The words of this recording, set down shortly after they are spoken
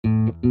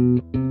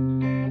My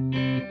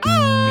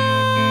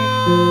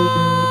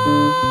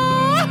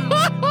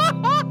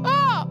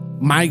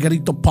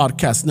Garito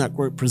Podcast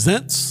Network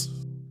presents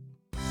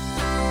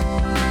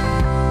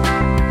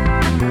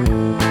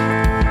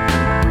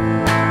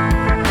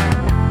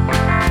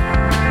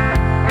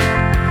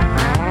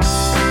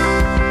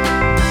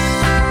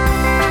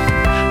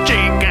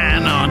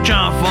Chicano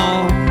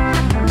Shuffle,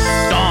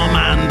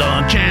 tomando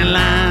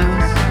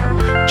chelas,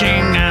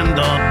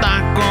 chingando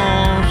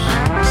tacos,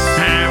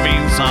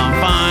 having some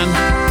fun.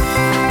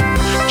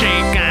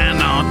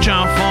 Chicano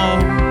Shuffle,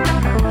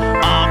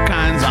 all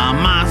kinds of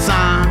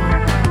masa.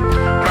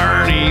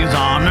 Bernie's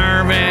all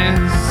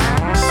nervous,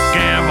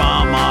 give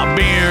him a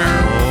beer.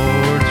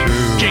 Oh,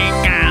 true.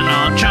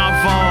 Chicano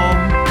Shuffle,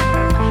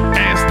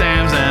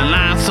 Esteves el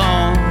Lazo,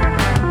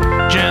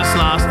 just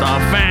lost a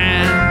fan.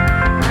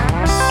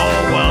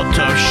 Oh well,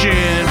 tough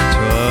shit.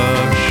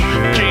 Tough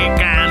shit.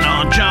 Chicano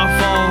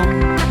Shuffle,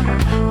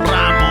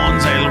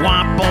 Ramon's el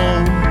guapo.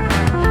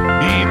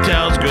 He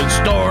tells good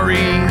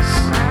stories.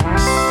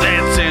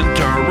 Let's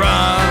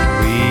interrupt.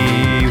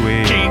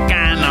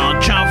 Chicano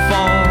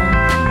Shuffle,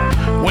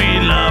 we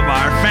love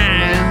our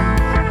fans.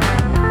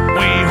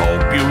 We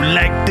hope you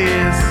like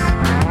this.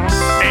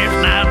 If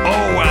not,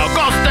 oh well,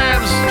 go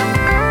Steps.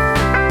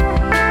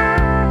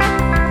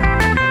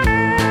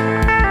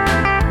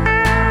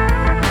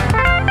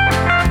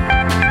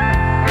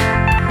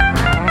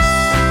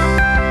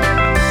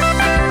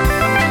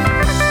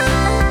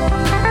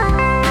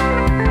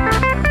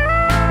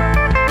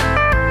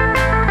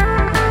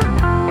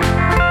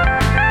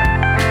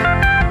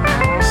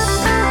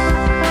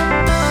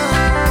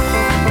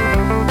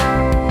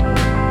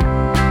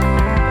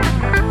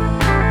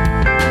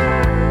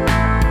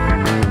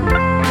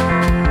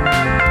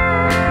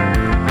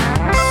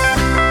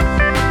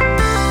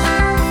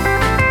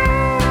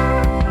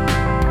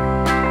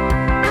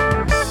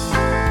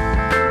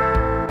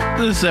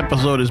 This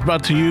episode is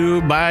brought to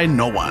you by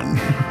no one.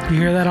 You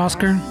hear that,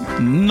 Oscar?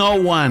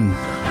 No one.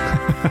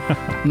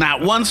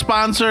 Not one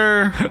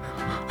sponsor.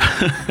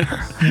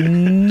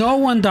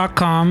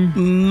 No1.com.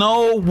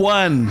 No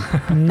one.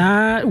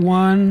 Not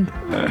one.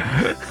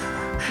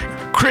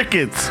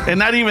 Crickets. And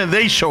not even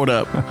they showed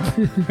up.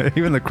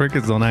 Even the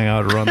crickets don't hang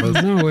out around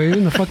us. No, güey.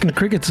 Even the fucking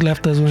crickets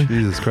left us, güey.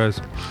 Jesus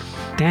Christ.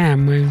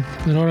 Damn, güey.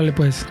 Pero órale,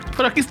 pues.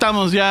 Pero aquí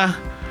estamos ya.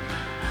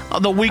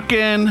 The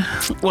weekend.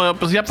 Well,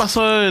 pues ya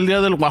pasó el día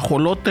del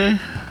guajolote.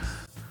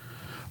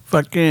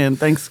 Fucking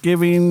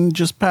Thanksgiving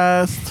just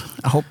passed.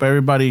 I hope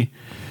everybody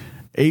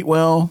ate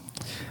well.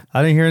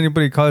 I didn't hear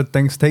anybody call it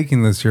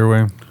Thanksgiving this year,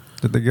 way.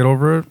 Did they get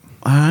over it?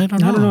 I don't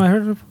know.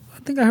 I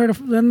think I heard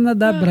not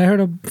that, but I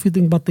heard a few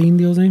things about the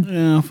Indios, eh?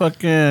 Yeah,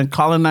 fucking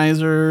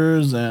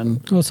colonizers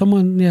and Oh,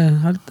 someone,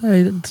 yeah.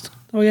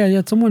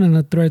 Someone in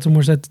the thread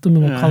somewhere said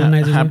something about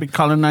colonizers. Happy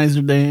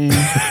Colonizer Day.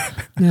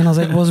 And I was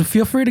like, well,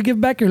 feel free to give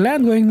back your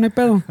land, güey. No hay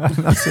pedo.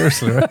 No,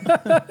 seriously,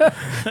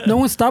 right? No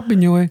one's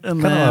stopping you, güey.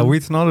 And Kind of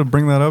weeds now to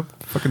bring that up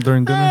fucking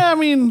during dinner. I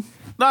mean,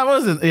 that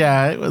wasn't.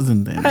 Yeah, it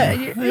wasn't.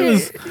 It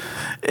was.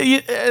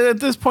 At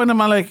this point in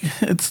my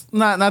life, it's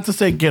not to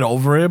say get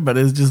over it, but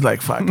it's just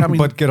like fuck. I mean,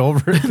 But get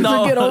over it.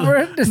 no, get over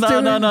it? Just do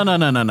it?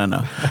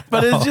 No.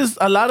 But it's just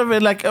a lot of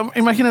it. Like,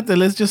 imagínate,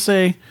 let's just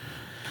say.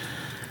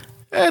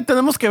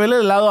 Tenemos que verle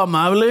el lado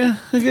amable,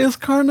 I guess,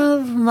 kind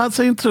of. I'm not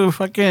saying to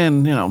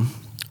fucking, you know.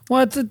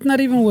 Well, it's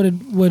not even what it.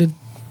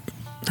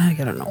 I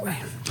don't know, güey.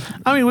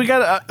 I mean, we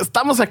got.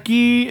 Estamos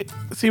aquí.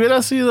 Si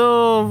hubiera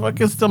sido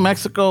fucking still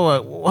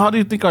Mexico, how do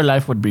you think our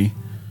life would be?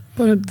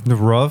 But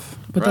Rough.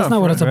 that's not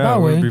what it's about,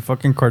 It would güey. be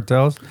fucking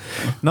cartels.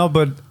 No,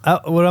 but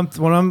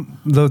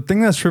the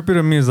thing that's trippy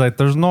to me is like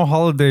there's no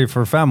holiday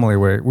for family,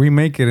 way. We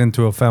make it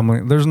into a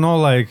family. There's no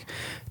like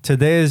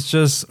today is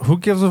just who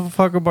gives a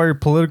fuck about your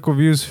political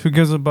views, who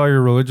gives about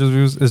your religious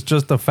views. It's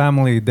just a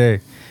family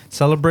day.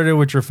 Celebrate it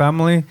with your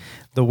family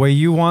the way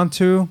you want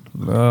to.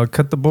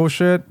 Cut the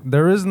bullshit.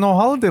 There is no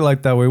holiday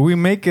like that way. We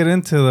make it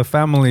into the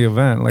family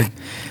event. Like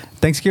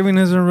Thanksgiving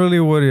isn't really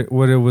what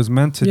it was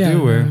meant to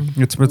do. Yeah.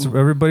 It's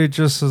everybody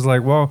just is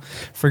like, well,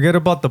 forget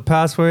about the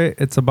past way.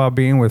 It's about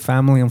being with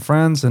family and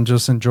friends and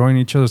just enjoying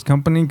each other's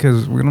company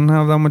because we don't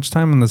have that much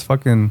time in this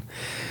fucking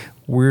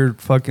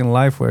weird fucking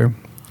life way.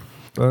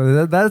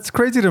 That's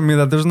crazy to me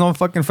that there's no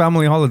fucking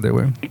family holiday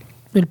way.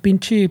 El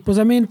pinche, pues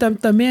I mean,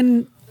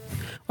 también,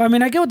 I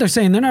mean, I get what they're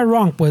saying. They're not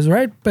wrong, pues,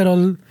 right?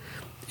 Pero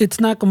it's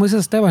not, como dice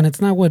Esteban, it's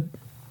not what,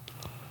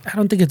 I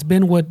don't think it's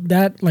been what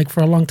that, like,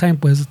 for a long time,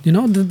 pues. You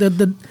know,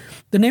 the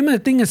name of the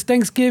thing is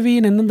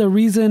Thanksgiving, and then the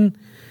reason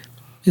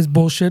is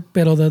bullshit,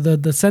 pero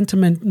the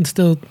sentiment and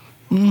still,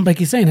 like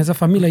he's saying, as a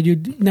familia,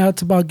 now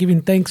it's about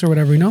giving thanks or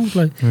whatever, you know?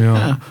 Like,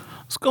 Yeah.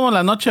 It's como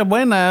la noche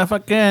buena,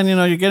 fucking, you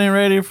know, you're getting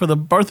ready for the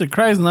birth of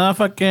Christ, now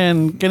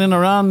fucking getting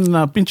around in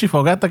a pinche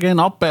fogata, getting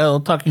all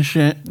pedo, talking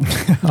shit.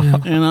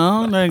 You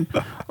know, like,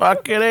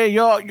 fucking,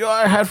 yo,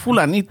 I had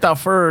fulanita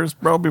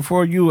first, bro,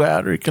 before you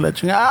had her, que la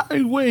chingada, ay,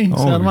 güey,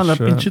 se arma la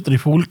pinche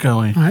trifulca,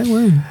 güey. ay,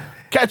 güey.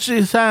 Catch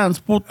these hands,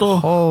 puto.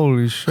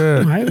 Holy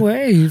shit. Ay,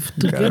 güey.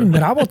 You're getting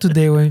bravo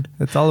today, güey.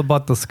 It's all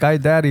about the Sky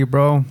Daddy,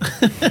 bro.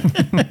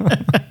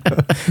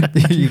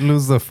 You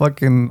lose the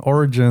fucking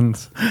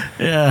origins.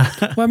 Yeah.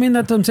 Well, I mean,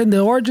 that's what I'm saying. The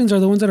origins are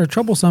the ones that are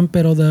troublesome,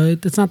 pero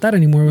it's not that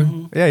anymore.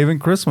 Güey. Yeah, even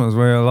Christmas,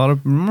 where a lot of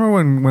remember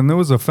when it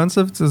was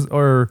offensive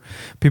or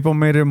people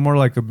made it more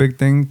like a big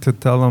thing to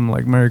tell them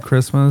like Merry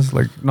Christmas,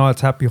 like no,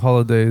 it's Happy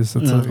Holidays.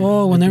 It's like,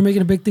 When they're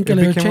making a big thing,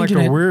 they're changing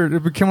it.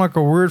 It became like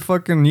a weird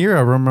fucking year.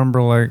 I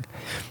remember like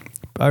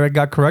I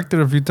got corrected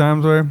a few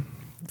times, right?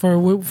 For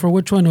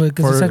which one?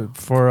 Because it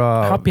said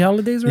Happy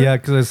Holidays, right? Yeah,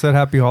 because I said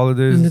Happy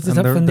Holidays.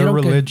 And they're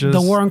religious. The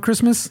war on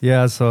Christmas?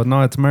 Yeah, so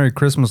no, it's Merry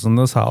Christmas in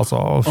this house.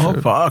 Oh, shit.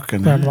 Oh,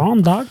 fucking.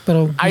 Perdón, dog,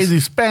 pero... I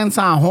dispense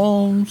on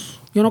homes.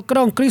 Yo no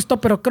creo en Cristo,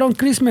 pero creo en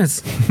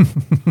Christmas.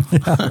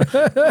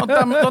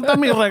 ¿Dónde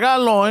mi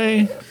regalo,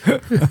 eh?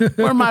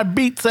 Where my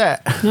beats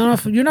at? No,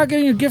 you're not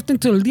getting your gift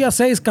until el día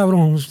 6,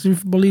 cabrón. If you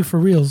believe for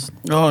reals.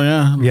 Oh,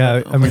 yeah.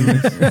 Yeah, I mean...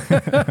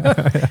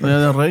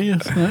 The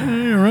Reyes. Yeah,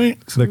 you're right.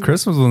 The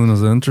Christmas one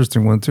is an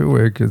interesting one, too,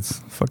 where it's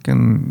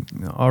fucking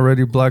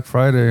already Black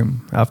Friday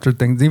after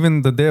things.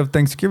 Even the day of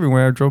Thanksgiving,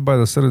 where I drove by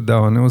the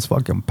Citadel, and it was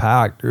fucking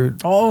packed,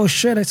 dude. Oh,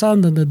 shit. I saw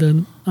on the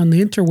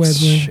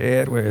interwebs, güey.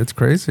 Shit, güey. It's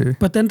crazy.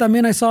 But then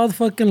también I saw the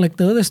fucking, like,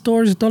 the other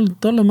stores y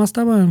todo lo más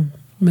estaba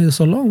medio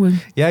solón, güey.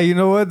 Yeah, you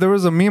know what? There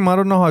was a meme. I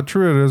don't know how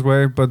true it is,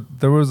 way, but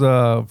there was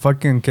a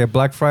fucking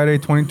Black Friday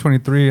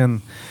 2023,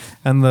 and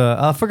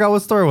I forgot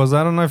what store it was.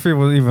 I don't know if it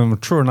was even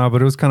true or not,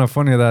 but it was kind of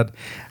funny that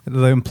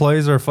the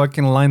employees are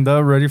fucking lined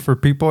up ready for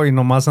people. Y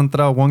nomás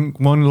entra one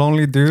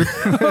lonely dude,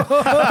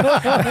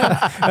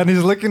 and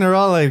he's looking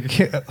around like,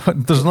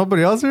 "There's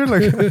nobody else here."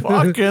 Like,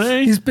 fucking,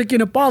 eh? He's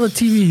picking up all the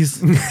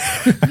TVs.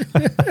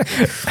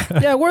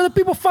 Yeah, where are the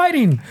people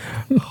fighting?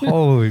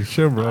 holy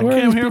shit, bro! I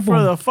came here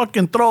for the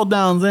fucking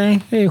throwdowns, eh?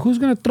 Hey, who's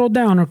gonna throw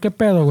down or qué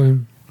pedo,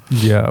 güey?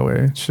 Yeah,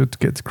 way shit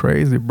gets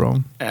crazy, bro.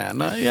 Yeah,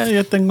 no,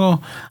 yeah,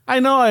 tengo. I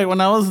know. When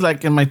I was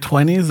like in my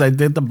 20s, I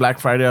did the Black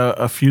Friday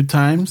a few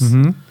times.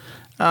 Mm-hmm.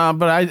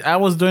 But I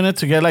was doing it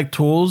to get like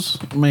tools.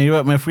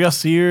 Me fui a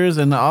Sears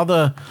and all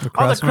the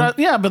Craftsman?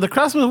 yeah, but the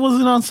Craftsman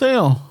wasn't on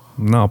sale.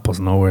 No, pues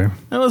no way.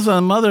 It was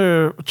a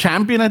Mother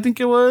Champion, I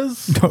think it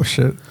was. Oh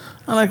shit.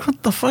 I'm like,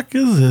 what the fuck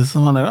is this?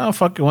 I'm like, oh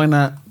fuck it, why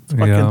not? It's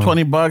fucking Yeah.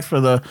 $20 for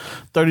the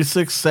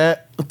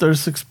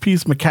 36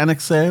 piece mechanic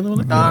set. I'm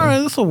like, all right,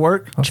 this will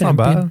work. That's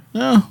Champion.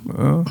 not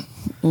bad.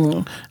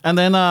 Yeah. And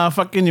then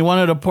fucking you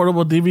wanted a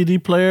portable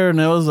DVD player and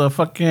it was a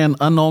fucking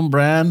unknown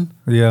brand,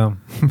 Yeah.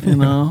 you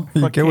know.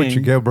 You get what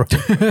you get, bro.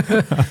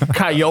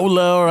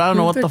 Kyola or I don't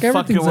know what the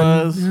fuck it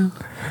was.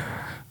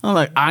 I'm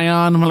like,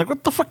 Ion. I'm like,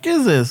 what the fuck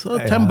is this? Oh,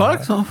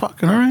 $10? Oh,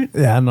 fucking all right.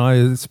 Yeah, no,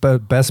 it's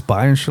Best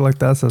Buy and shit like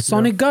that. So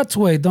Sony Guts,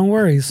 way. Don't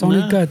worry.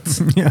 Sony Guts.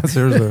 Yeah,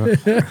 seriously.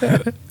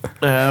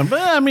 But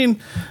I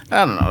mean,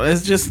 I don't know.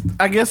 It's just,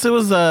 I guess it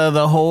was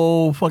the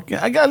whole fucking.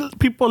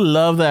 People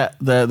love that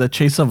the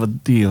chase of a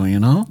deal, you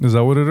know. Is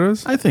that what it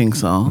is? I think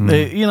so.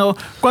 They, you know,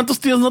 ¿cuántos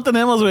tíos no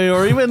tenemos, güey?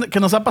 Or even que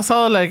nos ha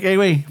pasado, like, hey,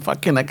 güey,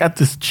 fucking, I got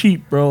this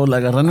cheap, bro, la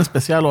agarré en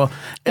especial. O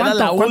era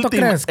la ¿Cuánto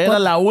última. crees? Era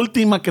la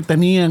última que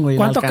tenían, güey.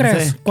 ¿Cuánto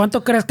crees?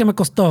 ¿Cuánto crees que me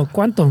costó?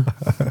 ¿Cuánto?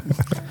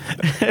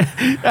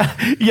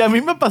 Y a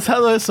mí me ha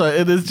pasado eso.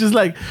 It is just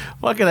like,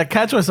 fucking, I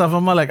catch myself.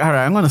 I'm like, all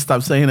right, I'm going to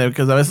stop saying it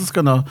because a veces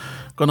cuando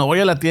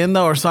voy a la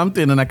tienda or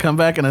something and I come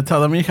back and I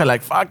tell them, hija,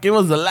 like, fuck, it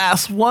was the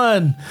last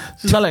one.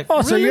 She's all like, oh,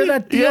 really? so you're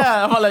that tío?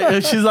 Yeah. I'm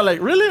like, she's all like,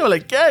 really? I'm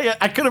like, yeah,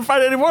 I couldn't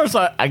find it anymore.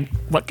 So I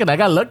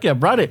got lucky. I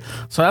brought it.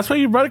 So that's why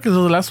you brought it because it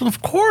was the last one,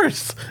 of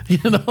course.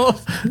 You know?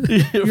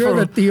 You're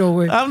the tío,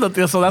 güey. I'm the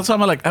tío. So that's why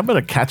I'm like, I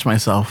better catch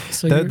myself.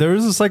 So There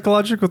is a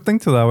psychological thing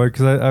to that way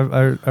because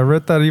I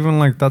read that even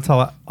like that's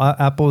how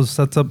Apple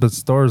sets up its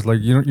stores. Like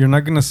you're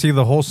not gonna see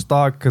the whole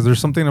stock because there's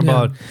something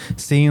about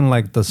seeing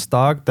like the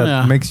stock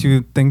that makes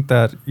you think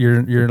that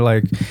you're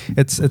like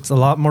it's a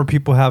lot more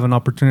people have an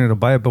opportunity to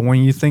buy it. But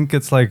when you think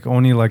it's like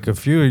only like a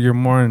few, you're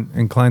more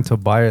inclined to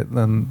buy it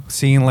than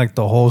seeing like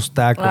the whole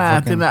stack. Of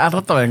fucking... Al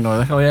rato vengo.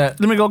 Let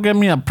me go get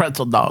me a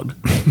pretzel dog.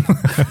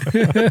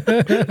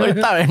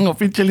 Ahorita vengo,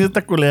 pinche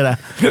lista culera.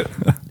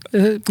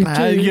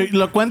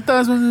 ¿Lo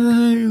cuentas?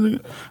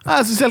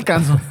 Sí se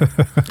alcanzo.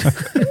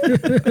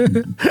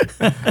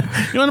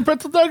 You want a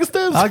pretzel dog,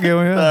 Steve? I'll get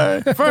one,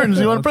 yeah. Right. Ferns,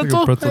 you want a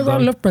pretzel? I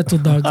love pretzel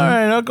dogs. All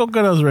right, I'll go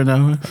get us right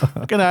now.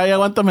 Que nada,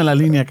 aguántame la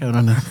línea,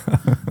 cabrones.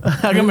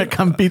 Hágame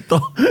campito.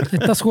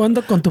 Estás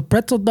jugando con tu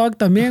pretzel dog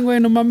también, güey.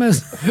 No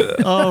mames.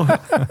 Oh.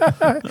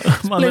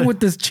 Playing with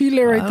this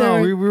chile right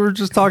there. We were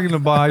just talking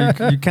about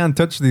you can't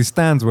touch these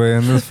stands, way,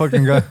 and this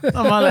fucking guy.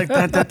 I'm all like,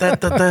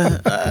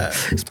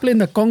 He's playing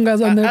the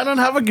congas on there. I don't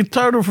have a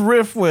guitar to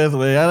riff with,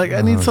 way.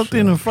 I need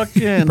something to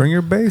fucking... Bring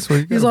your bass.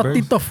 He's all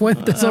Tito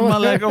Fuentes. I'm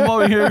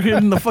over here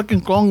hitting the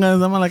fucking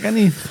congas. I'm like, I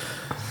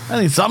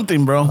need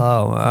something, bro.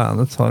 Oh, wow,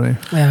 that's funny.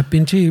 Yeah,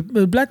 pinche.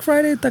 Black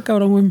Friday está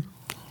cabrón, güey.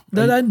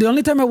 The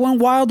only time I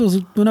went wild was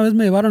una vez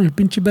me llevaron el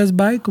pinche Best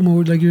Buy,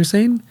 como like you're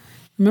saying.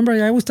 Remember,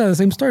 I always tell the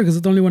same story because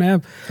it's the only one I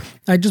have.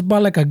 I just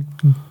bought like a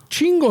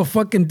chingo of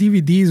fucking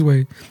DVDs,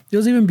 güey. It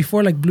was even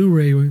before like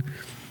Blu-ray, güey.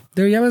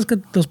 There, ya ves que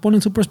los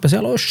ponen super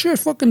especial. Oh shit,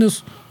 fucking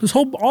this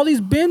whole, all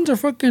these bins are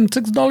fucking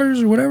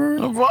 $6 or whatever.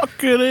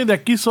 Fuck it, de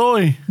aquí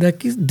soy.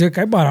 Dick,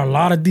 I bought a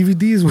lot of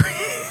DVDs, güey.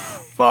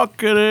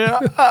 Fuck it.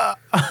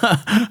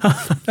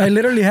 I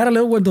literally had a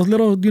little one, those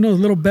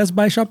little Best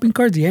Buy shopping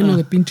carts. Y no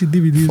de pinche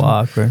DVDs.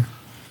 Fuck, güey.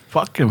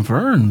 Fucking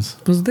ferns.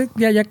 Pues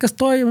ya que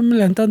estoy, me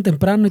levantan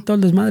temprano y todo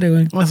el desmadre,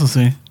 güey. Eso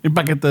sí. Y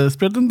para que te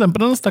despierten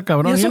temprano está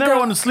cabrón. You never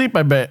want to sleep,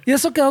 I bet. Y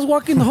eso que I was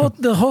walking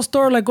the whole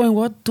store like going,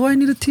 what? Do I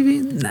need a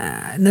TV?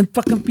 Nah. And then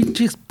fucking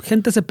pinches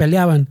gente se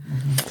peleaban.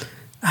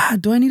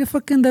 Do I need a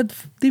fucking that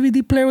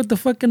DVD player with the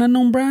fucking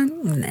unknown brand?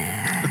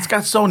 Nah. It's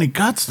got Sony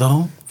guts,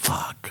 though.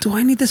 Fuck. Do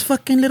I need this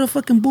fucking little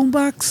fucking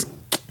boombox?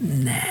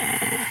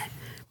 Nah.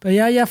 But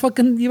ya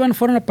fucking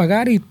fueron a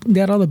pagar y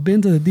they had all the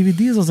bins of the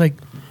DVDs. I was like,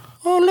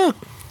 oh, look.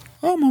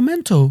 Oh,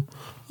 Memento.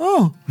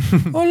 Oh,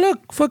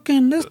 look,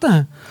 fucking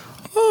esta.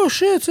 Oh,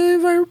 shit, it's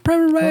a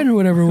Private Ryan or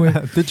whatever, way.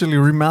 Digitally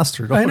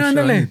remastered. I know,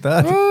 shit,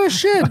 that. Oh,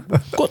 shit.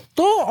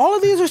 All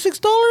of these are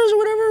 $6 or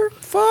whatever?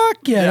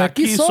 Fuck yeah.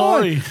 Aquí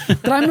soy.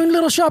 Tráeme un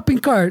little shopping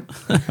cart.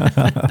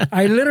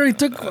 I literally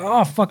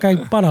I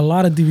bought a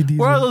lot of DVDs.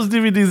 Where are those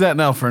DVDs at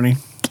now, Fernie?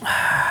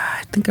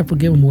 I think I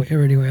forgave them away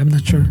anyway. I'm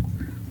not sure.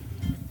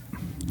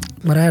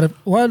 But I had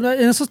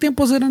en esos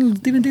tiempos eran los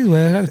DVDs,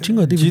 güey. I had a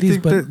chingo de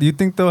DVDs. Do you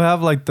think they'll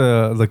have like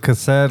the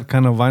cassette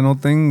kind of vinyl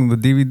thing, the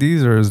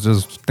DVDs, or is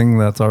just a thing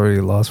that's already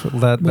lost?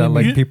 That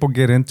like people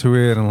get into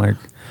it and like.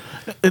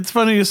 It's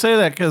funny you say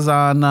that because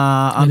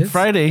on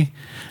Friday,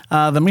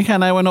 the Mija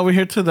and I went over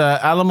here to the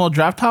Alamo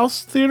Draft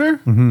House Theater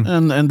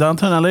in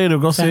downtown LA to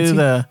go see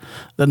the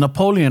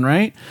Napoleon,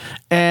 right?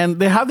 And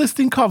they have this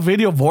thing called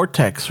Video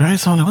Vortex, right?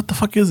 So I'm like, what the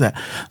fuck is that?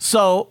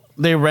 So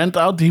they rent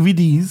out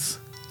DVDs.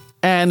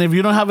 And if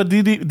you don't have a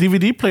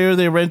DVD player,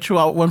 they rent you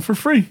out one for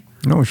free.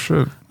 No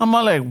shit. I'm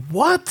like,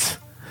 what?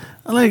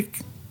 I'm like,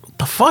 what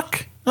the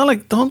fuck? I'm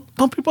like, don't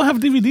people have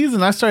DVDs?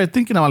 And I started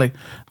thinking, I'm like,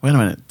 wait a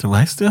minute, do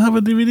I still have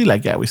a DVD?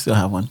 Like, yeah, we still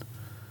have one.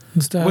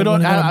 We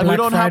don't have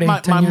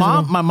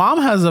my mom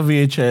has a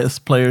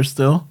VHS player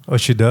still. Oh,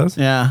 she does?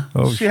 Yeah.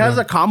 Oh, she has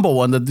a combo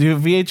one, the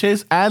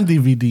VHS and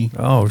DVD.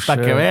 Oh, shit. Pa'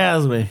 que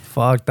veas, güey.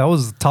 Fuck, that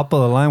was top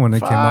of the line when it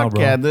came out, bro.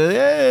 Yeah,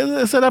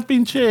 ese era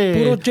pinche.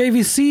 Puro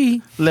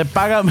JVC. Le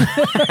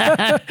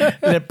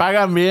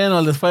pagan bien o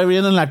les fue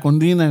bien en la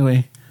cundina,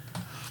 güey.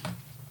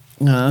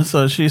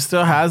 So she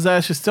still has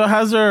that. She still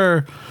has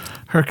her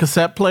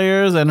cassette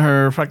players and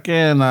her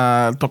fucking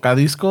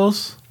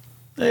tocadiscos.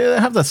 They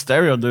have the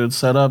stereo, dude,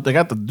 set up. They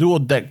got the dual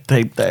deck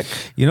tape deck.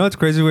 You know, it's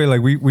crazy, way.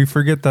 Like, we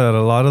forget that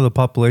a lot of the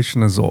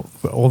population is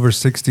over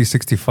 60,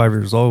 65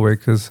 years old, way.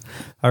 Because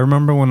I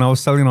remember when I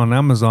was selling on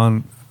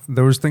Amazon,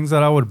 there was things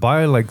that I would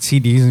buy, like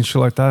CDs and shit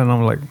like that. And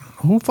I'm like,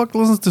 who fuck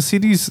listens to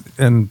CDs?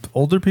 And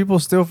older people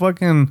still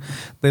fucking,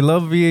 they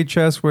love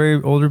VHS, way.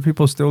 Older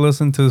people still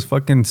listen to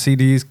fucking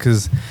CDs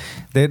because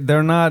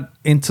they're not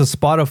into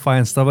Spotify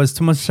and stuff. It's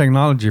too much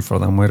technology for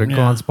them, way to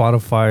go on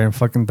Spotify and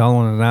fucking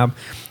download an app.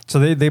 So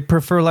they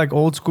prefer like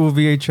old school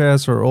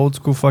VHS or old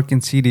school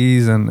fucking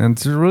CDs, and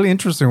it's a really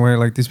interesting way.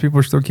 Like, these people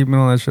are still keeping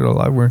all that shit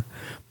alive. We're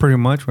pretty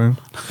much, man.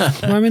 Well,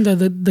 I mean,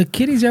 the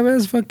kiddies, ya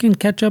ves, fucking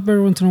catch up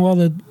every once in a while.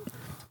 That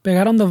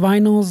pegaron the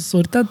vinyls.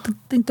 Ahorita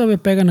think todavía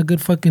pegan a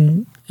good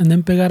fucking, and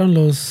then pegaron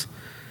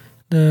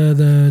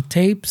the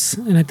tapes,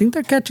 and I think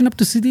they're catching up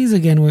to CDs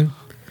again, way.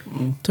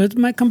 So it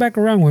might come back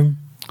around, way.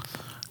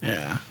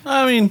 Yeah,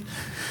 I mean,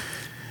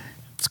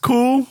 it's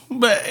cool,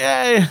 but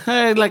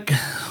I like.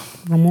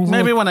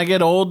 Maybe when I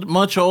get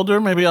much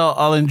older, maybe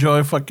I'll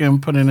enjoy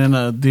fucking putting in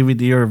a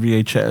DVD or a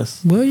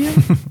VHS. Will you?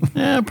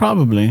 Yeah,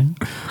 probably.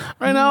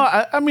 Right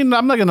now, I mean,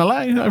 I'm not gonna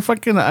lie.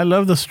 I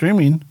love the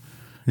streaming.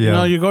 Yeah. You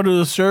know, you go to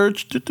the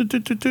search.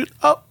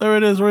 Oh, there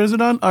it is. Where is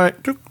it on? All right.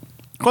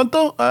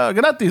 ¿Cuánto?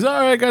 Gratis.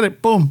 All right, got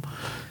it. Boom.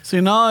 So,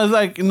 you know, it's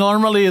like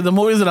normally the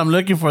movies that I'm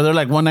looking for, they're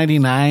like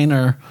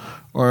 $1.99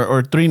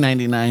 or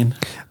 $3.99.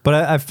 But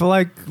I feel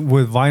like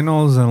with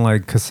vinyls and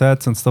like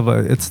cassettes and stuff,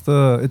 it's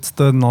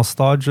the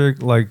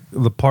nostalgic, like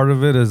the part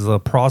of it is the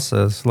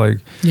process. Like,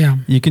 yeah,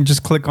 you can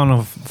just click on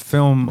a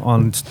film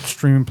on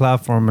streaming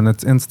platform and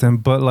it's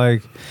instant. But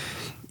like,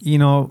 you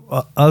know,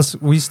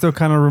 we still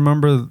kind of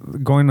remember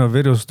going to a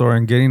video store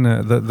and getting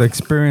the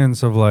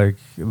experience of like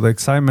the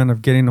excitement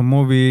of getting a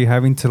movie,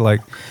 having to like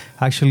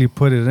actually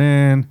put it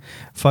in,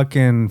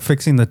 fucking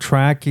fixing the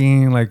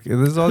tracking. Like,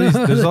 there's all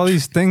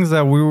these things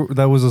that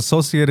was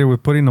associated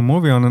with putting a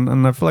movie on,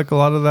 and I feel like a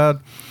lot of that,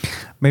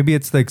 maybe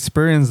it's the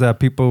experience that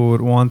people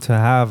would want to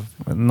have,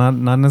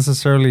 not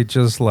necessarily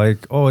just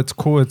like, oh, it's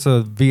cool, it's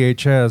a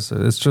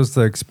VHS. It's just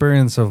the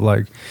experience of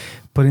like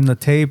putting the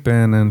tape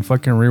in and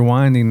fucking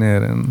rewinding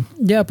it. And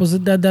yeah, pues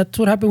that's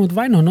what happened with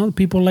vinyl, no?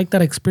 People like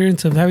that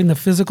experience of having the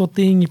physical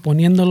thing y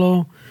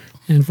poniéndolo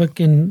and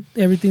fucking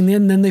everything.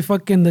 And then the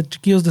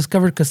chiquillos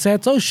discovered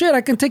cassettes. Oh shit,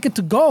 I can take it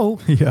to go.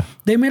 Yeah.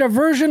 They made a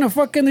version of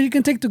fucking that you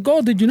can take to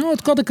go. Did you know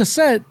it's called a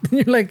cassette? And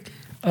you're like,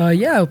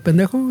 yeah,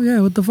 pendejo.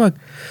 Yeah, what the fuck?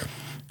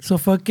 So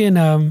fucking,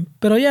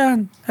 pero yeah,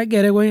 I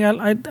get it, güey.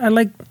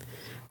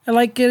 I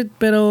like it,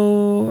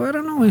 pero I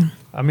don't know, güey.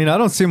 I mean, I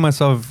don't see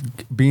myself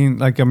being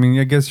like, I mean,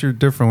 I guess you're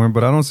different,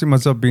 but I don't see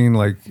myself being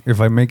like, if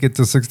I make it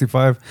to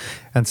 65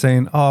 and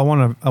saying, oh, I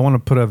want to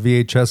put a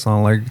VHS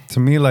on. Like, to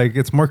me, like,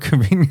 it's more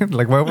convenient.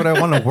 Like, why would I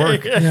want to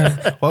work?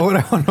 Why would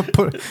I want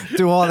to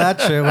do all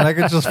that shit when I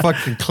could just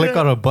fucking click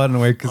on a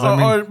button? Because I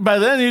mean, or by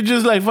then you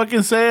just like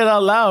fucking say it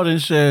out loud and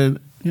shit.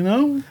 You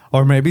know?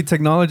 Or maybe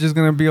technology is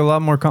going to be a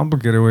lot more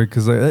complicated, way,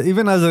 because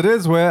even as it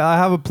is, where I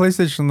have a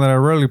PlayStation that I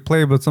rarely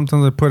play, but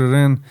sometimes I put it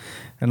in,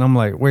 and I'm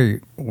like,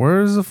 wait,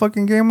 where's the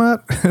fucking game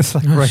at? It's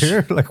like right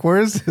here. Like, where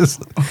is this?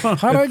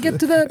 How do I get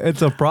to that?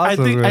 It's a process.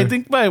 I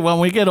think by when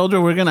we get older,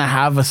 we're gonna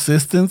have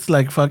assistants,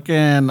 like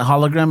fucking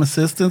hologram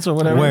assistants or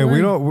whatever. Wait,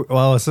 we don't.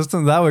 Well,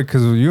 assistants that way,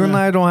 because you and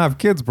I don't have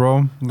kids,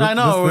 bro. I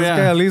know. This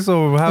guy at least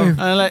will have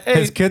like,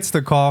 his kids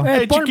to call.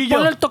 Hey, pon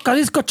chiquillo. el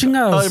tocadisco,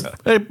 chingados.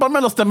 Hey,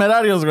 ponme los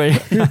temerarios, güey.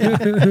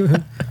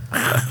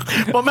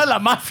 Ponme la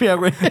mafia,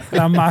 güey.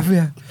 La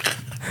mafia.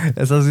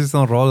 Esas sí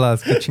son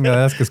rolas, qué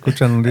chingaderas que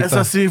escuchan ahorita.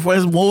 Esa sí fue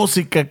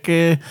música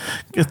que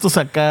estos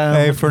acá.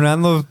 Hey,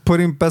 Fernando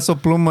putting Peso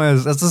Pluma.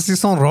 Esas sí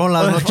son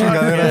rolas, no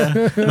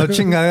chingaderas. No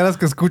chingaderas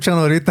que escuchan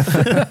ahorita.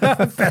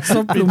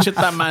 Peso Pluma. Pinche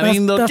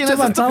tamarindo. That's ¿Quién es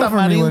too este avanzado for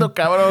me, tamarindo,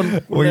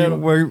 cabrón?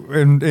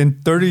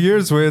 In 30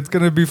 years, it's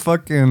going to be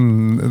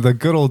fucking the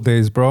good old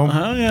days, bro.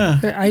 Yeah.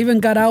 I even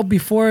got out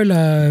before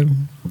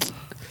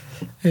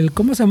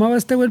 ¿cómo se llamaba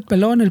este güey? El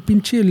pelón, el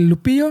pinche el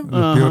Lupillo.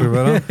 Lupillo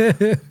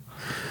Rivera.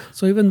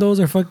 So even those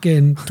are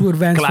fucking too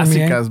advanced for me.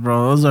 Clásicas,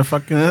 bro. Those are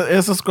fucking.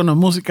 Esas con la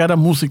música era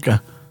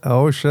música.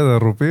 Oh shit,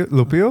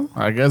 Lupillo?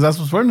 I guess that's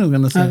what Fernand's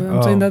gonna say.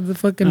 I'm saying that the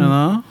fucking You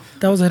know?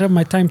 that was ahead of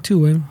my time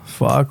too, man.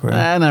 Fuck, man.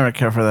 I never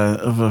cared for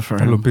that. For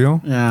him.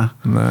 Lupillo? Yeah.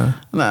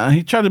 Nah,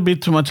 he tried to be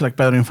too much like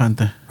Pedro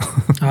Infante.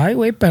 Ay,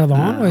 güey, perdón,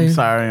 I'm güey.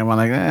 sorry. I'm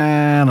like,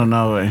 I don't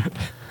know, güey.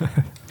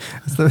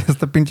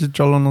 Este pinche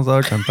cholo no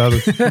sabe cantar.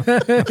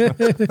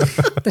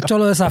 Este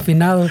cholo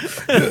desafinado.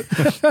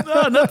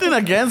 No, nothing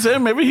against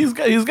him. Maybe he's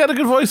got a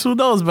good voice. Who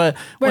knows? But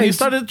when he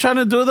started trying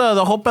to do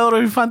the whole Pedro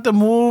Infante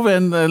move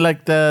and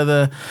like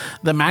the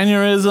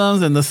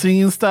mannerisms and the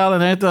singing style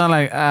and everything, I'm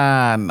like,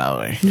 no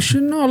way. You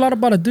should know a lot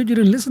about a dude you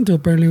didn't listen to,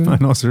 apparently. I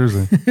know,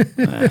 seriously.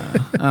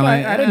 I'm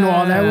like, I didn't know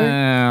all that, way.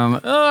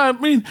 I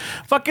mean,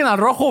 fucking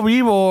Arrojo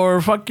Vivo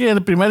or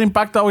fucking Primer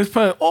Impacto always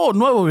put,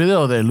 nuevo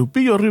video de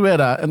Lupillo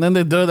Rivera. And then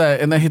they do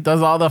that. And then he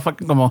does all the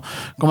fucking, como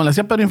le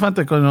hacía Pedro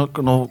Infante, cuando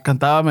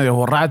cantaba medio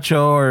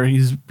borracho or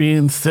he's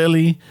being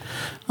silly.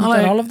 You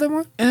like, all of them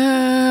were?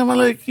 I'm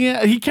like,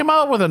 yeah. He came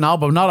out with an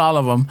album, not all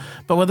of them.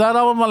 But with that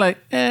album, I'm like,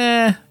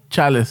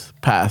 chalice,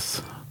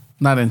 pass.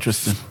 Not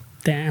interested.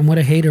 Damn, what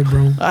a hater,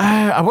 bro.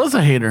 I was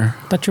a hater.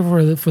 Thought you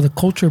were for the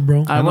culture,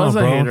 bro. I was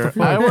a hater.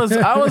 I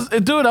was,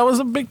 dude, I was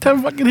a big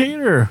time fucking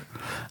hater.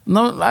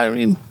 No, I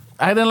mean,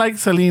 I didn't like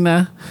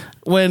Selena.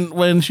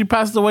 When she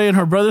passed away and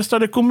her brother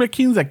started Cumbia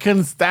Kings, I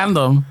couldn't stand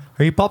them.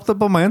 He popped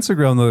up on my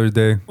Instagram the other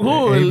day.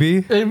 Ooh,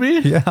 AB?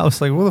 AB? Yeah, I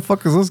was like, who the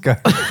fuck is this guy?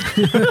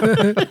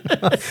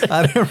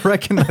 I didn't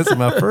recognize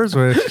him at first.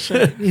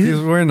 He's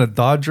wearing a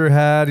Dodger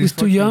hat. He's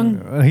too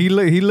young. He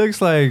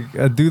looks like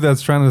a dude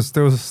that's trying to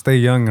still stay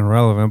young and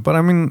relevant. But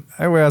I mean,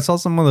 anyway, I saw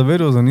some other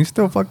videos and he's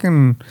still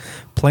fucking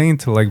playing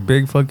to like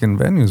big fucking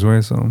venues,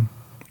 way. So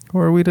who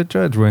are we to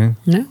judge, way?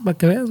 Yeah, para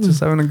que veas.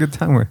 Just having a good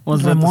time, way.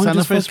 Was that the Ramon Santa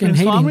just Fe fucking Spring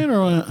hating. Swami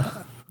or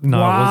what? No,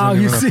 wow, it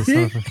you wasn't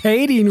even see?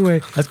 Hating,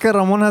 way. That's good.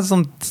 Ramon has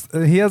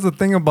he has a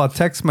thing about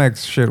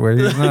Tex-Mex shit, where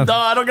he's not. No,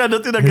 I don't got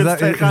nothing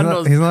against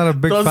Tejanos. He's not a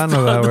big fan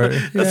of that, way.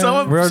 Yeah.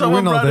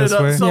 Someone know brought this, it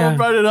up. way. Someone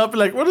brought it up.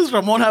 Like, what does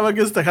Ramon have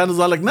against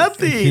Tejanos? I'm like,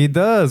 nothing. He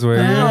does, way.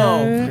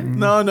 No.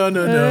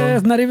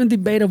 It's not even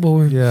debatable.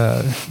 Way.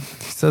 Yeah.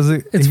 He says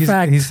It's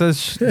fact. He says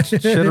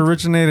shit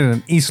originated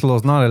in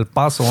Islos, not El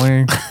Paso,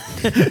 eh?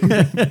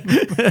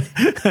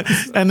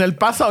 And El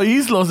Paso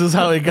Islos is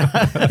how it got.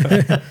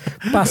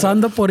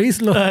 Pasando por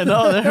Islo. I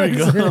know, there we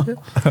go.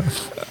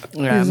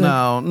 Yeah,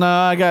 no,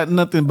 I got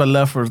nothing but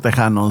left for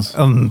Tejanos.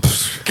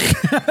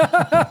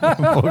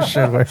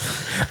 Bullshit, way.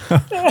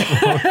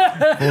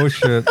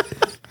 Bullshit.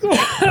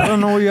 I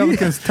don't know what you have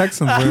against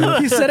Texans,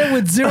 way. He said it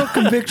with zero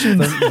conviction.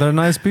 They're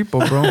nice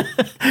people, bro. No,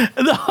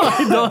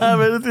 I don't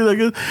have anything like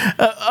it.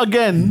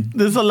 Again,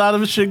 there's a lot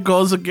of shit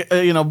goes,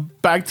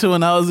 back to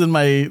when I was in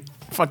my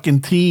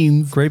fucking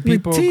teens. Great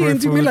people, With great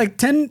teens, you mean food. like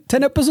 10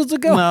 episodes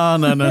ago?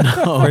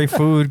 No. Great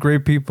food,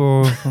 great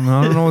people.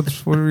 I don't know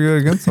what are you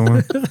against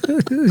someone.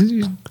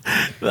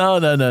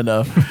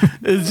 No.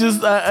 It's just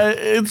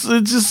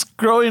it's just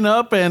growing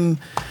up and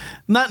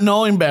not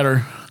knowing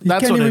better.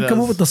 That's Can't what even it come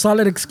is. up with a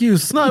solid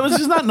excuse. No, it was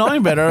just not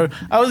knowing better.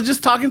 I was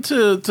just talking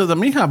to the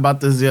mija about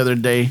this the other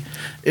day.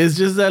 It's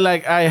just that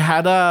like I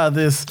had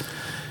this.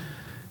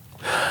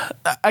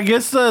 I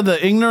guess the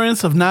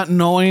ignorance of not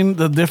knowing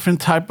the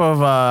different type of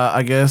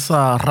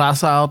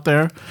raza out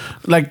there,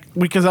 like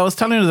because I was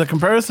telling you the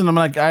comparison. I'm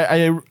like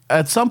I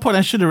at some point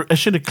I should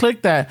have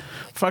clicked that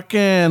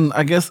fucking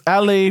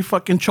LA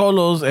fucking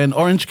cholos and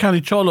Orange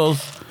County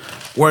cholos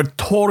were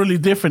totally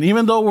different.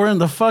 Even though we're in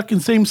the fucking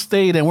same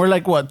state and we're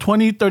like,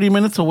 20-30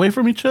 minutes away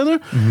from each other,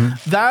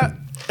 that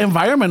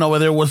environment over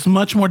there was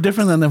much more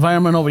different than the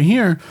environment over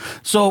here.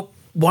 So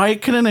why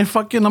couldn't they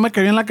fucking, no me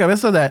cabía en la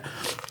cabeza that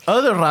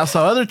other raza,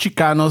 other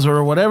Chicanos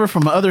or whatever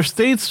from other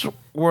states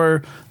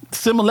were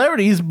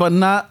similarities but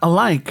not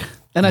alike.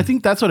 And I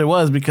think that's what it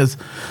was, because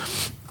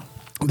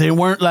they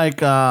weren't like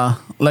the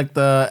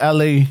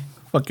LA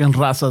fucking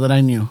raza that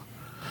I knew.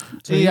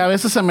 Y a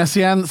veces se me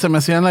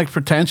hacían like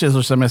pretentious,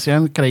 or se me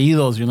hacían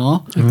creídos, you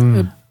know?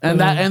 And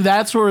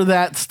that's where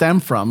that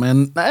stemmed from.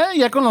 And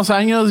ya con los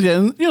años,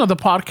 you know, the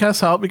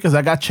podcast helped because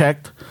I got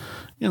checked,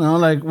 you know,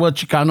 like what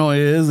Chicano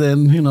is,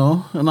 and, you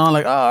know, and I'm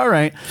like, oh, all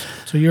right.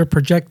 So you're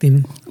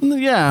projecting.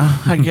 Yeah,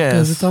 I guess.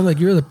 Because it sounds like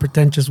you're the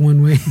pretentious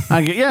one way.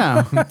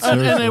 Yeah.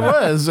 and it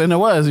was,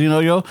 you know,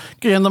 yo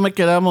queriéndome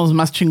quedamos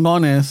más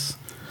chingones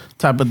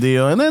type of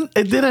deal. And then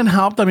it didn't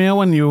help también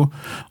when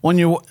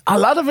you, a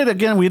lot of it,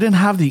 again, we didn't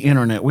have the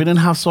internet. We didn't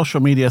have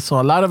social media.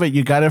 So a lot of it,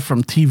 you got it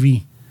from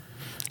TV.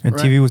 And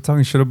right. TV was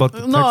talking shit about the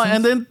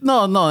Texans?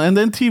 And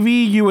then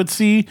TV, you would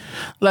see,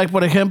 like,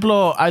 por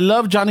ejemplo, I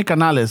love Johnny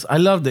Canales. I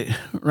loved it,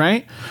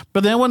 right?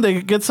 But then when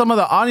they get some of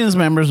the audience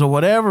members or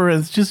whatever,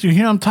 it's just, you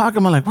hear them talking,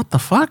 I'm like, what the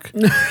fuck?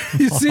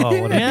 You see?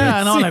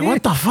 Yeah, and I'm like,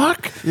 what the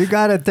fuck? You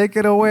gotta take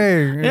it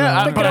away.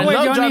 Yeah, but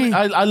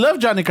I love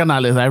Johnny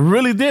Canales. I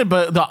really did.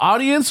 But the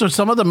audience or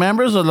some of the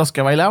members or los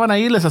que bailaban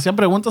ahí les hacían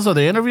preguntas or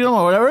they interviewed them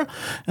or whatever.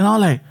 And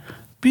I'm like,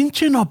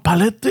 pinche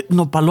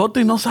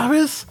nopalote, ¿no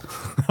sabes?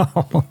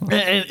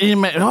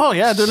 Oh,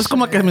 yeah, dude, es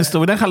como que me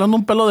estuvieran jalando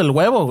un pelo del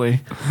huevo, güey.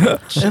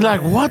 And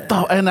like, what the?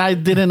 And I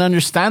didn't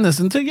understand this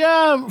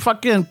until,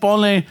 fucking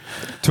ponle.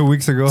 2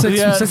 weeks ago.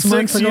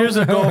 Six years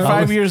ago,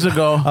 5 years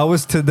ago. I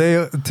was today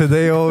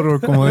old, or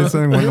como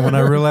dicen, when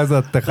I realized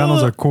that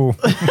Tejanos are cool.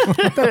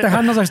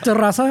 Tejanos are still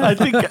raza?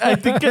 I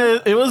think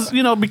it was,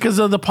 you know, because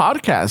of the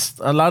podcast.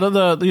 A lot of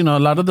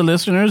the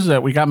listeners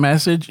that we got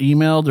message,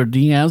 emailed, or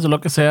DMs, or lo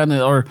que sea,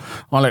 or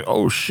I'm like,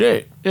 oh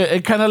shit.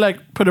 It kind of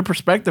like put a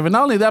perspective. And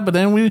not only that, but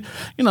then we,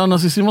 you know,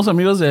 nos hicimos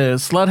amigos de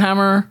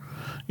Sludhammer,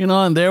 you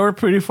know, and they were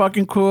pretty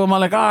fucking cool. I'm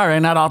like, all right,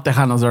 not all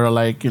Tejanos are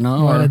like, you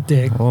know. What a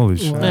dick. Holy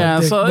shit. Yeah,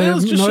 so it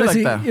was just shit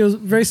like that. It was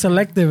very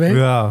selective, eh?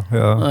 Yeah.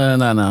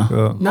 No.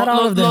 Yeah. Not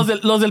all of them.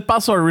 Los del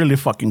Paso are really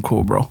fucking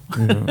cool, bro.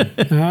 He's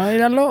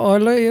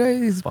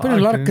putting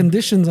a lot of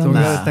conditions on So we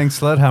that. gotta thank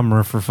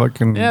Sledhammer for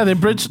fucking... Yeah, they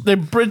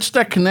bridged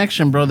that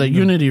connection, bro, that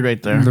unity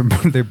right there.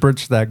 They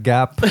bridged that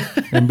gap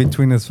in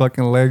between his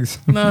fucking legs.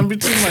 No, in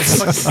between my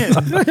fucking...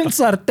 El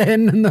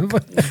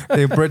sartén.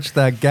 They bridged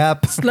that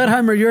gap.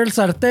 Sledhammer, you're el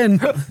sartén.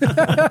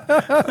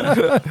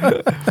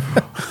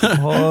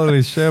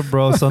 Holy shit,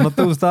 bro. So no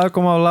te gustaba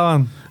cómo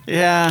hablaban.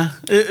 Yeah,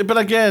 but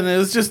again,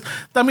 it's just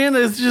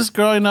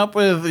growing up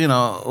with, you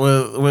know,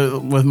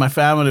 with my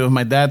family, with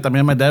my dad.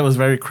 También my dad was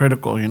very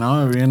critical, you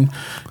know, bien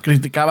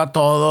criticaba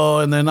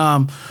todo. And then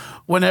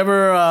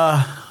whenever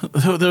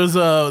there's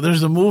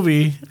a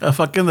movie,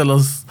 fucking de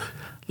los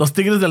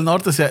Tigres del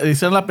Norte, se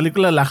hicieron la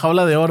película La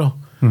Jaula de Oro.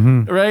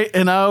 Mm-hmm. Right?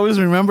 And I always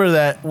remember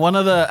that one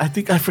of the,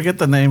 I forget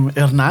the name,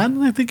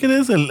 Hernan, I think it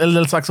is, el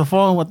del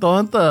saxophone with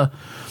the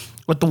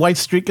white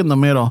streak in the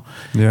middle.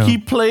 Yeah. He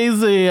plays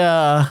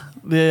the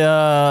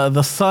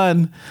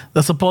son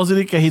that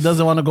supposedly he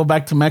doesn't want to go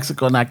back to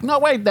Mexico. And like, no,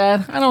 wait,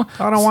 Dad, I don't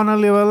want to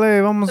leave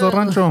LA. Vamos al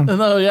rancho.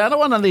 No, yeah, I don't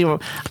want to leave.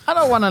 I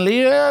don't want to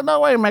leave.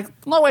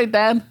 No way,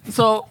 Dad.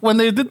 So when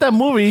they did that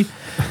movie,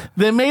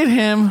 they made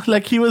him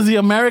like he was the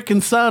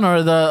American son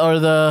or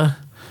the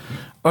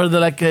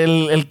like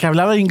el que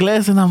hablaba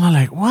inglés, and I'm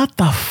like, what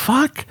the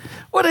fuck?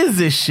 What is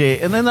this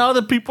shit? And then all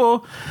the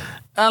people,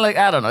 I'm like,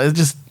 I don't know.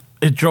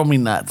 It drove me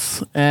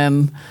nuts.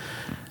 And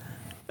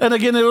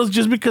again, it was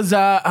just because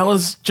I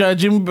was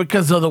judging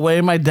because of the way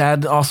my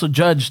dad also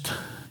judged,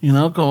 you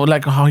know,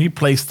 like how he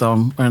placed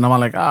them. And I'm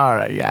like, all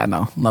right, yeah,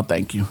 no,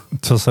 thank you.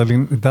 So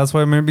Selena, that's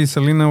why maybe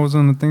Selena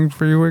wasn't a thing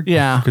for you, Rick?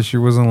 Yeah. Because she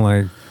wasn't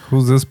like,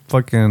 who's this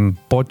fucking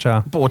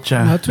pocha?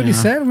 That's what he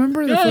said.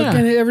 Remember?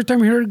 Every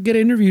time he heard her get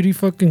interviewed, he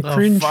fucking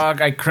cringed. Oh, fuck,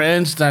 I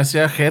cringed. I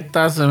hacía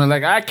jetas. And I'm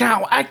like, I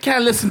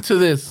can't listen to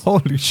this.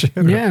 Holy shit.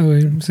 Yeah,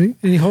 see?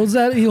 And he holds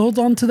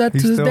on to that to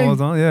this day. He still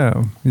holds on,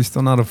 yeah. He's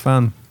still not a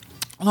fan.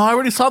 No, I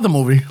already saw the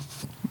movie.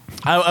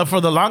 For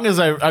the longest,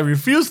 I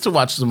refused to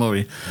watch the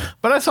movie.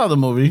 But I saw the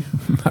movie.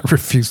 I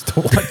refused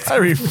to watch I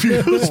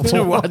refused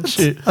to watch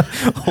it.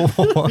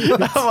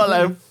 I'm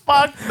like,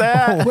 fuck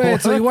that.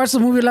 Wait, so you watched the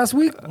movie last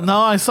week? No,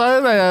 I saw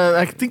it.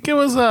 I think it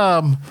was...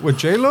 with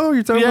J-Lo?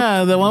 You talking about?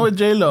 Yeah, the one with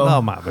J-Lo.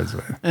 No, mames.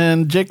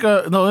 And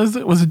Jacob... No,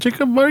 was it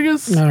Jacob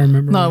Vargas? I don't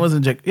remember. No, it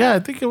wasn't Jacob. Yeah, I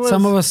think it was.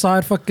 Some of us saw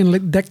it fucking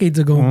like decades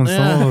ago.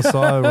 Some of us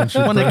saw it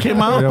when it came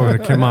out? Yeah, when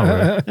it came out,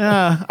 right?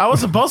 Yeah, I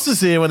was supposed to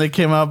see it when it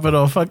came out,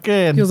 but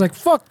fucking... He was like,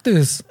 fuck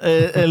this.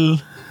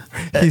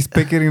 He's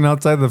picketing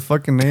outside the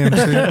fucking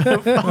AMC.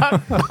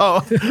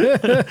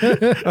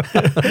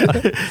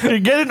 You're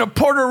getting a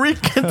Puerto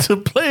Rican to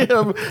play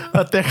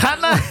a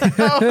Tejana?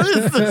 How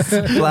is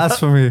this?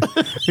 Blasphemy.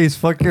 He's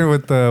fucking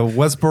with the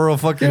Westboro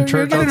fucking church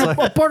You're getting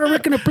outside. a Puerto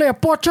Rican to play a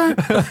pocha?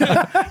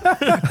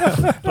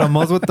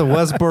 Ramon's with the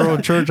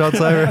Westboro church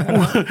outside.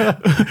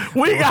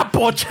 We got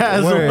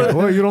pochas.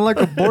 Wait, you don't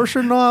like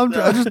abortion? No,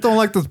 I just don't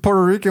like this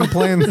Puerto Rican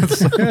playing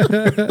this.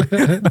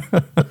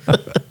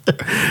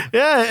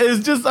 Yeah,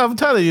 it's just, I'm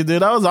telling you,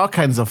 dude, I was all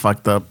kinds of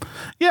fucked up.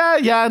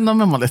 Yeah, no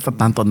me molesta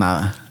tanto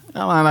nada.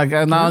 I'm like,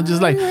 now I'm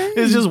just like,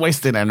 it's just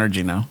wasted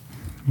energy now.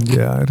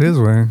 Yeah, it is,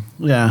 way.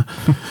 Yeah.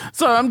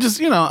 So I'm just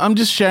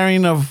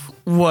sharing of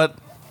what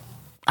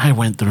I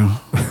went through.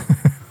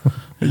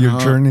 Your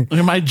journey.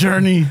 My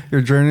journey.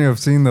 Your journey of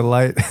seeing the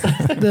light.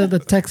 the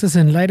Texas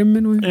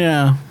Enlightenment way.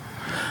 Yeah.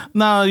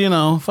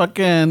 Now,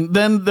 fucking,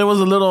 then there was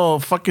a little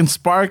fucking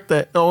spark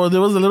there was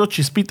a little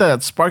chispita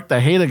that sparked the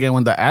hate again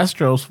when the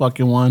Astros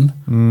fucking won.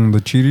 The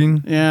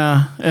cheating?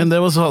 Yeah. And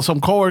there was some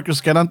coworkers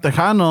que eran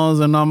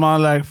tejanos, and I'm all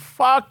like,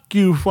 fuck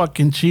you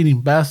fucking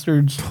cheating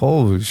bastards.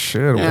 Holy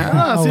shit.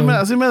 Yeah,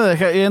 así me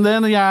dejé. And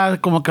then ya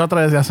como que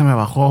otra vez ya se me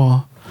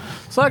bajó.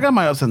 So I got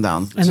my ups and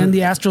downs. And then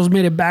the Astros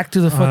made it back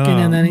to the fucking,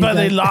 and then but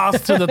they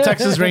lost to the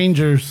Texas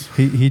Rangers.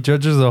 He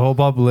judges the whole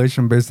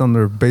population based on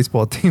their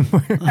baseball team.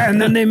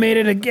 And then they made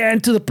it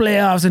again to the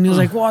playoffs, and he was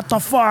like, "What the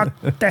fuck,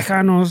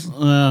 Tejanos?"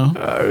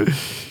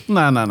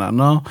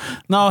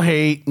 No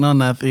hate, no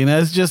nothing.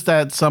 It's just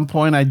that at some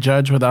point I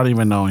judge without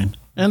even knowing.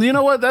 And you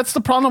know what? That's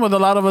the problem with a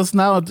lot of us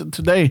now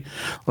today.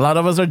 A lot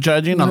of us are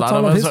judging. That's a lot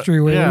all of us history,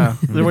 are,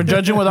 they were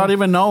judging without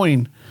even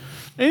knowing.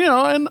 And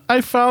and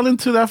I fell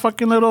into that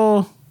fucking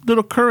little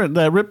current,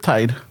 that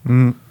riptide.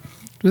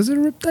 Was it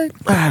a riptide?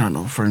 I don't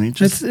know, Fernie.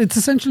 It's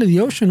essentially the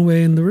ocean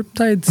way, and the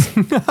riptides.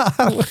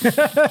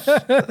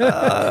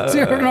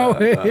 Zero no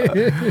way.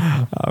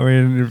 I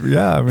mean,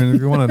 if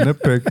you want to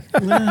nitpick.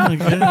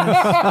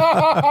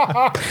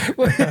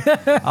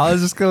 I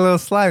was just get a little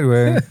slide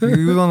way.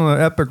 He was on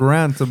an epic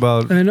rant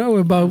about I know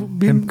about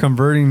him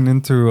converting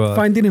into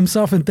finding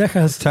himself in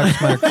Texas.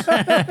 Tex-Mex.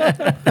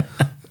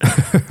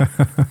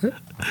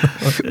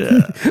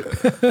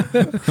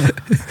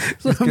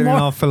 Just getting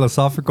all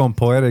philosophical and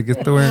poetic. Is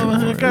it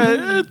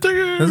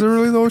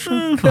really the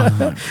ocean?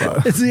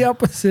 It's the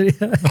opposite.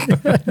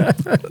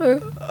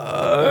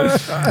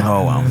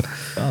 Oh, wow.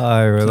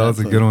 That was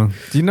a good one.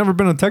 You never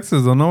been to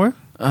Texas, though, no way?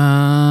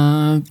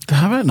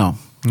 Haven't, no.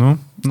 No?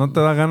 ¿No te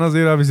da ganas de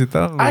ir a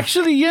visitar?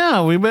 Actually,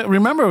 yeah.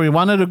 Remember, we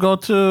wanted to go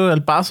to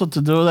El Paso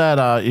to do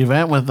that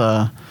event with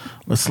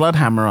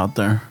Sledhammer out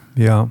there.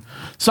 Yeah.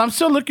 So I'm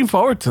still looking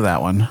forward to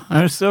that one.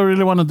 I still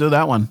really want to do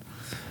that one.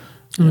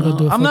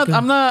 I'm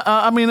not.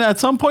 I mean, at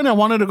some point I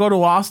wanted to go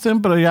to Austin,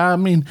 but yeah, I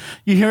mean,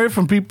 you hear it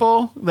from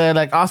people that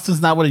like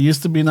Austin's not what it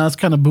used to be now. It's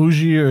kind of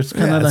bougie, or it's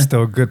kind of it's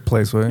still a good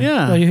place, way.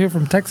 Yeah. Well, you hear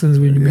from Texans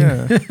when you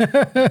mean.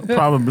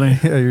 Probably.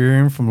 Yeah, you're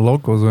hearing from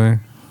locals, way.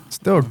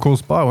 Still a cool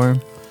spot, way.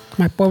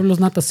 My pueblo's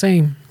not the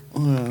same.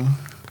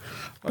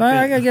 But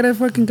I get it.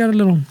 Fucking got a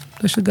little.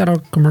 They should got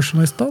out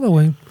commercialized all the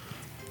way.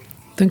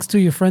 Thanks to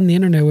your friend, the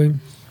internet way.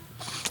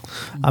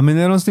 I mean,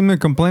 they don't seem to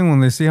complain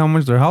when they see how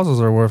much their houses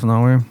are worth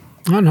now, way.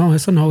 Oh no,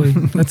 it's a no way.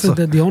 That's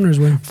the owner's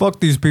way. Fuck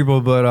these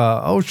people, but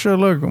oh shit,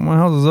 look, my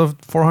house is up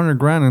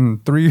 $400,000 in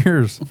 3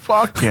 years.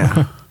 Fuck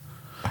yeah.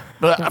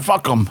 But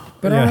fuck them.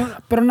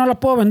 Pero no la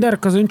puedo vender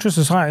because interest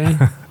is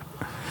high.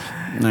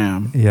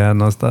 Yeah. Yeah,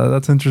 no,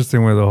 that's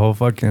interesting with the whole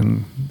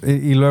fucking.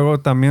 Y luego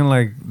también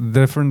like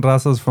different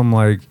razas from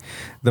like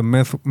the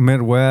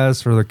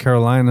Midwest or the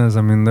Carolinas.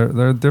 I mean,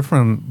 they're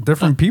different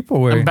people.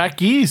 Way. And back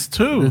east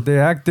too. They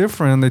act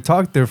different. They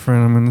talk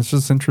different. I mean, it's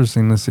just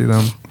interesting to see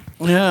them.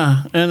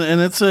 Yeah, and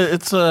it's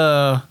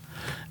como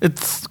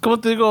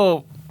te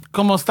digo,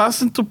 como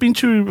estás en tu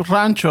pinche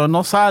rancho,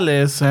 no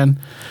sales, and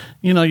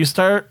you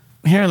start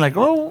hearing like,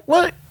 oh,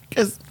 what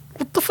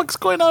the fuck's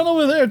going on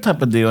over there,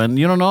 type of deal, and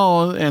you don't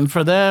know. And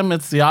for them,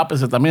 it's the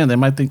opposite. I mean, they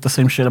might think the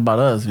same shit about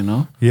us,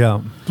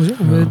 Yeah.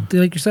 But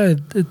like you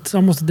said, it's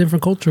almost a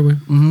different culture.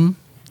 Mm-hmm.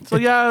 So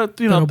yeah,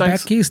 thanks.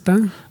 Back east,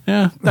 huh?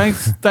 Yeah,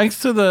 thanks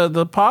to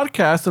the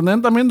podcast, and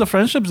then I mean the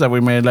friendships that we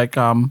made. Like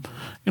a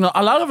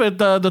lot of it,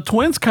 the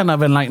twins kind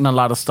of enlighten a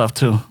lot of stuff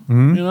too.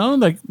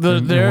 Mm-hmm. Like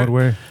in what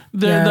way?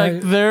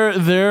 Their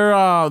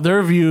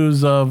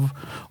views of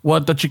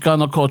what the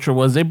Chicano culture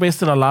was. They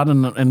based it a lot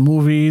in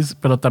movies,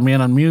 pero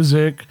también on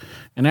music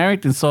and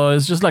everything. So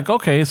it's just like,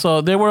 okay,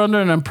 so they were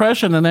under an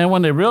impression, and then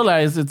when they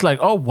realized, it's like,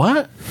 oh,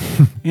 what?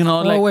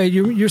 Wait,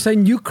 you're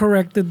saying you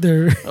corrected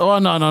their. Oh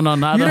no,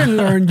 not. You didn't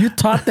learn. You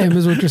taught them,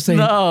 is what you're saying.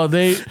 No,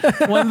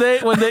 when they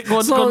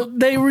so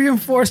they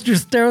reinforced your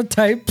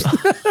stereotypes.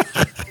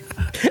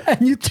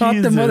 And you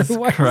taught them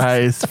otherwise.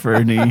 Christ,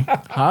 Fernie.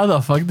 How the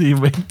fuck do you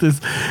make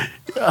this?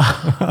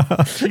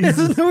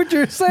 Isn't that what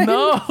you're saying?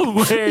 No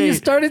way. You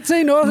started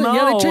saying,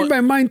 they changed my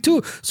mind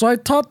too. So I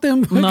taught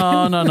them.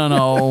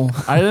 No.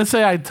 I didn't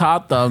say I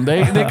taught them.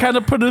 They kind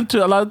of put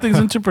a lot of things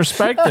into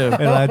perspective.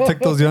 And I took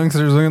those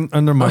youngsters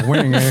under my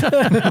wing. Ay,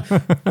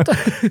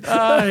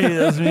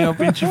 Dios mío,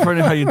 pinche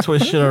Fernie, how you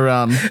twist shit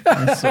around.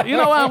 So, you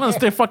know what? I'm going to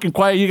stay fucking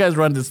quiet. You guys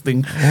run this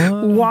thing.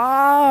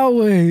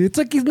 Wow. It's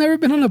like he's never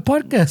been on a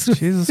podcast.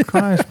 Jesus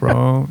Christ,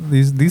 bro.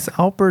 These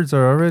Alberts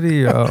are already,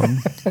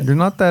 you're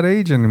not that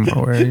age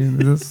anymore.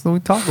 We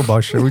talk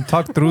about shit. We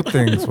talk through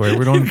things.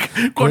 We don't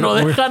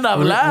dejan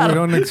hablar. We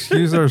don't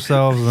excuse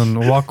ourselves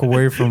and walk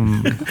away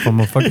from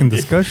a fucking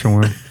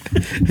discussion.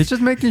 He's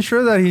just making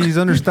sure that he's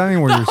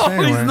understanding what you're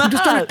saying, he's right? not. I'm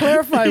just trying to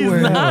clarify. He's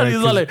Where not. He's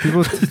all like,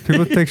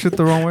 People take shit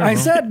the wrong way. I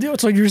bro. said, dude,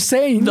 so you're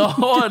saying no,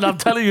 and I'm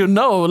telling you,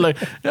 no. Like,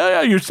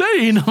 yeah, you're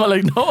saying. I'm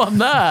like, no, I'm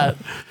not.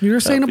 you're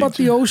saying about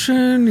the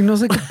ocean, you know,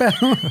 it's like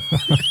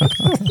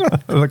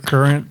The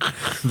current,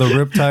 the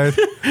riptide.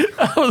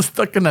 I was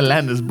stuck in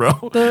Atlantis, bro.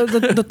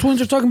 the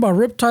twins are talking about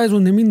riptides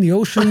when they mean the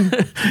ocean.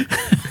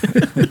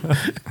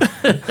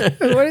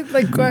 What?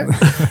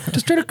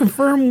 Just try to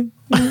confirm.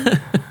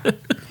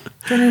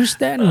 Trying to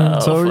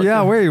understand. So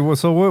yeah, wait.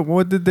 So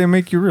what did they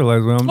make you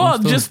realize? Well,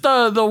 just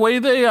the way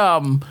they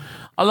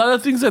a lot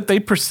of things that they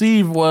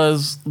perceive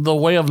was the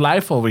way of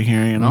life over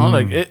here. You know,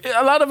 like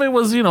a lot of it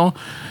was, you know,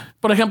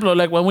 por ejemplo,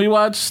 like when we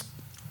watched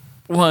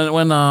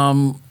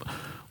when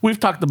we've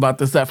talked about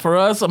this, that for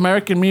us,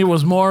 American Me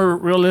was more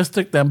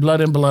realistic than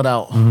Blood In, Blood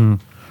Out,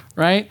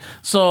 right?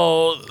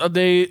 So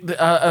they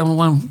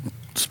when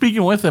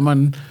speaking with them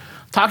and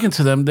talking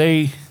to them,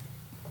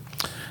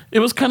 it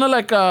was kind of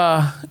like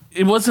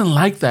it wasn't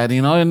like that,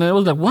 you know, and it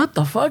was like, what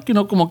the fuck, you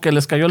know, como que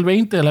les cayó el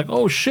 20, like,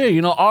 oh shit, you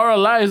know, all our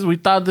lives we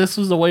thought this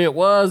was the way it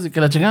was, y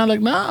que la chingada,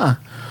 like, nah,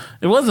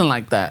 it wasn't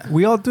like that.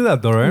 we all do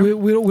that though, right?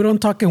 We don't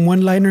talk in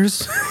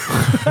one-liners.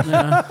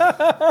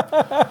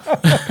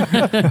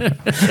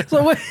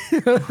 So what?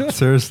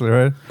 Seriously,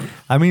 right?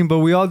 I mean, but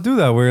we all do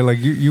that. Where like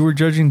you were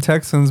judging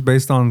Texans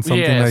based on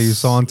something that you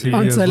saw on TV.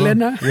 On as well.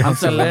 Selena. Yeah, On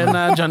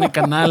Selena, Johnny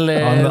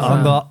Canales.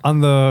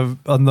 on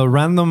the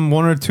random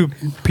one or two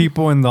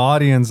people in the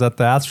audience at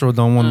the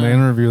Astrodome when they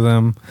interview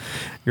them,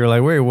 you're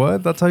like, wait,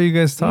 what? That's how you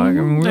guys talk? I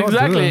mean, we all do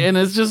Exactly. that. And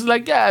it's just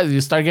like, yeah,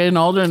 you start getting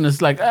older and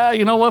it's like,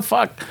 you know what?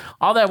 Fuck.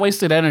 All that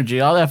wasted energy,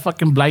 all that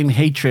fucking blind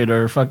hatred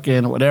or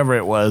fucking whatever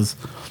it was.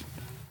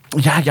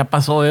 Ya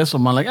pasó eso,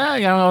 man. Like,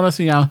 ya, ahora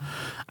sí, ya.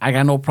 I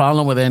got no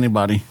problem with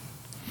anybody.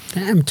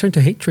 Damn, turn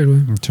to hatred.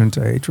 Man. Turn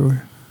to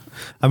hatred.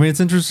 I mean, it's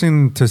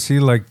interesting to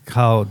see like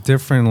how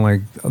different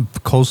like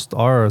coasts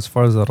are as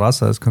far as the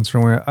raza is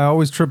concerned. I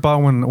always trip out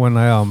when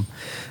I'm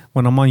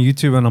on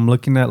YouTube and I'm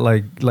looking at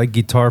like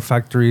guitar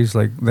factories,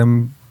 like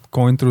them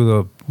going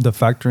through the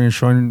factory and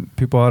showing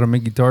people how to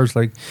make guitars.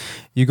 Like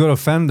you go to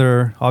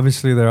Fender,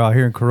 obviously they're out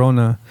here in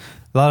Corona.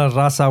 A lot of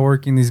raza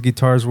working these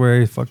guitars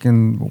where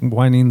fucking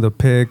winding the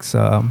picks,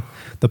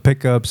 the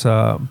pickups,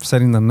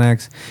 setting the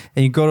necks.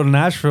 And you go to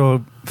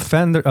Nashville,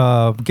 Fender,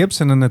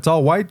 Gibson, and it's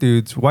all white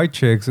dudes, white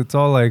chicks. It's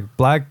all like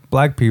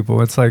black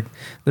people. It's like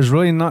there's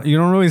really not, you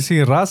don't really see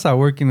raza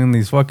working in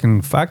these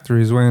fucking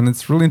factories. And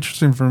it's really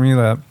interesting for me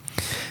that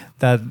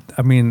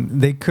I mean,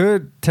 they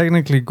could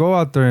technically go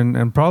out there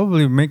and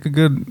probably make a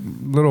good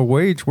little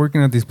wage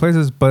working at these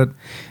places, but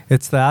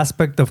it's the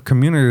aspect of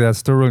community that's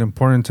still really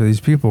important to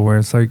these people, where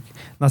it's like,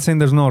 not saying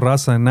there's no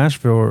raza in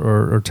Nashville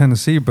or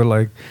Tennessee, but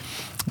like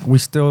we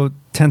still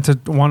tend to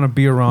want to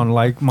be around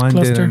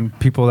like-minded Cluster. and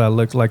people that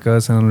look like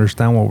us and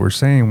understand what we're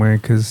saying, way,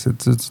 because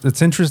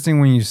it's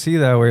interesting when you see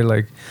that way,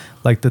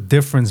 like the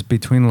difference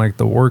between like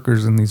the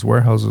workers in these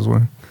warehouses,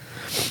 way.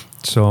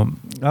 So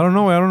I don't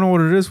know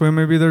what it is. Where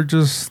maybe they're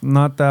just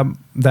not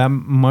that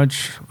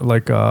much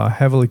like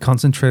heavily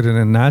concentrated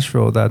in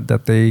Nashville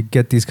that they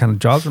get these kind of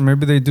jobs, or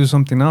maybe they do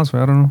something else.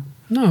 I don't know.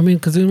 No, I mean,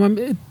 because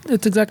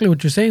it's exactly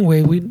what you're saying,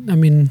 Way. I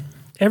mean,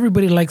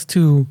 everybody likes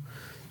to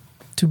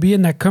be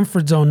in that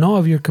comfort zone, no,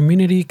 of your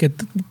community. Que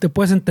te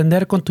puedes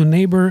entender con tu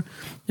neighbor.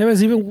 Yeah,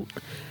 even.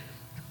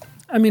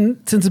 I mean,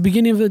 since the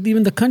beginning of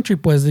even the country,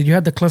 pues, you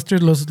had the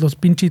clusters, los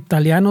pinche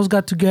Italianos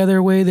got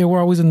together, way. They were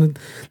always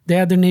they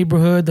had their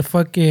neighborhood, the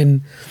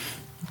fucking,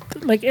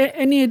 like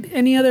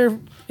any other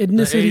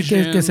ethnicity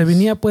que se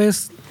venía,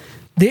 pues,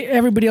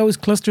 everybody always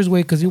clusters,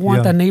 way, because you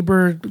want that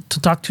neighbor to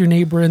talk to your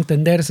neighbor,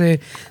 entenderse,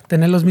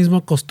 tener los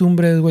mismos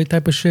costumbres, way,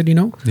 type of shit, you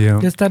know? Yeah.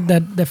 Just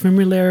that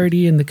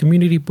familiarity in the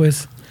community,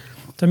 pues.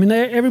 So, I mean,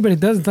 everybody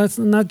does it. That's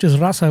not just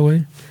raza,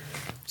 way.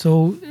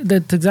 So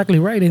that's exactly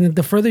right. And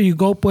the further you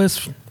go,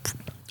 pues,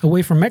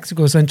 away from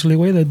Mexico, essentially,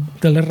 way, the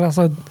la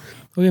raza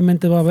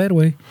obviamente va a haber,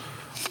 way.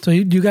 So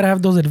you gotta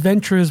have those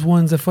adventurous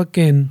ones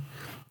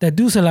that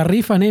do se la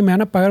rifan, me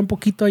van a pagar un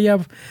poquito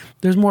allá.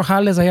 There's more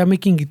jales allá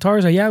making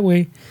guitars allá,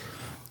 way.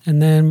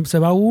 And then se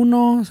va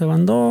uno, se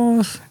van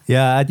dos.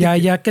 Yeah, I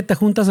think Ya que te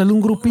juntas en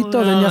un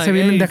grupito, then ya se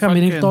vienen, dejan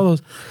venir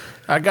todos.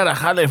 I got a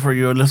jale for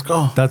you. Let's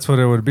go. that's what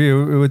it would be. It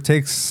would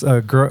take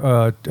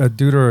a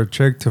dude or a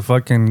chick to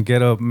fucking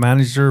get a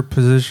manager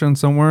position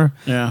somewhere,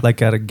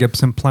 like at a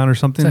Gibson plant or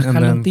something, Se and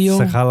then jalan, tío.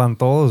 se jalan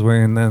todos,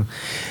 way, and then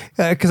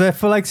because I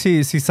feel like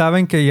si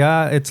saben que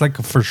ya it's like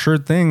a for sure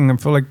thing, I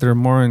feel like they're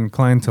more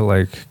inclined to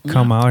like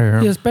come out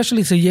here. Yeah,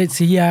 especially si ya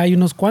hay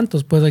unos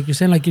cuantos, pues, like you're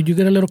saying, like you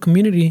get a little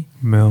community.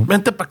 No.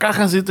 Vente pa' acá,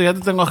 Jancito. Ya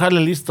te tengo jale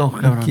listo,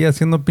 cabrón. Aquí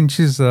haciendo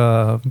pinches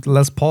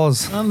Les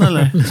Pauls.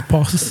 Ándale. Les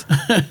Pauls.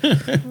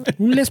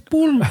 Un Les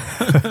Paul.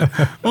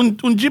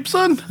 un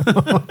Gibson.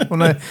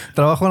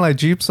 Trabajo en la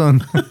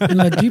Gibson. En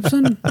la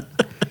Gibson.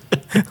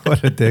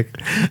 What a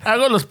dick.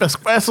 Hago los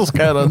pescuezos,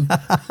 cabrón.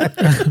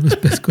 Los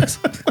pescos.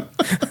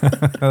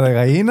 ¿De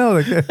gallina o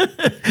de qué?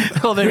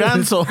 O de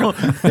ganso.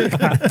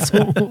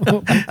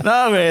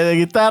 No, güey, de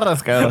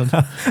guitarras, cabrón.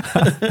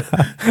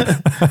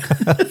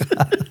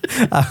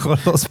 Ajo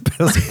los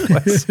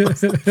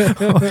pescuezos.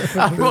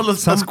 Ajo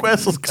los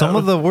pescuezos, Some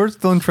of the words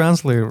don't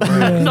translate.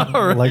 Right? No,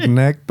 right? Like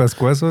neck,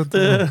 pescuezo.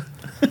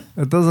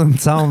 It doesn't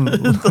sound.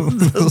 It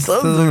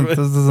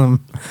doesn't.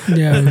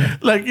 Yeah.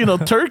 Like,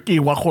 turkey,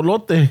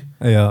 guajolote.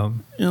 Yeah.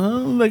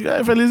 Like,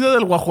 ay, feliz día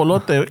del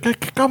guajolote. ¿Qué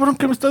cabrón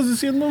que me estás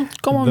diciendo?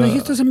 ¿Cómo me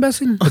dijiste,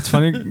 imbécil? It's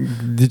funny.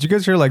 Did you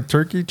guys hear like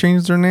Turkey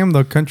changed their name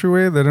the country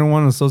way? They didn't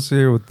want to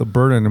associate with the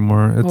bird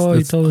anymore.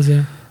 You told us,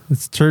 yeah.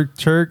 It's Turk.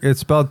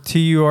 It's spelled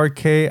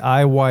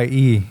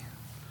Turkiye.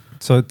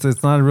 So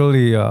it's not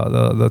really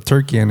the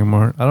turkey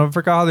anymore. I don't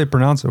forget how they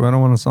pronounce it. I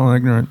don't want to sound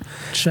ignorant.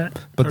 Shit.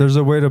 But there's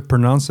a way to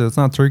pronounce it. It's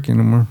not turkey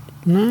anymore.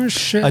 No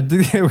shit. I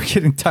think we're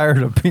getting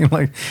tired of being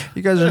like,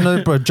 you guys are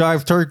nothing but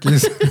jive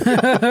turkeys.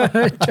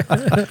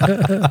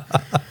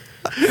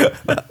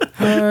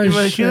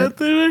 Imagínate,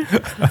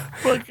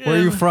 güey. Where are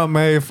you from,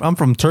 Maeve? I'm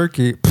from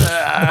Turkey.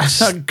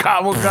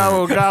 Gobble,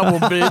 gobble, gobble,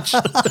 bitch.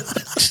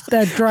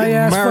 That dry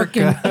ass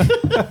America.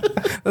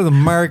 That's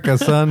America,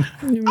 son.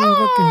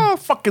 fucking.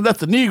 Fucking,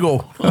 that's an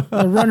eagle.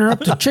 A runner up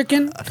to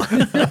chicken.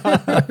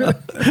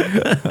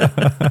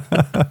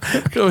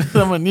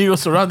 I'm an eagle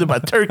surrounded by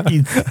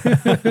turkeys.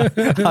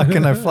 How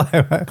can I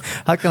fly?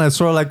 How can I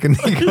soar like an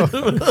eagle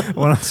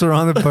when I'm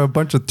surrounded by a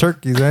bunch of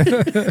turkeys, eh?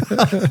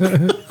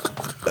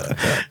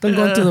 Don't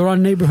go into the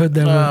wrong neighborhood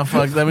there.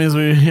 Fuck, that means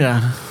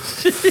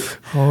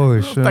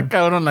Holy shit. Está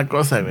cabrón la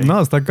cosa, güey.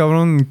 No, está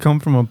cabrón come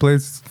from a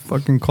place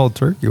fucking called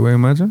Turkey, wait,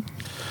 imagine.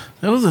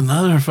 There was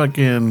another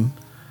fucking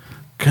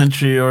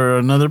country or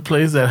another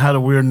place that had a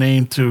weird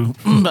name too.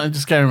 I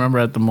just can't remember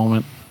at the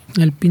moment.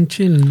 El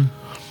pinche.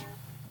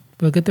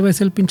 ¿Por qué te va a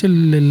decir el pinche?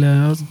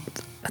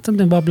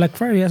 Something about Black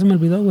Friday. Ya se me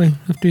olvidó, güey.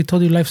 After you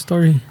told your life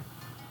story.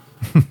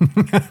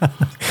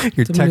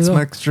 Your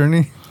Tex-Mex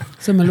journey.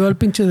 Se me olvidó el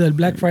pinche del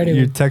Black Friday.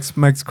 Your Güey.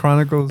 Tex-Mex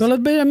Chronicles. But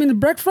I mean,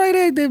 Black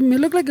Friday, me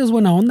looked like it was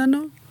buena onda,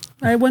 ¿no?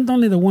 I went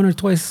only the one or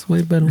twice,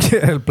 güey, pero...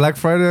 Yeah, el Black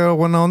Friday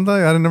buena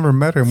onda. I never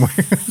met him, güey.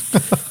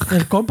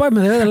 El compa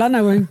me debe de lana,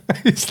 güey.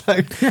 He's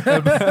like... Me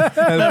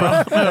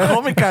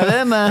dejó mi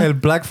cadena. El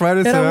Black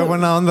Friday se ve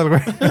buena onda,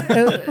 güey.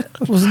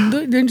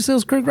 Didn't you say it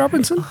was Craig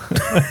Robinson?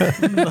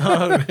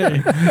 No,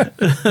 güey.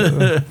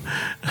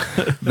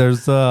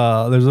 There's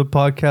a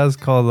podcast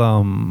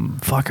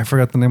called fuck, I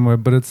forgot the name of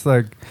it, but it's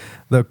like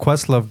the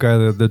Questlove guy,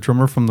 the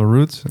drummer from The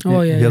Roots.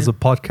 Oh, yeah, he has a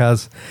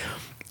podcast,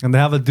 and they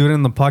have a dude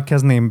in the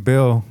podcast named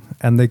Bill,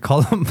 and they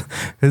call him,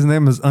 his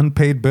name is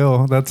Unpaid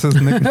Bill. That's his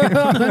nickname.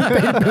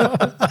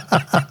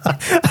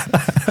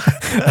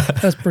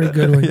 That's pretty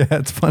good, güey. Yeah,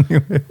 it's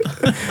funny.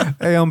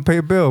 Hey,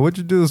 Unpaid Bill, what'd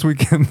you do this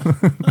weekend?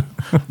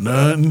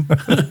 None.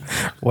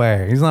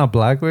 Wait, he's not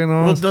black, wait,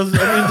 no? Well, does,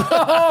 I mean,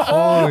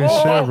 Holy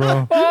shit,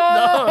 bro.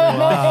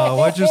 Wow,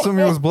 why'd you assume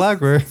he was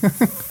black, way?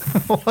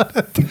 you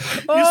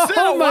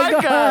said a white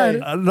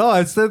guy. No,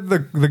 I said the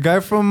guy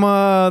from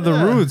The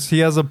Roots. He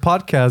has a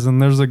podcast,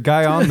 and there's a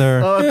guy on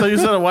there. Oh, I thought you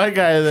said a white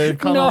guy. They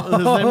call him,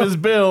 his name is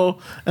Bill,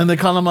 and they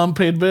call him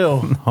Unpaid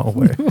Bill. No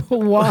way.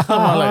 Wow,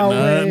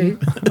 Like, güey.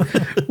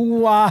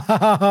 Wow,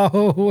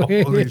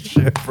 güey. Holy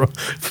shit, bro.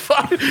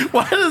 Fuck,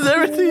 why does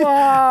everything...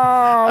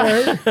 Wow,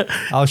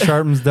 güey. Al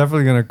Sharpton's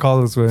definitely going to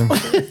call this way.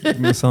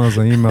 Send us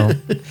an email.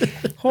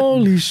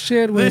 Holy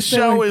shit, güey. This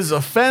show is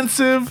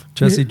offensive.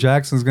 Jesse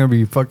Jackson's going to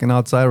be fucking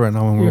outside right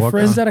now when we Your walk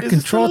friend's out. out of Is he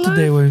control still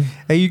today, güey.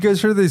 Hey, you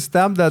guys heard they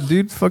stabbed that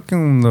dude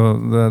fucking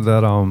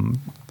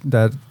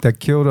that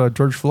killed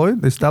George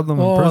Floyd? They stabbed him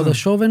in Oh, prison. the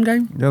Chauvin guy?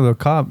 Yeah, the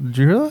cop. Did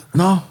you hear that?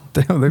 No.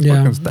 Damn, they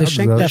Yeah, fucking they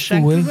stabbed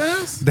shanked his that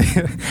ass. fool,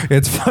 güey.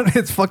 It's funny.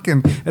 It's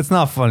fucking. It's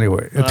not funny.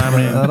 Way. I don't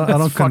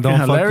it's fucking condone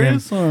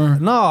hilarious, fucking. or?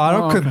 No, I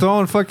don't okay.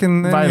 condone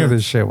fucking any Violence. of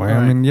this shit. Way. I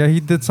Right. mean, yeah, he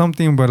did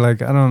something, but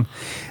like, I don't.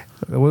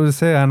 What did it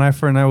say? An eye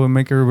for an eye would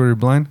make everybody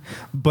blind.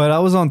 But I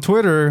was on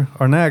Twitter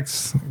or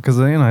Next because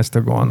I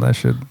still go on that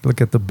shit. Look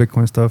at the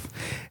Bitcoin stuff,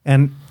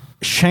 and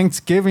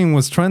Shanksgiving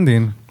was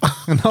trending.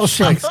 And I was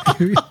like,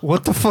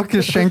 what the fuck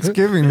is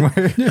Shanksgiving?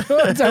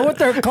 Is that what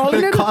they're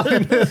calling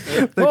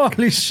it?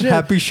 Holy shit.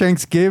 Happy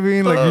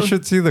Shanksgiving. Like, you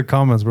should see the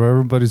comments, bro.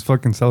 Everybody's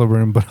fucking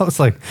celebrating. But I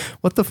was like,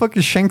 what the fuck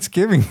is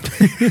Shanksgiving?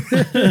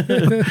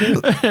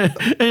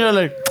 And you're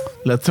like,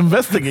 let's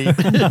investigate.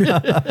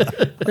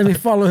 Let me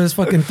follow his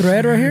fucking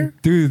thread right here.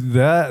 Dude,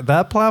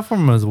 that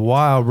platform is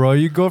wild, bro.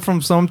 You go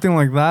from something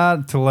like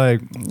that to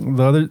like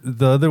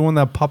the other one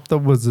that popped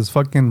up was this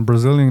fucking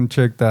Brazilian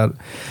chick that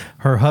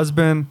her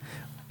husband,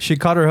 she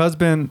caught her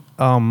husband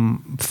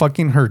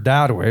fucking her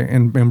dad away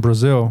in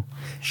Brazil.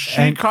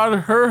 She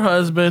caught her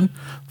husband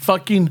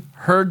fucking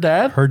her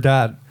dad? Her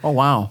dad. Oh,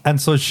 wow.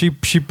 And so she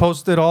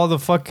posted all the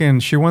fucking,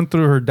 she went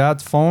through her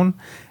dad's phone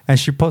and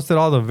she posted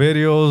all the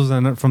videos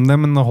and from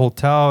them in the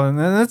hotel. And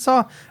it's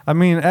all, I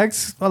mean,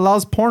 X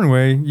allows porn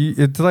way.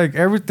 It's like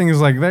everything is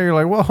like there. You're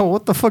like, whoa,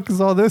 what the fuck is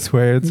all this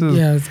way? It's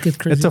It gets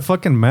crazy. It's a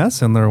fucking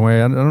mess in their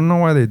way. I don't know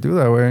why they do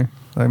that way.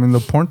 I mean, the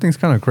porn thing's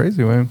kind of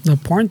crazy, way. The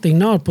porn thing,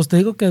 no, pues te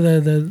digo que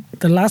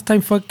the last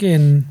time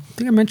fucking, I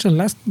think I mentioned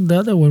the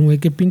other one,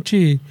 güey, que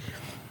pinche,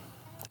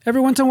 every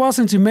once in a while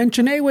since you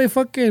mentioned, hey, güey,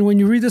 fucking, when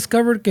you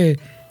rediscovered que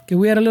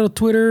we had a little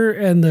Twitter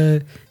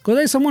and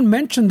someone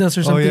mentioned us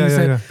or something. Oh,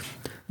 yeah.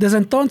 Desde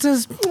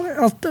entonces,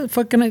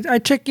 I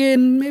check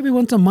in maybe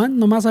once a month,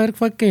 nomás a ver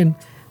fucking.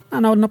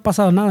 No ha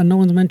pasado nada. No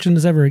one's mentioned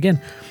this ever again.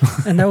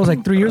 And that was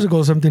like 3 years ago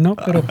or something, no?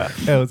 Pero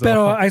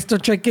I still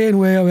check in,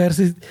 güey, a ver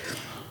si.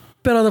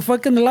 Pero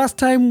the last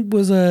time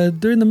was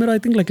during the middle, I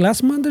think like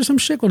last month or some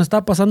shit, cuando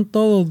estaba pasando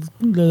todo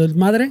lo del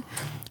madre.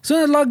 As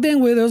soon as I logged in,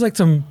 güey, there was like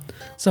some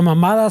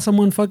mamada,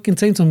 someone fucking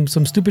saying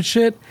some stupid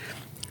shit.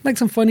 Like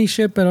some funny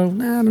shit, pero I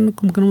don't know,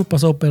 como que no me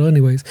pasó, pero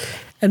anyways.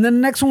 And then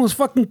the next one was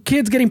fucking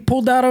kids getting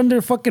pulled out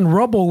under fucking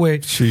rubble, way.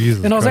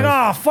 Jesus and I was Christ.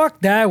 like, oh, fuck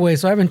that, way.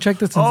 So I haven't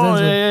checked it since Oh,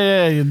 then.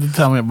 yeah. You did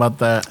tell me about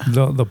that.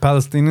 The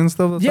Palestinian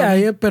stuff?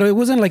 Yeah, but it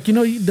wasn't like,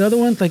 the other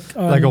ones, like...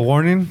 like a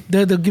warning?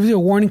 They'll give you a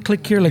warning,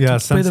 click here, like to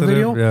play the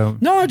video. Yeah.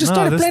 No, it just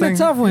started playing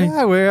itself, way.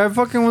 Yeah, way. I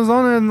fucking was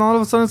on it, and all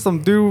of a sudden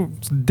some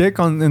dude's dick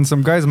in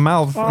some guy's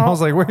mouth. And I was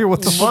like, wait,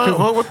 what the fuck?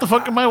 What the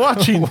fuck am I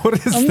watching? What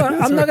is I'm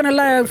not gonna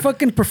lie, I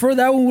fucking prefer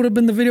that one would have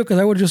been the video because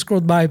I would have just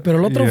scrolled by. But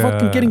el otro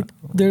fucking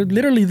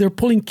they're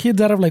pulling kids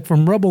out of like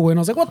from rubble, way. And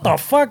I was like, what the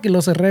fuck? Y lo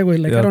cerré, güey.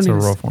 Like, yeah, I don't it's a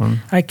even. rough one.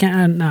 I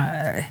can't.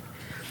 Nah.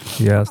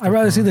 Yeah. I'd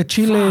rather see the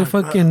Chile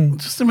fucking.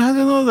 Just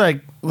imagine though,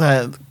 like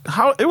that.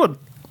 How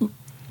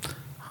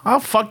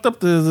fucked up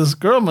this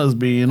girl must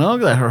be, you know?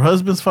 That her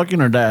husband's fucking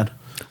her dad.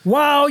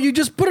 Wow, you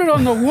just put it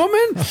on the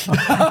woman?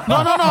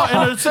 No.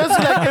 And it says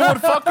like it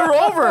would fuck her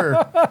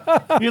over.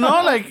 You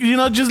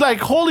know, just like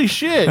holy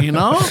shit, you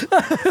know?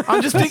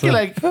 I'm just thinking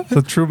like It's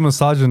a true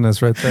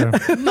misogynist right there.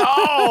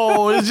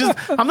 no, it's just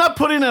I'm not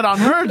putting it on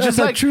her. Just That's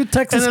a like true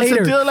Texas and it's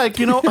hater. a deal like,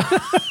 you know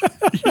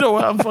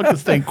what? I'm fucking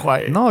staying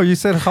quiet. No, you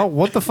said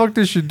what the fuck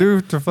did she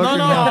do to fucking?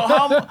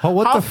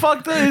 How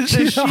fucked up is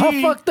she? How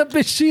fucked up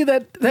is she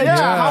that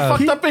How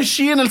fucked up is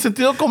she en el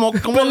sentido como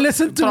But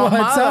listen to how it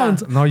traumada.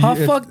 sounds. No, how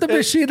fucked up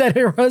is she that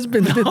her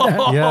husband did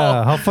that?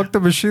 Yeah, how fucked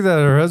up is she that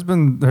her dad's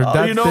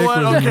You know dick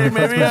what? was in Okay, her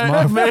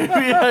husband's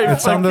mouth?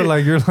 It Sounded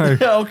like you're like,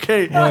 yeah,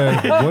 okay.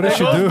 what did It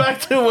she goes do? back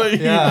to what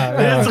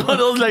Yeah. it's one of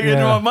those like in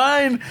Yeah. my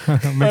mind.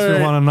 Makes me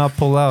Alright. want to not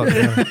pull out.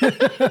 Yeah.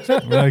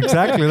 Yeah,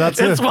 exactly, that's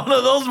It's it. one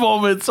of those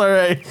moments, all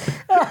right.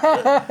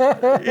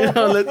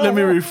 Let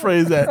me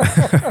rephrase that.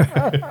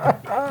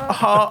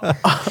 How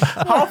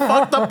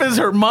fucked up is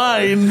her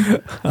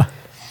mind?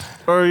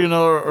 Or yeah,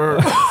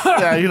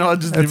 I'll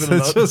just leave it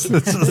alone. It's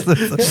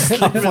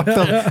just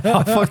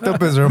how fucked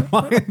up is her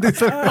mind?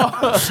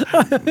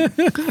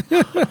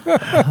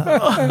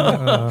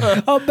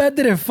 How bad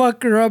did it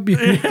fuck her up?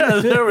 Yeah,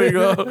 there we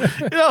go. All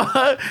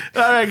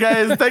right,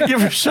 guys, thank you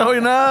for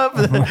showing up.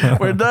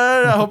 We're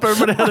done. I hope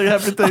everybody had a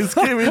happy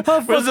Thanksgiving.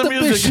 How Where's fucked the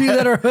up is she music?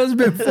 that her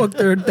husband fucked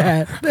her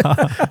dad?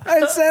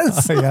 It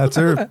says. Yeah, it's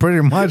her, pretty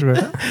much,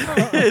 right?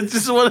 It's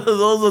just one of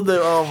those that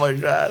oh my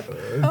god.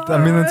 I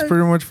mean, that's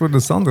pretty much what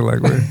it sounded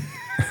like, right?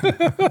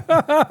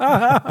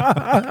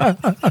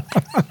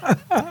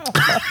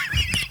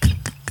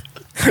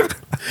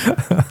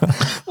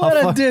 What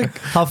a dick.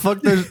 How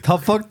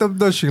fucked up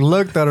does she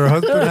look that her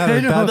husband had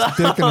her dad's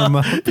dick in her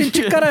mouth?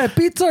 Pinche cara de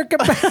pizza or qué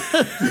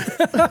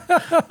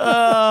pedo?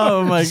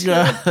 Oh my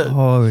god.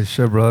 Holy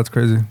shit, bro, that's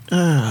crazy.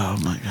 Oh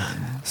my god.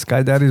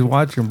 Sky Daddy's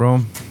watching, bro.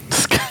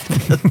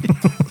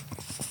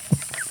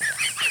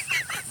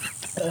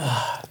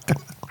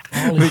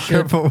 Be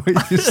careful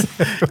what you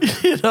say.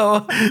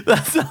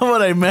 That's not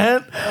what I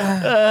meant.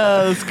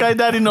 Sky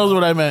Daddy knows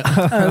what I meant.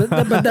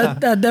 But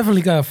that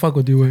definitely gotta fuck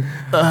with you, güey.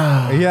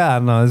 Yeah,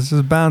 no, it's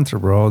just banter,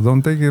 bro.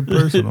 Don't take it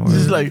personal.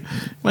 Just like,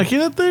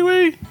 imagínate,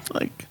 güey.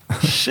 Like,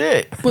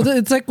 shit. But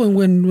it's like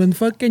when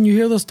fucking you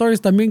hear those stories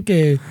también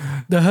que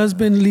the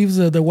husband leaves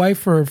the wife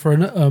for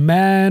a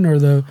man, or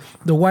the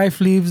wife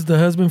leaves the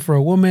husband for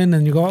a woman,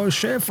 and you go, oh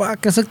shit,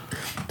 fuck.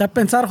 That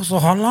pensar, so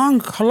how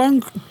long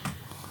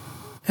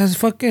has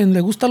fucking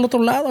le gusta al otro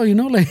lado, you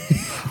know? Like,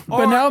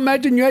 but now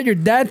imagine you had your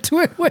dad to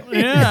it, güey.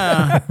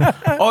 Yeah.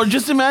 Or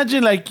just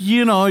imagine, like,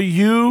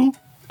 you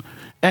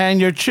and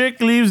your chick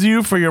leaves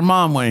you for your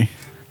mom, way.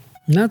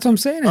 That's what I'm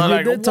saying.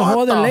 Like, It's a what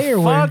whole other the layer,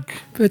 güey. fuck?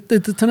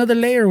 It's another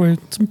layer, güey.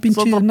 It's un pinche,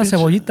 otro una pinche-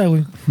 cebollita,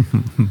 güey.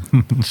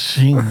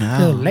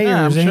 Chingado. layers,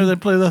 Yeah, I'm eh? sure they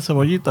play that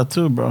cebollita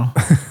too, bro.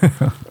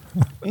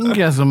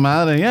 Inga su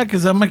madre. Yeah,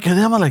 because I'm like,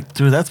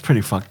 dude, that's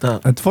pretty fucked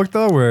up. It's fucked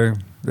up, way.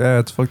 Yeah,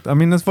 it's fucked. I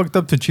mean, it's fucked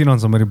up to cheat on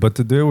somebody, but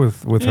to do it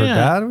with her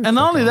dad. And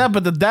not only that,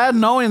 but the dad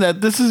knowing that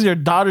this is your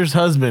daughter's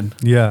husband.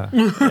 Yeah,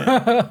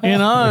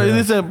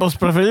 Dice, pues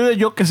preferible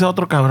yo que sea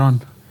otro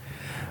cabrón.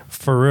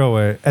 for real,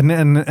 way.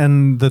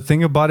 And the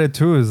thing about it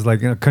too is,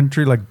 like, in a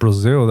country like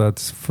Brazil,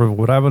 that's, for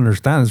what I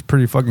understand, is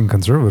pretty fucking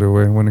conservative,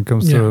 way, when it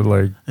comes to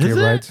like Is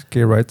it?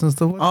 gay rights and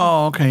stuff. Like that.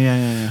 Oh, okay,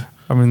 yeah.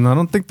 I mean, I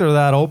don't think they're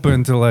that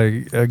open to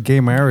like a gay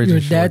marriage. Your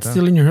and shit dad like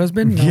stealing your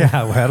husband? No. that.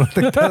 Yeah, well, I don't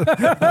think that.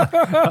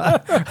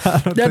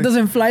 That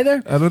doesn't fly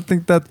there? I don't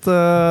think that's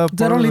part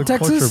of only the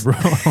Texas? culture,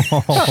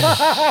 bro.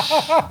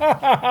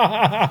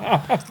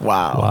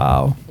 Wow.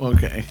 Wow.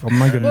 Okay. I'm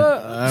not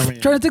gonna.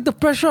 Trying to take the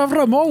pressure off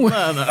Ramon,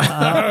 güey. No.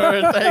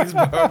 Thanks,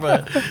 bro.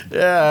 But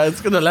yeah, it's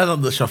gonna land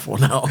on the shuffle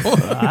now.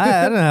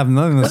 I didn't have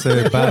nothing to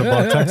say bad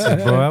about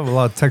Texas, bro. I have a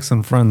lot of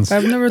Texan friends.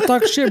 I've never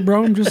talked shit,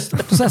 bro. I'm just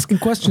asking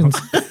questions.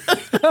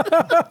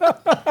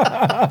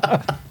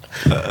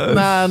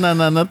 Nah,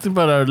 nothing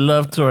but our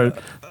love to our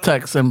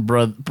Texan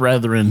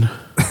brethren.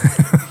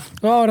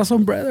 Oh, ahora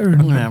son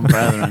brethren. Yeah,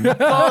 brethren.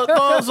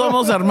 Todos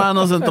somos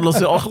hermanos entre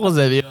los ojos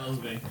de Dios,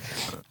 güey.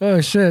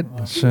 Oh, shit.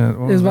 Shit.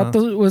 What Es was that?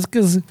 vato, es que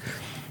está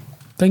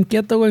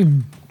inquieto,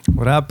 güey.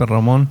 What happened,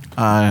 Ramon?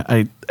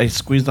 I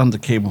squeezed on the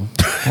cable.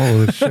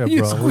 Holy shit,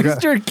 You bro. We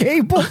squeezed your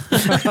cable.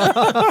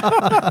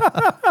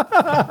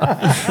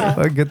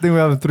 Good thing we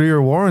have a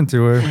 3-year warranty.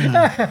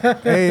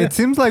 Hey, it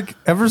seems like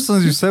ever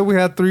since you said we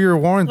had 3-year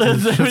warranty,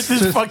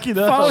 Everything's fucking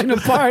up. falling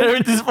apart.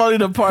 Everything's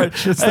falling apart.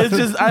 It's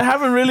just, I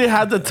haven't really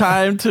had the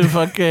time to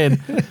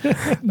fucking.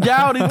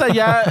 Ya ahorita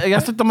ya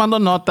estoy tomando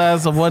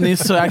notas of what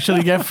needs to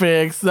actually get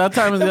fixed. That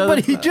time is the other.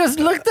 But he just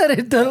looked at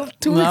it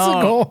 2 weeks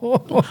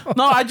ago.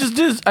 No, I just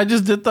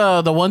did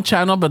the one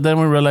channel, but then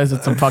we realized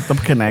it's a fucked up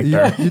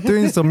connector. you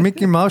doing some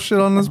Mickey Mouse shit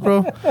on this,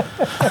 bro?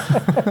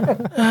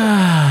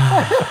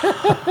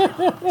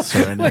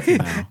 Serenity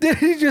now. Did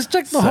he just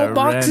check the whole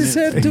box he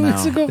said 2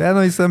 weeks ago? Yeah,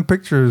 no, he sent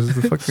pictures.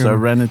 The fucking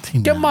Serenity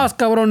 ¿Qué now. más,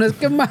 cabrones?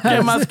 ¿Qué más?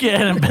 ¿Qué más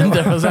quieren,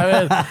 pendejos? A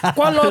ver.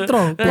 ¿Cuál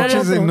otro? ¿Cuál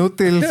pinches otro?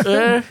 inútiles.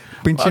 Eh,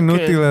 Pinche fucking-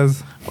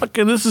 inútiles.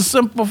 Fucking, this is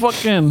simple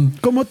fucking.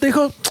 Como te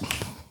dijo,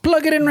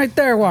 plug it in right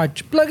there,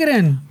 watch. Plug it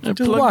in. Just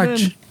plug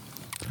watch. in.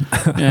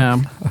 Yeah.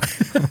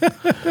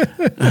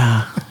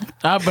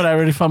 But I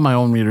already found my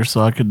own meter,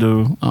 so I could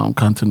do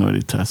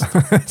continuity test.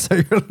 So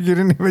you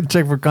didn't even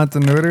check for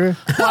continuity?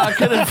 Well, I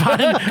couldn't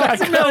find.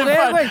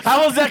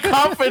 I was that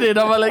confident.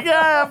 I'm like,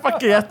 yeah,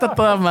 fuck it, ya está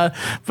toda mal.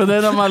 But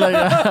then I'm like,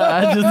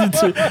 I just need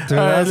to. Dude,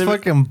 all right, that's let me-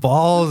 fucking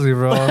ballsy,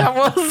 bro. I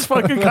was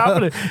fucking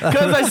confident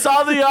because I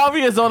saw the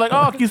obvious. I was like,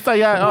 oh, aquí está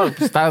ya. Oh,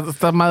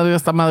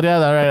 está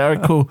madreada. All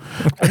right, cool.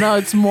 But no,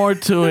 it's more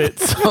to it.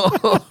 So.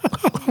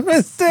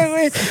 Este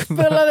güey,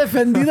 pero la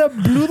defendida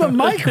blew the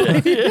mic,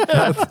 güey.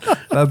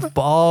 That's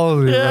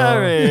ballsy, Yeah,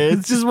 bro. man.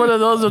 It's just one of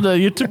those where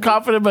you're too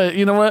confident, but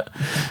you know what?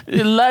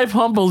 Life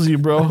humbles you,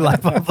 bro.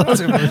 Life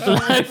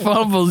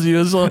humbles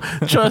you. So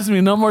trust me,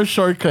 no more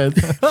shortcuts.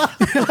 He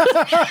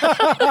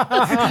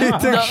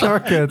took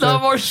shortcuts. No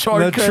more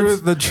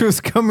shortcuts. The truth's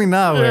coming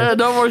out, Yeah, güey.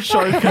 no more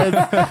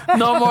shortcuts.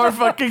 No more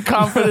fucking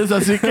confidence.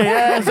 Así que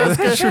ya, ¿sabes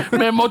qué?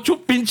 Me mocho un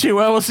pinche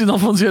huevo si no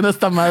funciona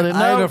esta madre.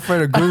 I ain't No.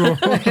 afraid of Google.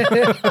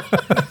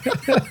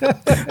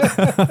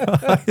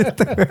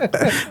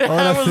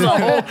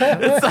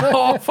 It's a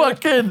whole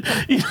fucking,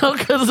 que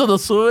se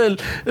nos sube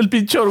el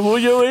pinche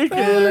orgullo, güey.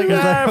 Que like,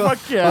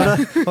 fuck yeah.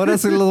 Ahora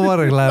sí lo voy a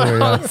arreglar,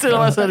 güey. Ahora sí lo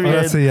va a hacer bien.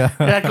 Ahora sí, ya.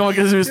 Ya, como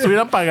que si me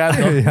estuvieran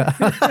pagando.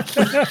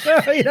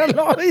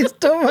 Míralo,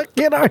 esto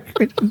fucking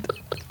arguing.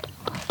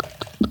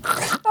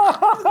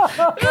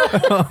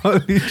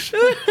 Holy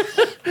shit.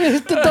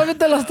 Este también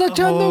te la está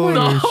echando, güey.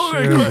 No,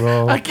 Holy güey. shit,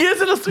 bro. ¿A quién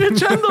se lo estoy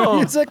echando?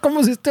 Y es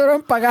como si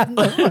estuvieran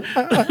pagando.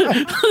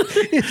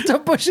 Y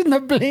está pushing the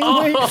blame,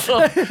 güey.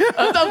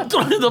 I'm not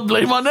throwing the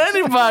blame on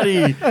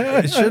anybody.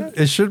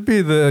 It should be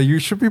you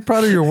should be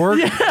proud of your work.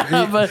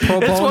 Yeah, but Pro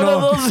it's one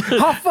bono. of those.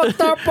 How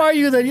fucked up are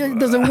you that it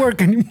doesn't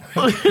work anymore?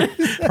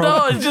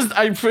 No, it's just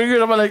I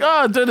figured I'm like, oh,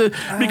 I did it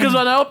because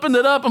when I opened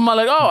it up, I'm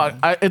like, oh,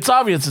 it's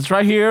obvious, it's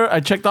right here. I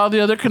checked all the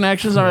other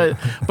connections, all right,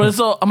 but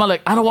so I'm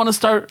like, I don't want to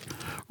start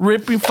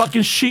ripping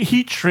fucking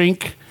heat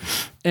shrink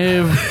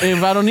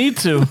if I don't need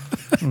to,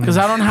 because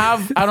I don't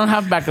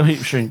have backup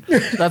heat shrink.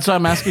 That's why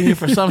I'm asking you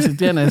for some, si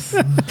tienes,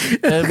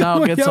 and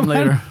I'll get some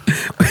later.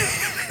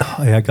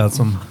 Oh, yeah, I got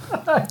some.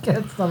 I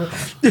can't stop it.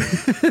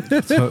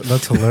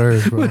 That's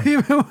hilarious, bro.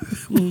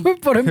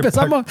 Pero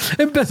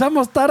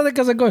empezamos tarde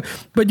que se go.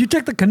 But you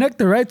check the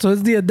connector, right? So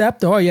it's the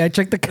adapter. Oh yeah, I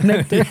checked the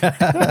connector.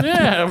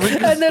 Yeah,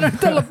 because And then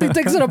until he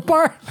takes it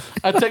apart.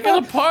 I take it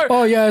apart.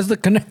 Oh yeah, it's the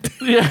connector.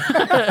 Yeah,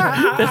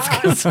 it's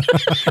because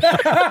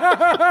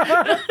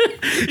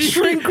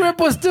Shrink grip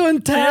was still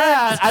intact.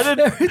 yeah, I didn't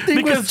Everything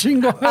was because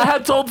chingo. I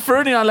had told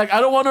Fernie, I'm like, I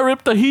don't want to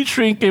rip the heat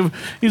shrink. If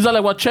he's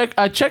like, well,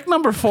 I checked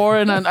number 4,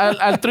 and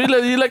al 3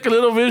 le di like a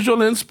little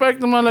visual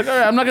inspect. I'm like, all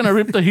right, I'm not gonna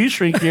rip the heat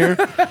shrink here,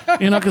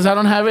 because I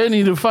don't have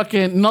any to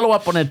fucking no lo voy a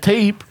poner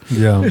tape,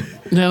 Yeah.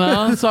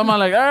 So I'm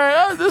like, all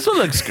right, this one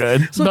looks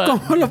good. So, But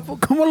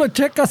 ¿cómo lo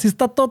checas si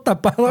está todo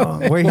tapado?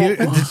 Wait,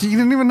 he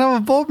didn't even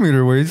have a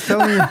voltmeter. Wait, he's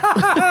telling you.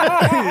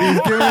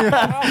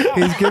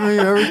 he's giving you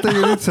everything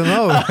you need to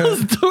know.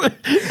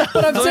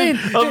 But I'm saying,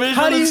 a visual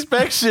how do you,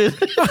 inspection.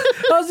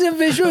 how's the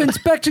visual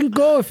inspection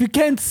go if you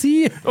can't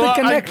see the Well,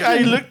 connection? I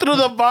looked through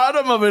the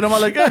bottom of it. I'm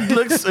like, it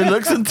looks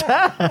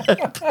intact.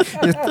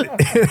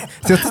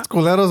 Si estos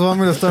culeros want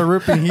me to start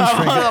ripping heat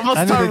shrink, I'm gonna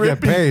I need start to get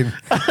ripping. paid.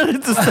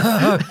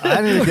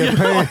 I need to get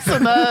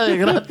paid. Nada de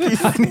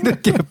gratis. I need to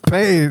get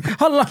paid.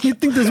 How long do you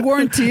think this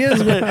warranty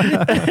is?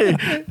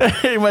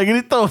 Hey,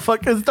 Magrito,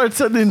 fucking start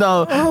sending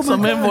out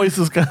some God.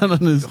 invoices,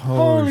 cabrones.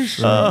 Holy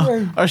shit.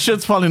 güey. Our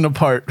shit's falling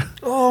apart.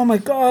 Oh my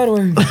God,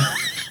 güey.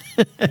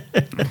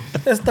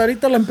 Hasta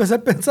ahorita la empecé a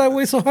pensar,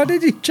 güey. So how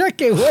did you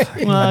check it,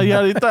 güey?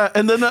 Yeah, ahorita.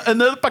 And then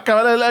para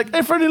acabar, I'm like,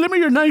 hey, Freddie, let me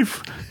your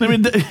knife.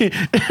 And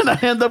I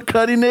end up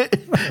cutting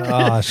it.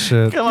 Oh,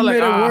 shit. I'm like,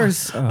 made it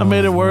worse. I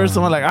made it worse.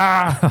 I'm like,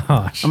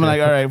 I'm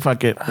like, all right,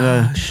 fuck it.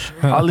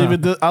 I'll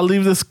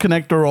leave this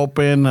connector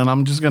open, and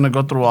I'm just gonna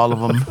go through all of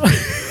them.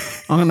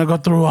 I'm gonna go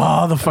through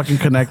all the fucking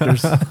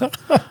connectors.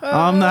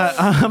 I'm not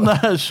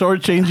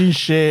shortchanging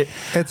shit.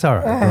 It's all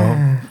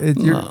right,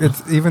 bro.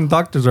 It's even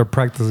doctors are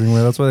practicing.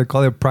 That's why they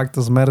call it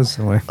practice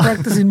medicine. Way.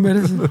 Practicing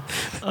medicine.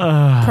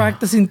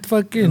 Practicing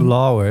fucking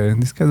law way.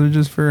 These guys are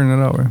just figuring it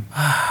out way.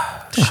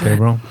 Okay,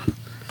 bro.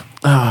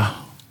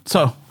 So,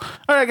 all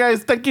right,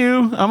 guys. Thank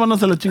you.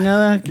 Vámonos a la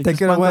chingada.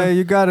 Take it away.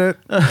 You got it.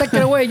 Take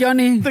it away,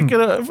 Johnny. Take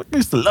it away. I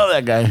used to love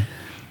that guy.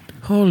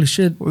 Holy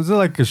shit. Was it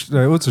like it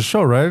was a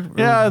show, right?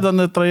 Yeah,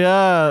 donde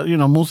traía,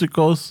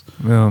 músicos.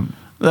 Yeah.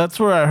 That's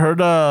where I heard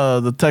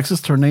the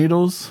Texas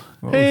Tornadoes.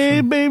 Hey,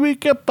 shit. baby,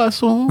 ¿qué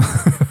pasó?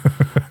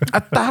 I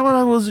thought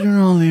I was your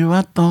only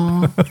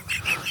vato.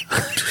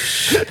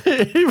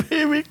 Hey,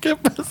 baby, ¿qué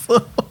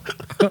pasó?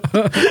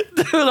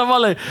 Dude, I'm all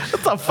like,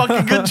 that's a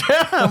fucking good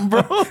jam,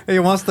 bro. He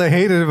wants to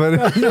hate it, but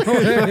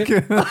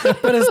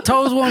But his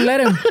toes won't let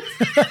him.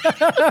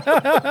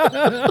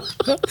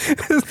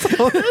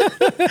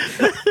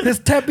 His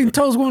tapping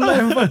toes won't let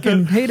him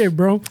fucking hate it,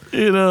 bro.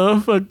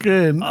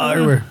 Fucking.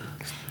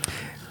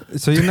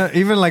 So you're not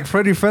even like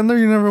Freddie Fender.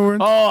 You never were.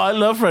 Oh, I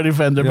love Freddie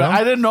Fender, but Yeah?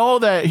 I didn't know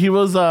that he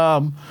was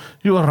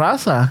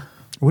raza.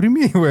 What do you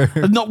mean? Where?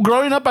 No,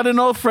 growing up, I didn't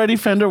know Freddie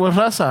Fender was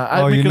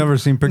raza. You never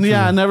seen pictures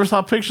Yeah, of I him? never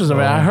saw pictures of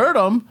it. I heard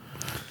him,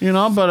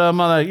 but I'm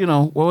like,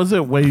 what was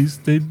it?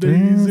 Wasted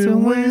days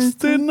and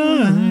wasted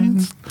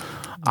nights.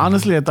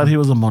 Honestly, I thought he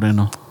was a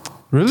moreno.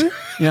 Really?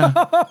 Yeah,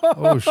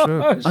 Oh shit!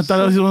 I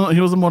thought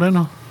he was a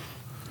moreno.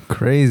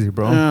 Crazy,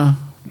 bro.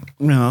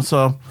 Yeah,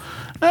 so,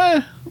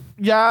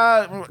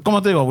 yeah, como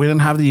te digo, we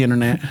didn't have the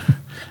internet.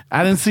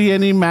 I didn't see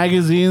any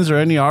magazines or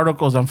any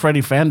articles on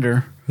Freddie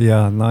Fender.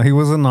 Yeah, no, he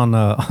wasn't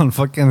on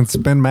fucking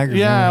Spin magazine.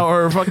 Yeah,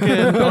 or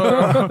fucking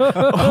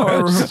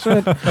or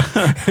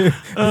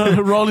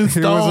Rolling he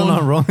wasn't Stone.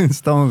 on Rolling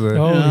Stones. Eh?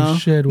 Holy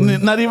shit. güey.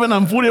 Not even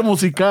on Furia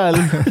Musical.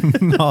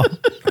 No,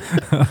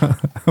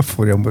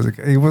 Furia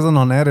Music. He wasn't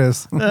on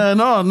Eres.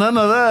 No, none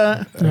of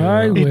that.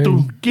 Ay, ¿Y güey.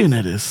 tú quién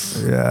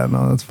eres? Yeah,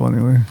 no, that's funny.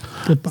 Way.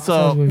 Te pasas,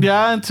 So, güey.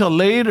 yeah, until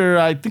later,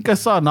 I think I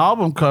saw an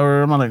album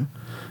cover. I'm like,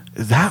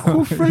 is that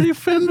who Freddie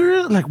Fender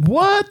is? Like,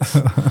 what?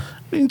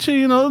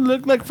 Pinche,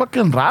 look like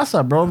fucking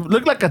raza, bro.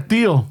 Look like a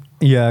tío.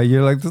 Yeah,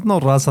 you're like, there's no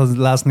raza's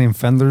last name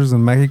Fenders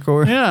in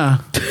Mexico. Yeah.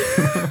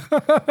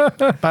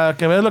 Para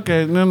que veas lo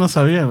que no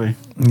sabía, güey.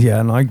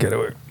 Yeah, no, I get it.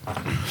 Way.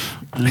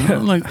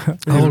 Like,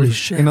 Holy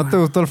shit. ¿Y no te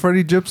gustó el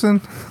Freddie Gibson?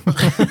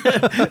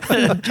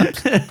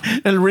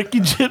 el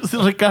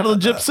Ricardo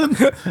Gibson.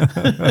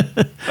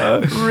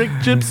 Rick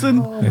Gibson.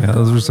 Yeah,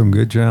 those were some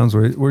good jams.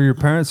 Were your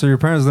parents? So your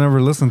parents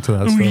never listened to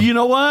that stuff? You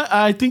know what?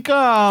 I think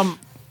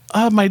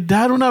my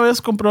dad una vez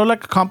compró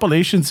like a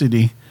compilation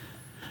CD.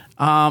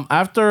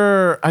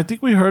 After I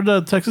think we heard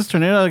the Texas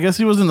Tornado, I guess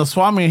he was in the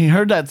Swami. He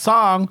heard that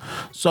song,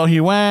 so he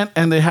went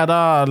and they had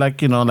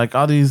like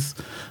all these.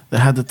 They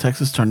had the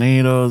Texas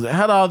Tornadoes. They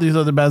had all these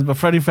other bands, but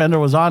Freddie Fender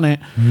was on it.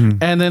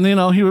 And then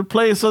he would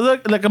play so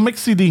like a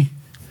mixed CD.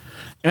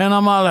 And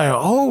I'm all like,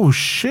 oh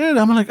shit!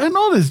 I'm like, I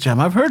know this jam.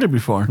 I've heard it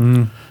before.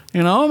 I'm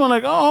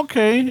like, oh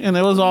okay. And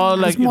it was all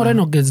like, This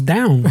Moreno gets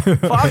down.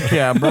 fuck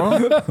yeah, bro.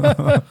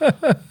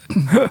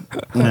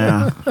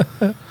 Yeah,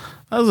 that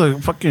was a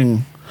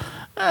fucking.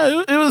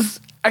 It was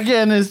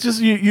again. It's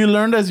just you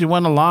learned as you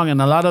went along,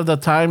 and a lot of the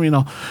time,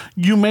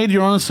 you made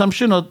your own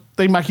assumption. Or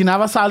te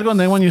imaginabas algo, and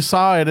then when you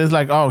saw it, it's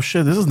like, oh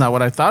shit, this is not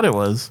what I thought it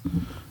was.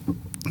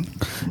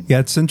 Yeah,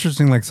 it's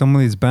interesting. Like some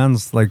of these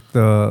bands, like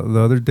the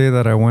other day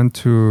that I went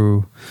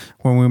to,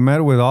 when we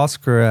met with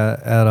Oscar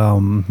at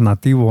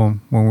Nativo,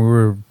 when we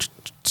were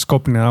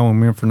scoping it out, when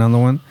me and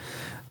Fernando went,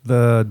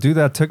 the dude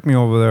that took me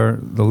over there,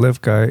 the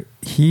lift guy,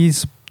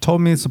 he's told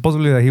me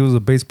supposedly that he was a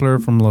bass player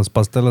from Los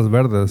Pasteles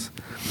Verdes,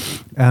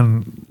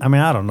 and I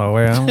mean I don't know.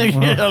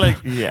 You're like,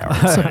 yeah,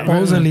 right.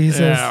 Supposedly, he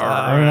says.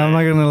 I mean, I'm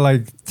not gonna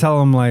like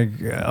tell him like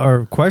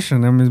or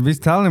question him. If he's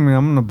telling me,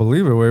 I'm gonna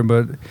believe it. Way,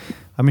 but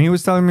I mean, he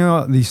was telling me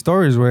all these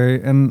stories,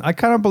 way, and I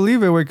kind of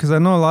believe it, way, because I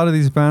know a lot of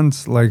these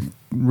bands like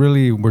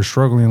really were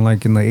struggling,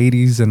 like in the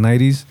 80s and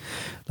 90s.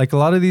 Like a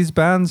lot of these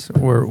bands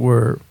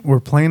were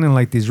playing in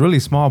like these really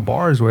small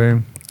bars,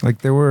 way. Like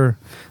they were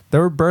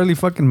barely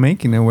fucking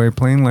making it, way,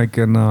 playing like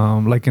in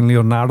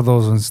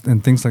Leonardo's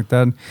and things like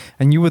that.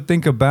 And you would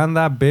think a band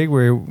that big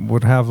where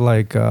would have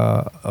like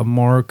a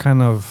more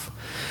kind of,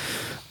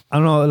 I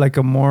don't know, like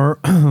a more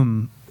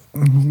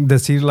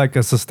decir like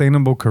a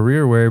sustainable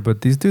career, way.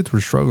 But these dudes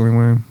were struggling,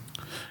 way.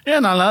 Yeah,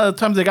 and a lot of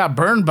times they got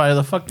burned by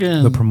the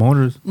fucking The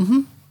promoters.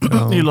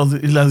 y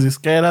las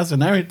disqueras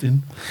and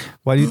everything.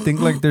 Why do you think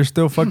like they're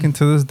still fucking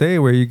to this day,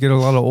 where you get a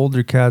lot of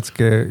older cats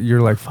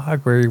you're like,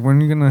 fuck, where when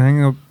are you gonna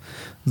hang up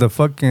the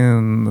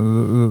fucking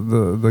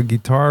the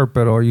guitar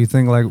pedal? You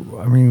think like,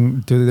 I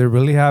mean, do they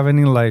really have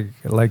any like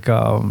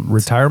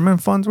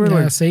retirement funds where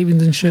Yeah, like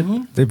savings and shit.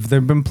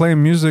 they've been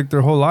playing music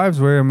their whole lives,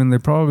 where I mean they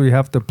probably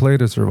have to play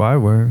to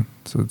survive, where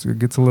so it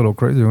gets a little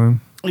crazy, man.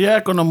 Yeah,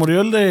 cuando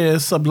murió el de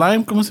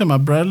Sublime, ¿cómo se llama?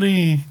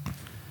 Bradley.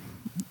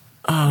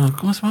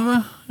 ¿Cómo se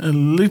llamaba?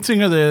 El lead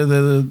singer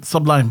de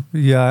Sublime.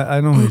 Yeah,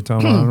 I know what you're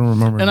talking about. I don't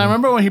remember. And I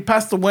remember when he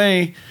passed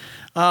away,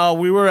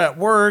 we were at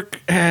work,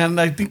 and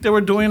I think they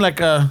were doing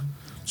like a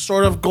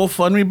sort of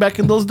GoFundMe back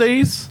in those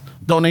days,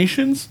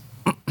 donations.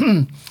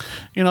 You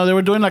know, they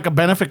were doing like a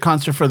benefit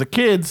concert for the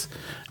kids.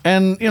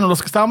 And, you know,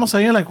 los que estábamos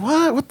ahí like,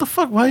 what the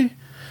fuck? Why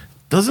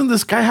doesn't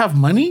this guy have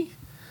money?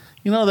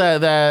 You know,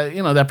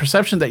 that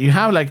perception that you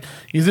have, like,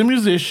 he's a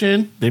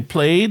musician, they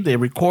played, they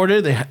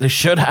recorded, they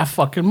should have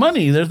fucking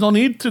money. There's no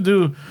need to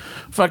do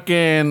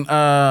fucking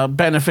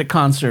benefit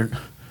concert.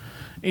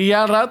 Y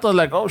ya al rato,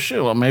 like, oh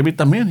shit, well, maybe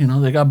también, you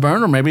know, they got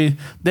burned, or maybe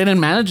they didn't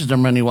manage their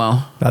money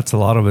well. That's a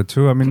lot of it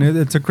too. I mean,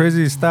 it's a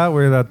crazy stat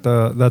way that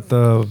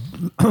the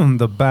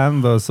the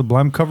band, the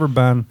Sublime cover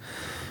band,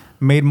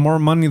 made more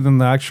money than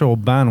the actual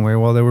band way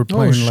while they were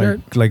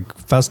playing like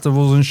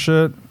festivals and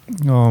shit.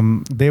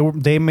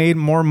 They made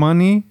more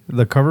money,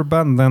 the cover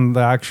band, than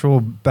the actual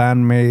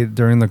band made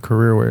during the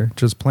career way,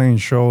 just playing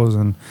shows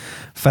and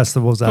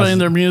festivals, playing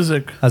their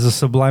music as a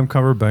Sublime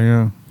cover band.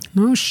 Yeah.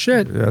 No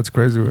shit. Yeah, it's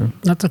crazy. Way.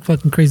 That's a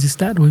fucking crazy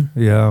stat, way.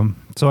 Yeah.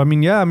 So I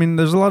mean,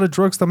 there's a lot of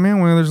drugs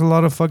también, way. There's a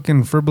lot of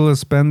fucking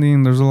frivolous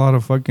spending. There's a lot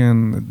of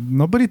fucking,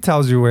 nobody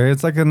tells you, way.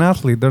 It's like an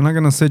athlete. They're not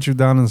gonna sit you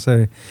down and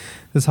say,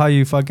 this is how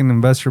you fucking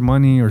invest your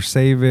money or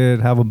save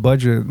it, have a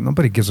budget.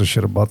 Nobody gives a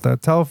shit about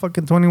that. Tell a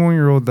fucking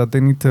 21-year-old that they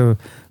need to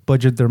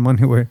budget their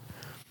money way.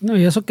 No,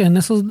 y eso que in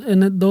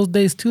those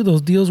days too,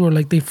 those deals were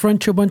like they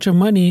front you a bunch of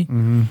money,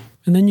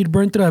 and then you'd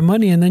burn through that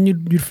money, and then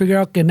you'd figure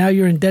out, okay, now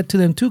you're in debt to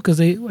them too, because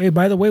hey,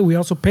 by the way, we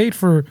also paid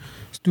for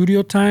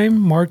studio time,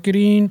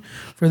 marketing,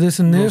 for this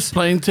and this. Those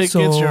plane tickets,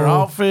 your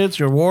outfits,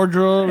 your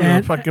wardrobe,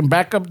 your fucking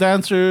backup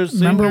dancers.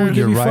 Remember, we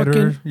gave you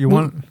writer,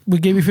 fucking, we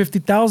gave you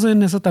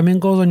 50,000. Eso también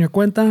goes on your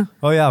cuenta.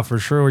 Oh yeah, for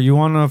sure. You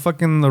want a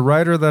fucking the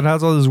writer that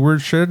has all this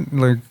weird shit,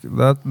 like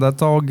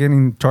that's all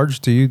getting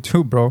charged to you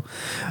too, bro.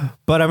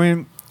 But I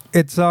mean,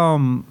 it's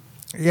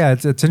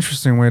it's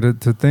interesting way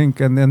to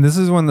think, and this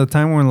is when the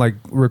time when like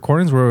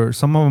recordings were,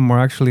 some of them were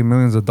actually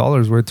millions of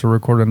dollars way to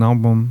record an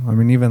album. I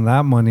mean, even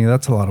that money,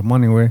 that's a lot of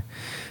money way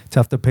to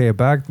have to pay it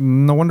back.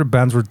 No wonder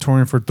bands were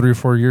touring for 3 or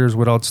 4 years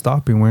without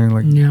stopping. Way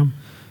like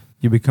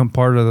you become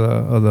part of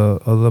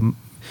the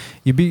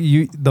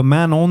the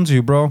man owns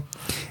you, bro,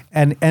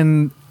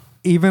 and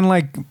even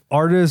like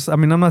artists. I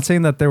mean, I'm not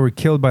saying that they were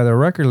killed by their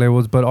record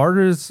labels, but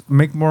artists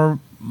make more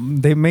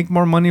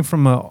money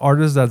from an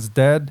artist that's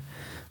dead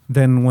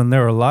than when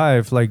they're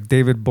alive, like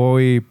David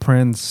Bowie,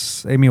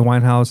 Prince, Amy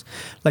Winehouse.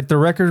 Like the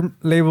record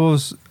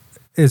labels,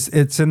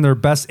 it's in their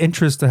best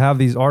interest to have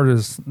these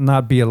artists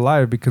not be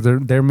alive, because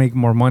they make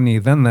more money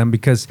than them,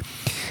 because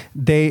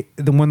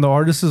when the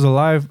artist is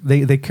alive,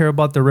 they care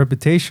about their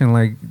reputation.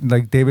 Like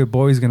David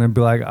Bowie's gonna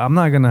be like, I'm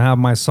not gonna have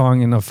my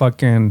song in a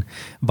fucking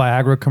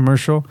Viagra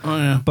commercial. Oh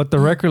yeah. But the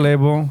record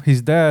label,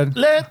 he's dead.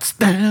 Let's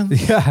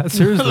dance. Yeah,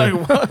 seriously.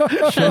 Like what?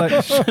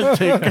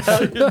 Take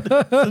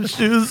out your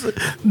shoes,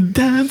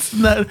 dance,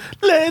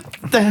 let's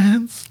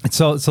dance.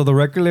 So the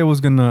record label's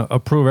gonna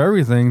approve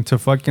everything to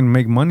fucking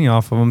make money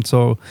off of them.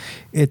 So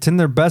it's in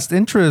their best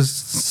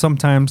interest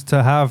sometimes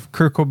to have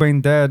Kurt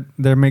Cobain dead.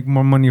 They make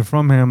more money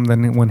from him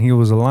than when he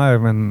was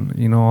alive, and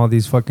you know all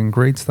these fucking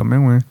greats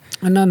también, güey.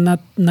 And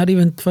not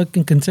even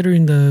fucking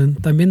considering the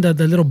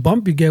little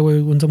bump you get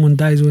when someone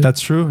dies. With. That's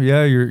true.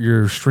 Yeah,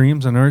 your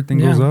streams and everything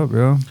goes up.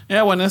 Yeah.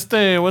 Yeah, when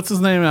what's his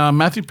name?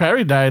 Matthew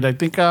Perry died. I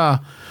think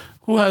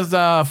who has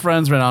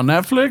Friends right now?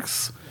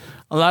 Netflix.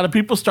 A lot of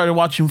people started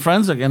watching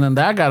Friends again, and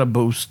that got a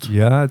boost.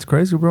 Yeah, it's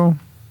crazy, bro.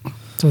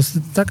 So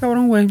está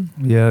cabrón, güey.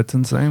 Yeah, it's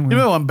insane.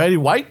 Even when Betty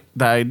White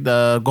died,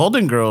 the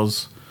Golden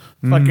Girls,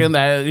 fucking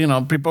that, you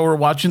know, people were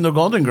watching the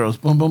Golden Girls.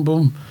 Boom, boom,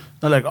 boom.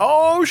 They're like,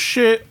 oh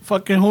shit,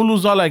 fucking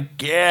Hulu's all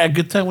like, yeah,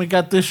 good time we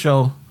got this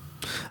show.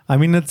 I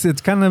mean, it's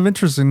kind of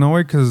interesting, no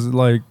way, because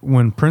like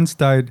when Prince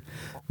died,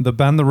 the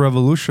band The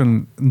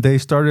Revolution, they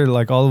started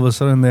like all of a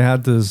sudden they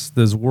had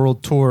this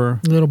world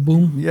tour. A little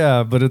boom.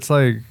 Yeah, but it's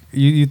like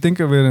you think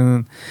of it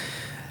and.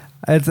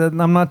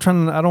 I'm not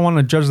trying to, I don't want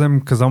to judge them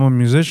because I'm a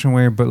musician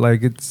way, but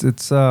like it's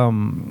what's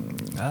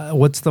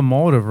the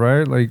motive,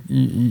 right? Like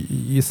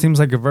it seems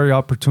like a very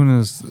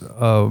opportunist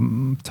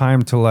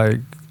time to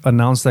like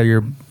announce that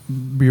you're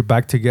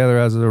back together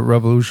as a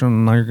revolution,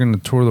 and now you're going to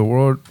tour the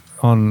world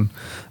on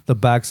the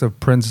backs of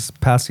Prince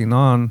passing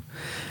on.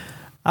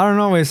 I don't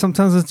know,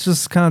 sometimes it's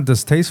just kind of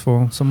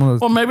distasteful.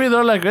 Well, maybe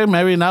they're like, hey,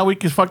 maybe now we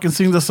can fucking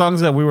sing the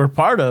songs that we were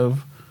part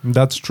of.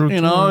 That's true.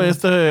 You know,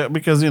 it's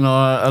because, you know,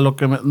 I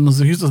look at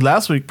nos dijiste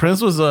last week, Prince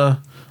was a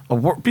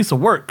piece of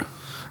work.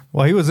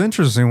 Well, he was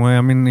interesting. I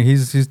mean, he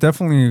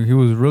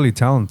was really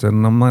talented,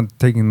 and I'm not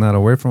taking that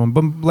away from him.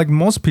 But like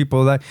most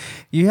people, that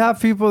you have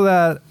people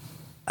that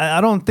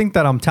I don't think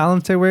that I'm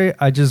talented way.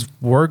 I just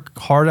work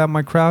hard at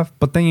my craft.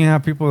 But then you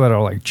have people that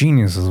are like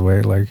geniuses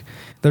way. Like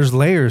there's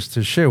layers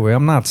to shit way.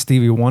 I'm not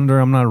Stevie Wonder.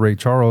 I'm not Ray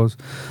Charles.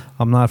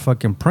 I'm not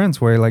fucking Prince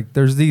way. Like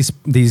there's these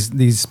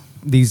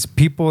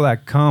people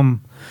that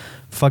come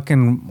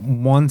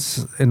fucking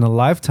once in a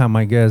lifetime,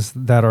 I guess,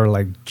 that are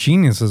like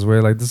geniuses way.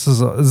 Like this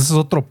is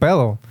otro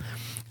pedo,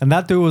 and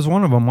that dude was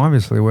one of them,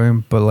 obviously way.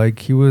 But like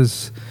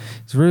he's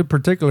really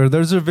particular.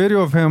 There's a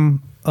video of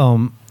him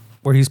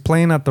where he's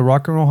playing at the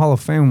Rock and Roll Hall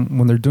of Fame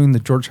when they're doing the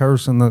George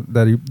Harrison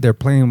they're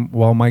playing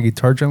While My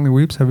Guitar Gently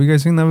Weeps. Have you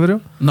guys seen that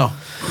video? No.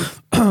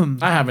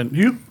 I haven't.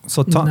 You?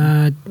 So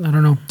Nah, I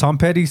don't know. Tom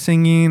Petty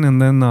singing,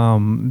 and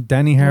then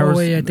Danny Harris,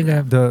 wait, I think I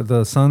have.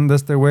 the son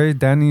that's their way.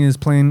 Danny is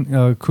playing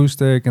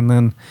acoustic, and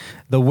then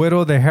the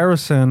widow, the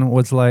Harrison,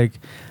 was like,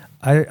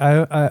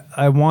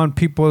 I want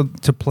people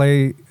to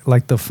play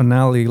like the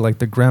finale, like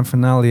the grand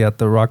finale at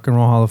the Rock and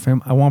Roll Hall of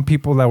Fame. I want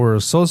people that were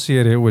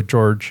associated with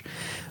George,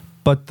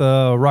 but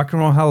the Rock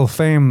and Roll Hall of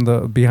Fame,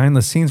 the behind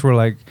the scenes were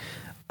like,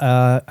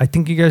 I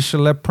think you guys should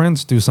let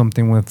Prince do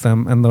something with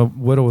them. And the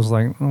widow was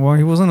like, well,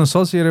 he wasn't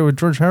associated with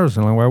George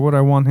Harrison. Like, why would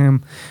I want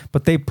him?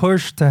 But they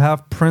pushed to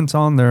have Prince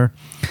on there.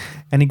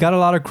 And he got a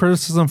lot of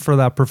criticism for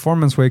that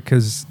performance way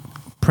because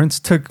Prince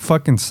took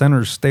fucking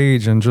center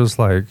stage and just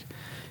like,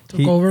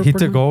 he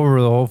took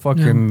over the whole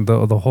fucking,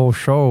 the whole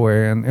show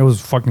away. And it was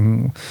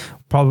fucking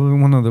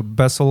probably one of the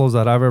best solos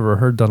that I've ever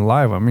heard done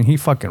live. I mean, he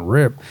fucking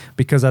ripped.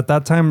 Because at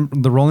that time,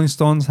 the Rolling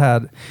Stones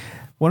had...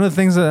 One of the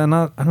things that, and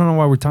I don't know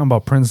why we're talking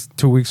about Prince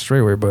 2 weeks straight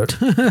away, but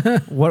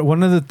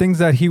one of the things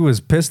that he was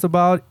pissed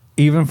about,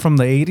 even from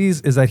the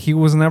 80s, is that he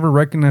was never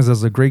recognized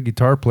as a great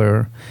guitar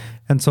player.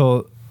 And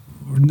so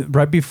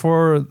right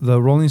before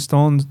the Rolling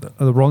Stones,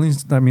 the Rock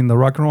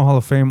and Roll Hall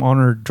of Fame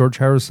honored George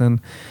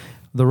Harrison,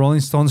 the Rolling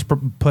Stones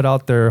put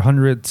out their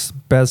 100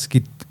 best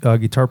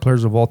guitar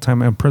players of all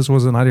time, and Prince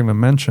wasn't not even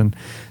mentioned.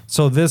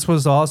 So this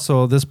was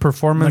also, this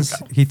performance,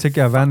 he took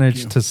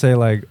advantage to say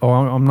like, oh,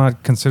 I'm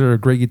not considered a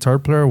great guitar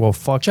player. Well,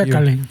 fuck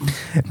you.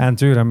 And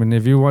dude, I mean,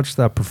 if you watch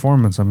that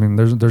performance, I mean,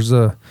 there's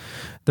a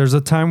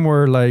time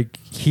where like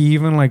he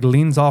even like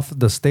leans off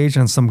the stage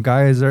and some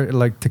guy is there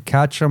like to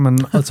catch him,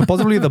 and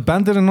supposedly the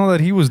band didn't know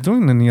that he was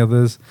doing any of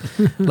this.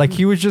 Like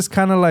he was just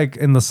kind of like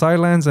in the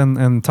sidelines,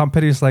 and Tom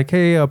Petty's like,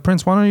 hey,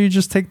 Prince, why don't you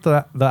just take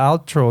the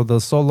outro,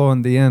 the solo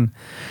in the end.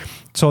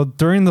 So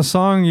during the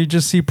song, you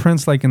just see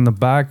Prince like in the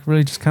back,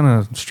 really just kind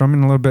of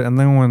strumming a little bit. And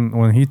then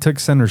when he took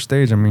center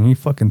stage, I mean, he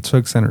fucking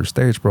took center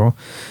stage, bro.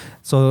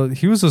 So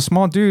he was a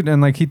small dude,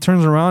 and like he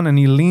turns around and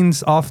he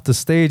leans off the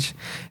stage,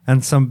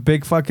 and some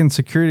big fucking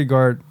security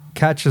guard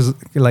catches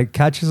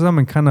him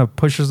and kind of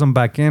pushes him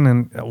back in.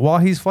 And while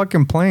he's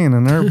fucking playing,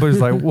 and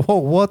everybody's like, whoa,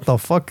 what the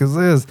fuck is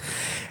this?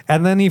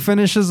 And then he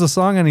finishes the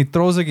song and he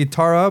throws a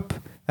guitar up,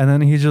 and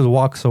then he just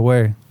walks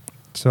away.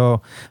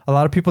 So a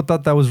lot of people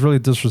thought that was really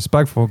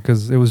disrespectful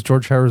because it was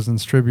George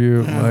Harrison's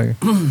tribute, like,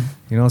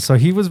 you know. So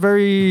he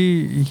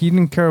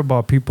didn't care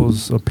about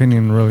people's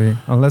opinion really,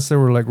 unless they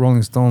were like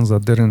Rolling Stones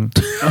that didn't.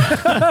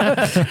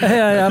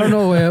 Hey, I don't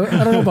know. I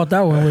don't know about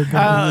that one.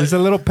 It's a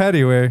little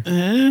petty way.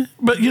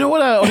 But you know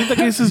what? Ahorita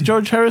que dices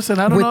George Harrison,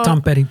 I don't know. With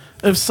Tom Petty.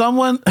 If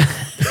someone...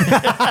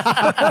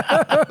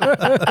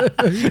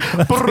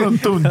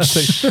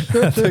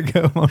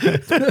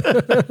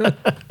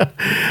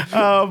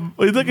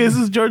 Ahorita que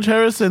dices George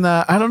Harrison,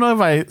 I don't know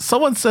if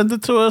someone sent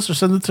it to us or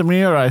sent it to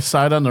me or I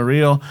saw it on the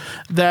reel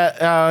that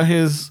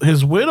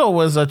his widow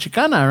was a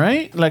Chicana,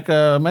 right? Like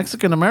a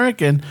Mexican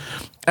American.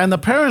 And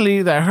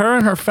apparently that her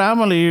and her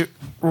family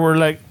were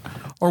like,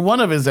 or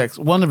one of his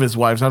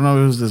wives. I don't know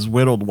if it was his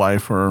widowed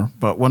wife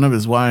but one of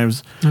his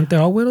wives. Aren't they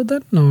all widowed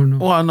then? No.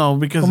 Well, no,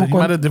 because he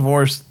might have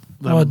divorced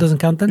them. Oh, it doesn't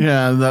count then?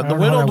 Yeah, the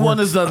widowed one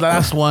is the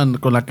last one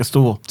con la que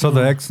estuvo. So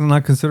the ex is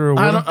not considered a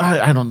widow?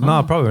 I don't know.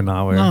 No, probably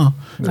not. Way. No.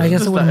 I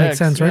guess it wouldn't make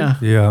sense, right?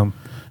 Yeah.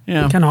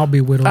 Yeah. We can all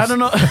be widows. I don't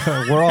know.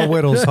 We're all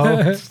widows,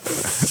 huh?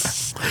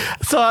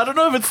 So I don't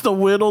know if it's the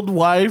widowed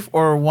wife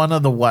or one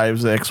of the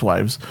wives, the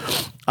ex-wives,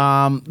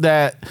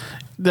 that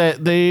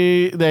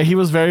he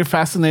was very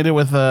fascinated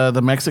with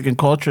the Mexican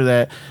culture,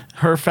 that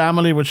her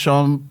family would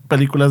show him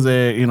películas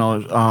de,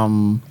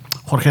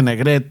 Jorge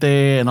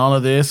Negrete and all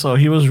of this. So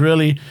he was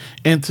really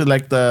into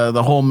like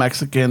the whole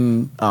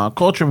Mexican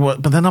culture.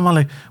 But then I'm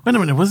like, wait a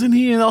minute, wasn't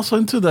he also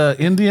into the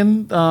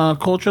Indian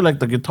culture, like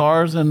the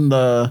guitars and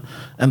the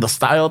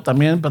style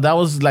también? But that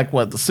was like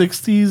what, the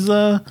 60s?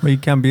 But you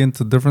can't be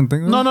into different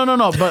things? No.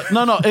 But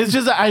no. It's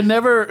just that I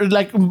never,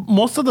 like,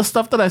 most of the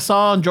stuff that I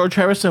saw on George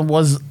Harrison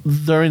was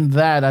during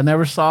that.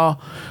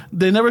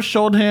 They never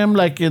showed him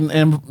like in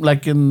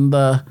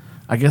the,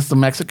 I guess, the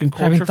Mexican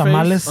culture. Having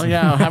tamales. Oh,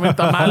 yeah, having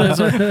tamales.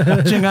 Or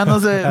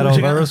chingándose. At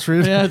Olvera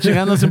Street? Yeah,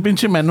 chingándose un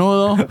pinche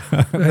menudo.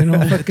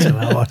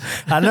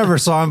 I never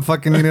saw him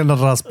fucking eating a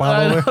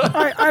raspado.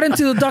 I didn't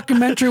see the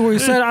documentary where he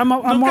said, I'm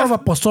more of a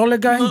pozole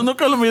guy.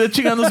 Nunca lo miré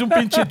chingándose un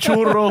pinche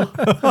churro.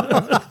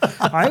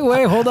 Ay,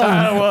 güey, hold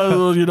on.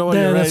 Well, you know what,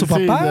 you're right. su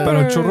papá?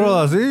 Pero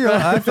churro así,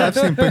 I've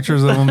seen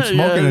pictures of him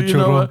smoking a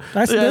churro.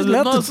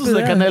 No, eso es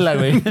de canela,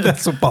 güey.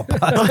 That's su papá.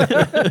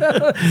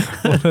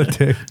 What a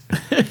dick.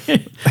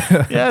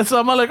 Yeah, so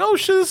I'm like, oh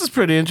shit, this is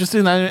pretty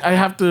interesting. I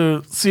have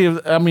to see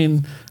if, I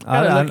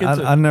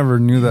never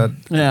knew that.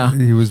 Yeah,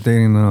 he was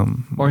dating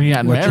or he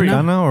had married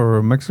Chicana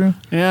or Mexican.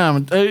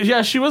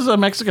 Yeah, she was a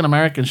Mexican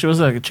American. She was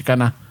like a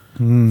Chicana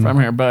from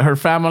here, but her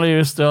family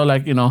is still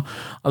like, a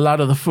lot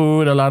of the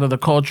food, a lot of the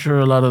culture,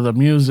 a lot of the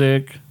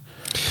music.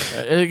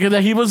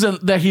 That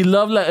he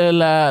loved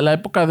la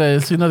época del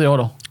cine de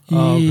oro.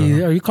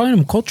 Okay. Are you calling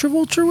him culture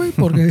vulture, güey?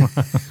 Porque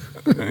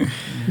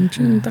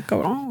Está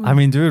cabrón, güey. I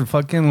mean, dude,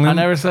 fucking. I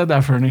never said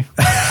that, Fernie.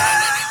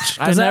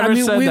 I never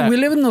said that. We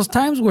live in those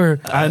times where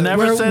I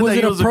never where, said was that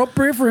it he was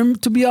appropriate for him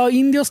to be all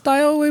Indio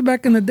style way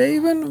back in the day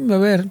even? A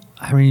ver.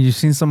 I mean, you've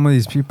seen some of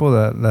these people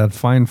that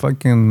find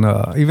fucking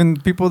even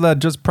people that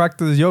just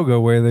practice yoga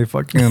where they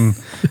fucking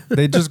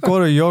they just go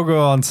to yoga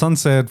on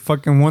Sunset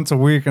fucking once a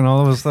week and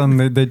all of a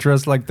sudden they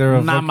dress like they're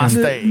a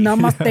Namaste.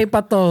 Namaste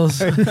pa todos.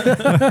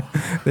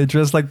 they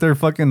dress like they're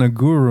fucking a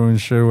guru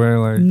and shit where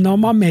like No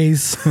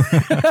mames.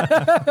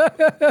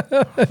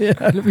 Yeah,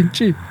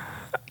 pinche.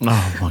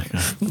 Oh my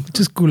god.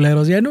 Just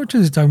culeros. Yeah, I know what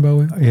you're talking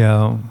about, güey.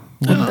 yeah.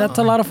 But that's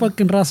a lot of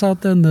fucking raza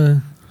out there in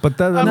the... But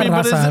that I mean,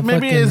 but is raza, it,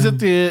 maybe fucking, is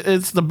it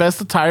it's the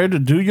best attire to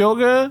do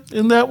yoga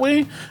in that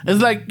way?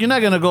 It's like you're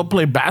not gonna go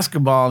play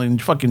basketball in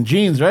fucking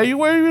jeans, right? You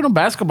wear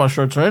basketball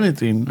shorts or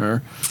anything,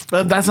 but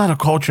that's not a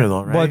culture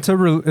though, right?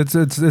 well,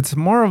 it's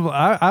more of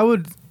I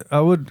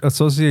would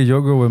associate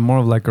yoga with more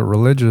of like a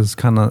religious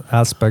kind of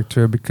aspect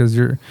to it because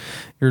you're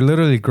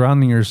literally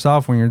grounding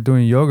yourself when you're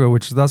doing yoga,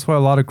 which that's why a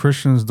lot of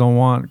Christians don't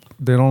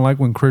like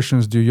when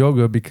Christians do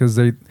yoga because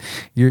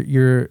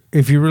you're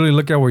if you really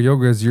look at what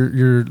yoga is,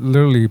 you're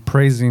literally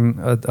praising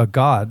a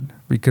God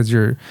because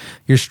you're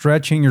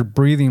stretching, you're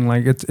breathing,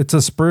 like it's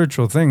a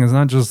spiritual thing. It's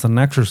not just an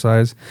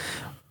exercise,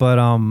 but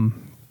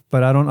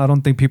I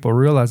don't think people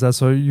realize that.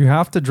 So you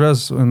have to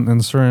dress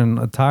in certain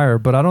attire.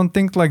 But I don't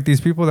think like these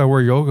people that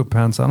wear yoga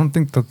pants, I don't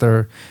think that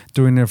they're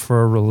doing it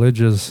for a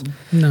religious.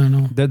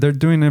 No. They're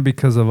doing it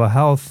because of a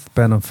health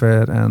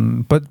benefit.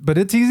 But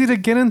it's easy to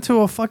get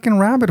into a fucking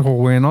rabbit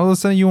hole and all of a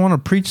sudden you want to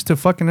preach to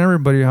fucking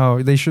everybody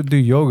how they should do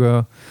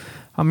yoga.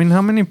 I mean,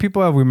 how many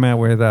people have we met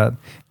with that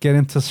get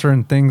into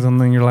certain things and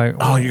then you're like,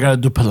 oh, you gotta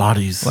do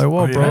Pilates. Like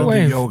what, you bro?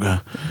 gotta do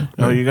yoga.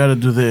 Oh, you gotta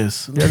do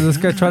this. Yeah, this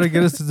guy tried to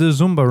get us to do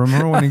Zumba.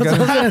 Remember when he got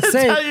You guys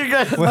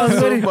do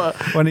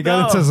Zumba. when he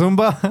got into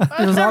Zumba?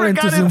 I never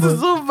got into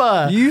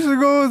Zumba. You used to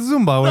go with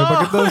Zumba, güey.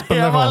 ¿Para qué todos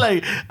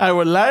pendejos?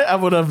 I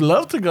would have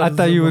loved to go. I to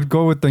thought Zumba. you would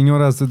go with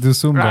señoras to do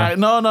Zumba. Right.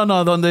 No.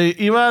 Donde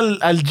iba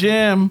al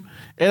gym,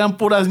 eran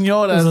puras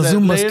ñoras It was a that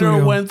Zumba later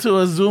studio. went to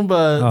a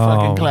Zumba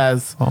fucking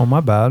class. Oh, my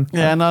bad.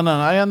 Yeah, no.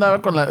 I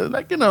andaba con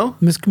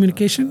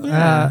Miscommunication?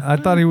 I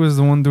thought he was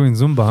the one doing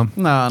Zumba.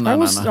 No. I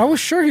was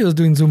sure he was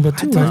doing Zumba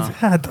too.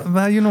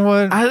 Yeah, you know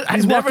what? I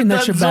He's never walking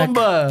that done shit back.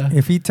 Zumba.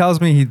 If he tells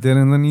me he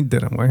didn't, then he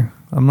didn't. Way.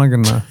 I'm not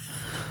gonna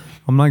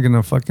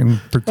fucking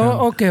pretend.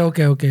 Oh,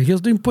 okay. He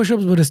was doing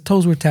push-ups, but his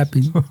toes were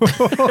tapping.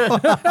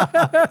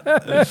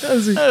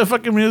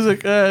 Fucking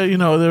music, they're He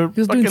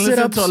was fucking doing listening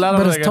sit-ups, to a lot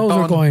but of his toes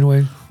were reggaeton. going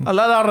away. A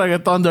lot of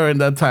reggaeton during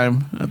that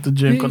time at the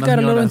gym. He con got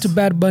a las little ñoras. into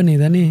Bad Bunny,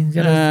 then he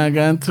Yeah, I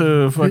got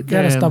into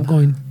gotta stop fucking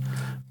going.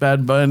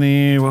 Bad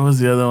Bunny. What was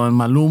the other one?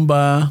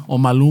 Maluma or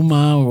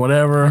Maluma or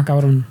whatever.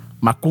 Cabrón.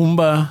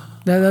 Macumba.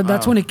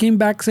 That's when he came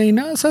back saying,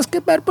 no, ¿sabes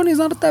qué? Bad Bunny's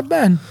not that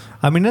bad.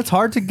 I mean, it's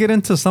hard to get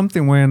into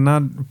something way and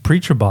not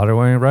preach about it,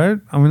 way, right?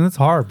 I mean, it's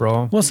hard,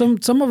 bro. Well,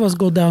 some of us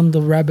go down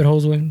the rabbit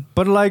holes way.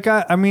 But like,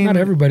 I mean, Not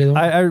everybody, though.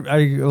 I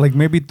like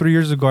maybe 3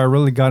 years ago, I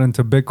really got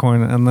into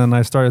Bitcoin, and then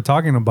I started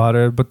talking about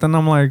it. But then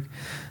I'm like,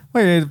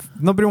 wait, if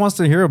nobody wants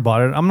to hear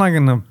about it. I'm not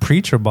gonna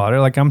preach about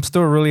it. Like, I'm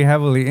still really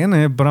heavily in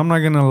it, but I'm not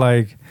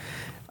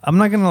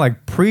gonna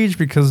preach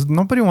because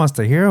nobody wants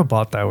to hear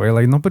about that way.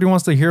 Like nobody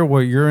wants to hear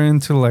what you're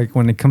into. Like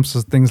when it comes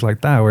to things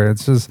like that, where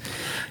it's just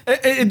You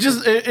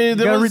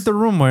gotta read the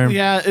room, way.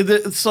 Yeah.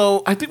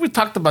 So I think we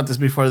talked about this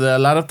before. That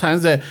a lot of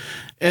times that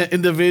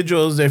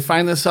individuals, they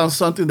find themselves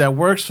something that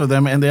works for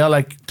them, and they are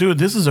like, dude,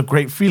 this is a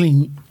great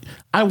feeling.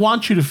 I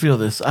want you to feel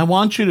this. I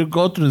want you to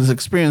go through this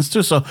experience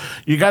too. So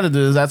you got to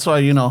do this. That's why,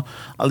 you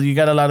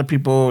got a lot of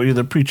people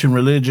either preaching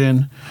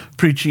religion,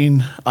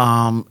 preaching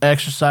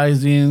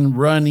exercising,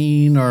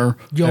 running, or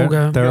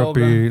Yoga.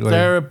 Therapy,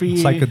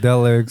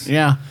 psychedelics.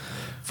 Yeah.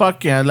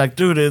 Fuck yeah. Like,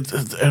 dude,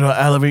 it'll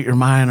elevate your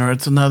mind, or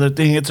it's another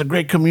thing. It's a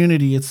great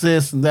community. It's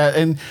this and that.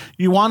 And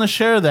you want to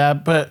share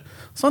that, but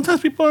sometimes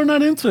people are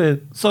not into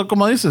it. So,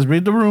 como dices,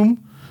 read the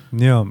room.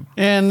 Yeah.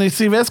 And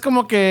si ves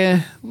como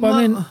que Well,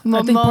 I mean,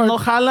 I think no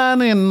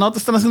jalan and no te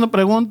están haciendo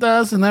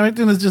preguntas and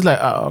everything, is just like,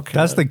 oh, okay.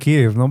 That's the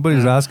key. If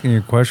nobody's asking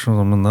you questions,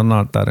 I mean, they're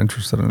not that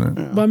interested in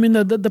it. But I mean,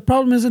 the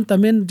problem isn't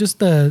también just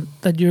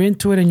that you're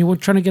into it and you're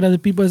trying to get other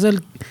people. It's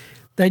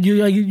that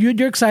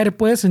you're excited,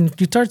 pues, and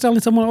you start telling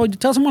someone, you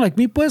tell someone like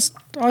me, pues,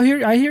 I hear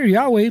you,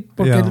 güey,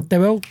 porque te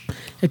veo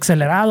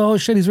acelerado. Oh,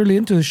 shit, he's really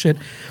into this shit.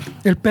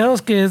 El pedo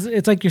es que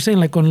it's like you're saying,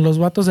 like con los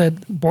vatos that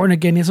born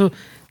again, y eso,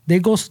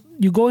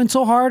 you go in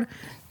so hard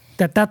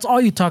that's all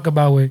you talk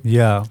about, way.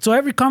 Yeah. So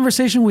every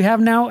conversation we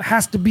have now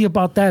has to be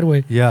about that,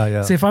 way.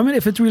 Yeah. So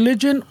if it's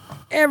religion,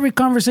 every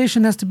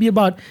conversation has to be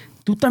about,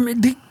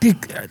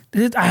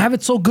 I have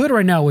it so good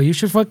right now, way. You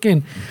should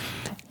fucking...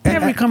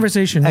 Every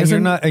conversation. And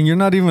Isn't- you're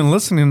not even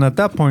listening at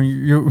that point.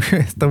 You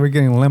we're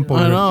getting limp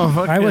over I it. know.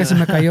 fuck Ay, güey, it. se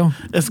me cayó.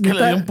 Es que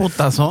le di un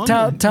putazón.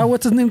 Tell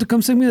what's his name to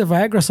come sing me the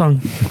Viagra song.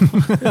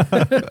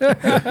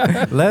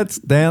 Let's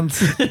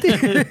dance.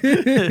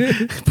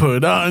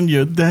 Put on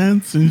your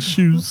dancing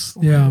shoes.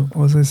 Yeah. What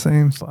was I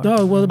saying? Fuck.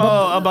 No, well,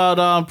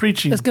 About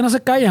preaching. es que no se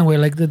callan, güey.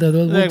 Like,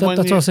 Like when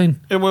that's what I was saying.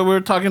 when we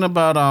were talking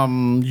about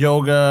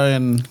yoga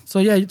and So,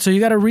 yeah, so you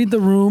got to read the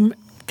room.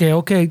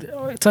 Okay,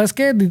 ¿sabes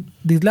qué?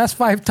 These last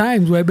 5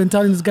 times where I've been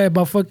telling this guy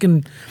about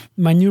fucking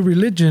my new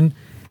religion,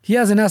 he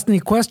hasn't asked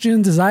any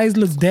questions. His eyes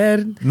look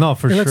dead. No,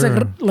 for It looks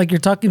sure. like you're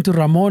talking to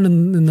Ramon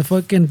in the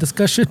fucking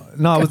discussion.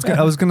 No,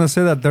 I was gonna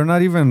say that they're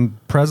not even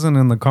present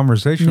in the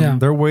conversation. Yeah.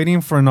 They're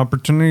waiting for an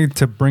opportunity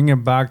to bring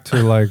it back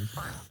to like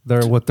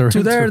what they're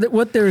into.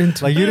 What they're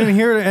into. Like you didn't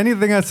hear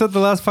anything I said the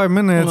last 5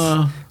 minutes,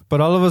 but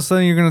all of a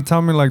sudden you're gonna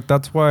tell me like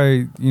that's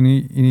why you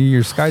need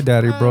your sky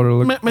daddy, bro. To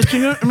look. me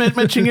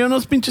chingué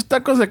unos pinches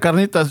tacos de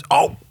carnitas.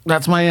 Oh,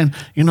 that's my end.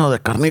 You know, the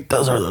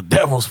carnitas are the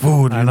devil's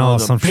food. You I know, the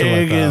some shit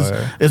like pig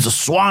that, is a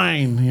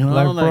swine. You know,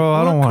 Like, bro,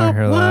 I don't what wanna the-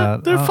 hear what?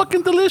 that. They're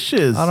fucking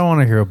delicious. I don't want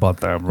to hear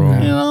about that, bro.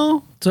 You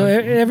know. So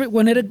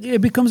when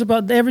it becomes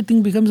about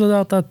everything becomes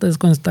about that, it's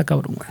going to stack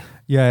out.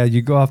 Yeah,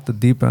 you go off the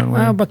deep end.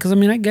 Way. Because I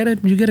mean, I get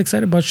it. You get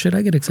excited about shit.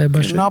 I get excited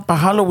about shit. No, para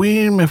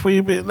Halloween, me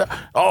fui.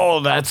 Oh,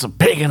 that's a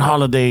pagan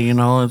holiday. You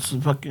know, it's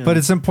fucking. But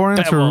it's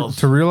important devils.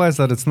 to realize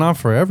that it's not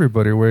for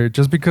everybody. Where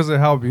just because it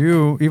helped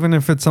you, even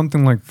if it's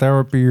something like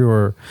therapy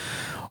or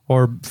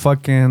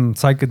fucking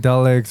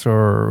psychedelics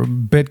or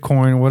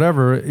Bitcoin,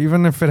 whatever,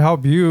 even if it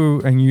helped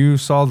you and you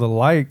saw the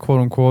light, quote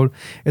unquote,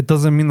 it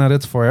doesn't mean that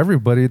it's for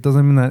everybody. It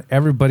doesn't mean that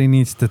everybody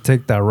needs to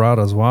take that route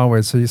as well.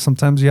 Right? So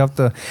sometimes you have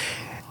to.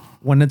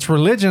 When it's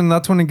religion,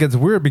 that's when it gets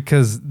weird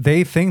because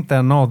they think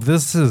that no,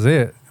 this is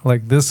it.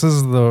 Like this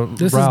is the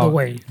route. Is the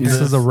way. This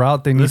is the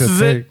route they need to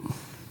take.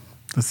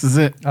 This is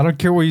it. I don't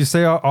care what you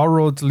say. All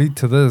roads lead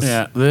to this.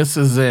 Yeah, this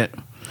is it.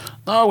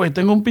 No, güey,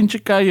 tengo un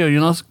pinche callo. You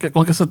know,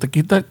 con que se te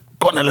quita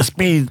con el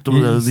espíritu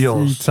de ¿Y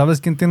Dios.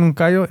 ¿Sabes quién tiene un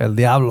callo? El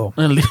diablo.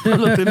 El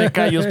diablo tiene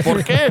callos.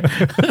 ¿Por qué?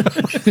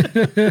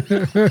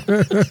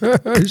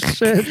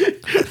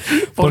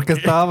 Porque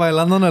estaba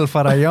bailando en el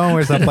farallón,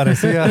 güey, se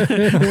aparecía.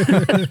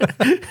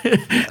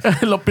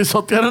 Lo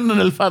pisotearon en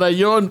el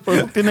farallón, por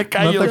eso tiene ¿No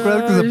callos. te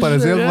acuerdas que se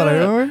parecía al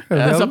farallón, güey? ¿El Se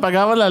diablo?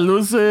 apagaban las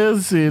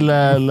luces y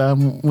la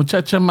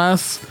muchacha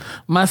más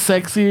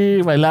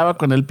sexy bailaba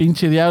con el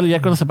pinche diablo y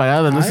ya cuando se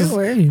apagaban las Ay, luces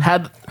güey.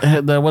 had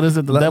the what is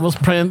it, the devil's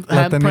print,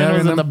 La had tenía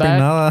printers bien in the back.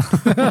 empinada.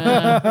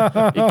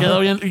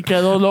 Y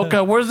quedó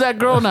loca. Where's that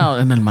girl now?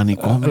 En el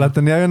manicomio. La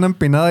tenía bien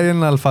empinada ahí en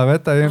el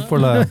alfabeto, ahí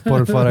por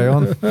el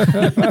farallón.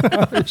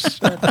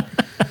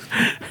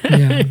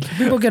 Yeah.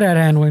 People get out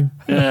of hand, güey.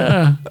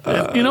 Yeah.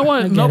 You know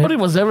what? get Nobody it.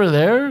 was ever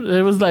there.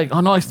 It was like,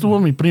 oh no, I estuvo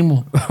mi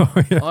primo. Oh,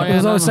 It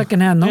was always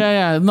secondhand, no?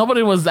 Yeah.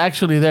 Nobody was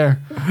actually there.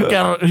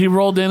 He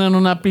rolled in una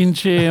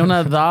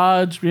una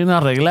Dodge bien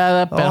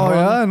arreglada, Oh, perrón.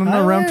 yeah, en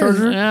una Ram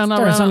Charger. Yeah, una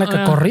Started sound Ram- like a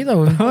yeah. corrido,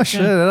 güey. Oh,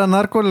 shit, era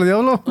narco el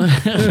diablo.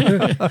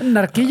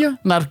 Narquillo.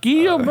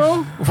 Narquillo,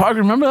 bro. If I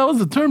remember, that was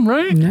the term,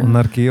 right? Yeah. Un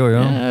narquillo,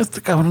 yo. Yeah,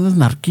 este cabrón es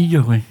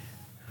narquillo, güey.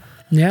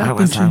 Yeah,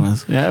 pinche.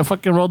 Yeah,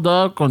 fucking rolled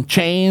up con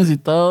chains y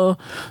todo.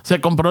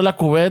 Se compró la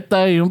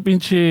cubeta y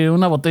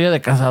una botella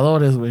de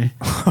cazadores, güey.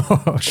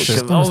 Oh,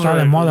 shit. Como está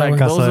de moda, güey.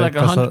 Those are like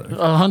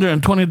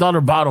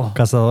 $120 bottle.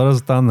 Cazadores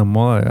estaban de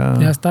moda, ya.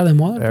 Ya está de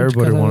moda. pinche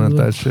Everybody cazador, wanted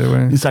güey. that shit,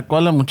 güey. Y sacó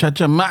a la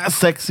muchacha más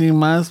sexy,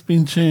 más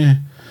pinche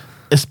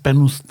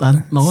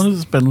espenustante. No, es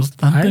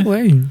espenustante. Ay,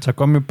 güey.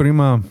 Sacó a mi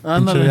prima, pinche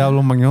Ándale.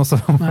 diablo mañoso.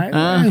 Ay,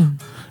 Ah, güey.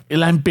 y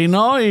la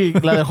empinó y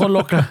la dejó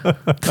loca.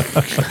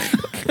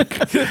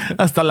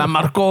 Hasta la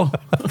marcó.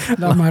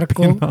 La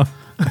marcó.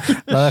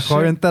 La dejó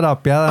bien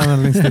terapiada en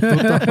el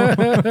instituto.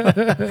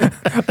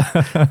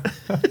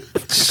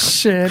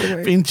 Shit,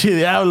 güey. Pinche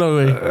diablo,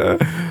 güey.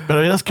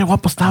 Pero vieras qué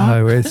guapo estaba.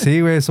 Ay, güey,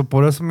 sí, güey. Eso,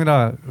 por eso,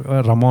 mira,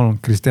 Ramón,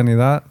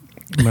 cristianidad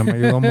me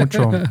ayudó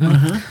mucho.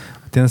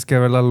 Tienes que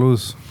ver la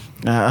luz.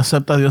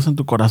 Acepta a Dios en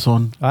tu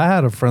corazón. I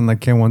had a friend that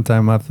came one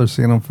time after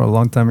seeing him for a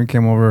long time. He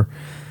came over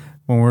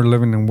when we were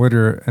living in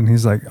Whittier, and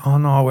he's like, "Oh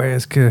no, way,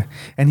 es que,"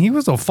 and he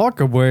was a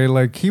fucker, boy.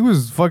 Like he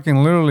was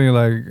fucking literally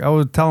like, I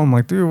would tell him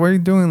like, "Dude, why are you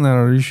doing that?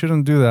 Or you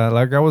shouldn't do that."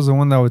 Like I was the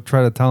one that would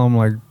try to tell him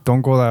like,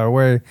 "Don't go that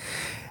way."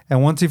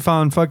 And once he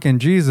found fucking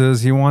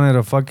Jesus, he wanted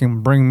to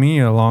fucking bring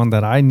me along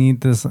that I need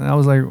this. And I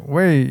was like,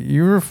 wait,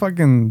 you were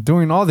fucking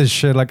doing all this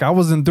shit. Like, I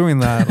wasn't doing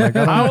that. Like,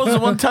 I was the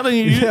one telling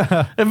you.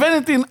 Yeah. If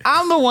anything,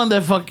 I'm the one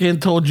that fucking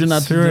told you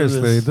not to do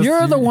seriously. this. this-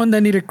 You're the one that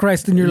needed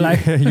Christ in your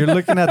life. You're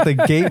looking at the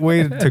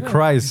gateway to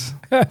Christ.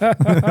 I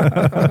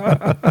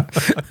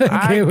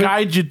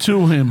guide you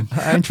to him.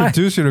 I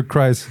introduced you to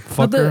Christ,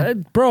 But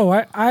fucker. bro,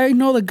 I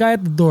know the guy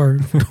at the door.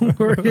 Don't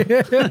worry.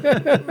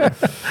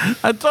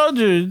 I told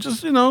you,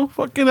 just,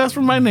 fucking ask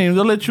for my name.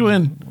 They'll let you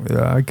in.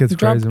 Yeah, it gets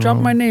drop crazy. drop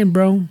man. my name,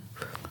 bro.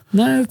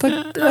 No, it's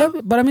like,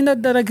 but I mean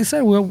that like I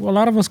said, a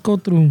lot of us go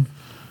through.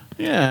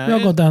 Yeah. We all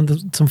go down to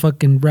some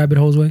fucking rabbit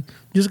holes, way.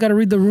 You just gotta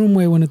read the room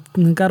way when it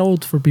got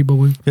old for people,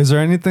 way. Is there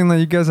anything that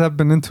you guys have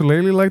been into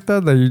lately like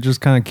that you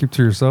just kind of keep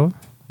to yourself?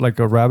 like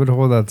a rabbit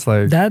hole that's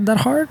like That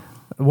hard?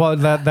 well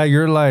that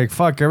you're like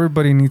fuck,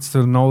 everybody needs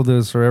to know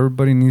this or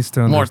everybody needs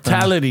to understand.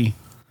 Mortality,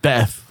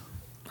 death.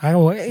 Ay,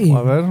 güey.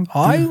 A ver.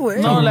 Ay,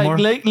 güey. No, like more.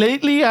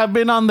 lately I've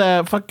been on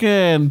that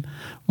fucking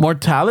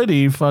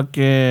mortality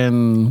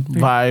fucking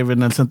vibe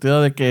en el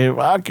sentido de que,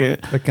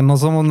 De que no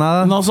somos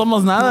nada. no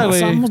somos nada, No güey.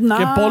 somos Que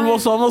nada. polvo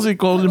somos y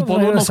con el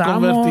polvo nos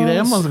Regresamos.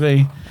 convertiremos,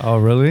 güey. Oh,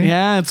 really?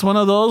 Yeah, it's one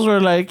of those where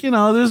like, you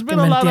know, there's Que been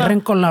me a lot entierren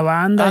of... con la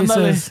banda.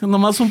 Ándale, Dices.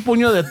 nomás un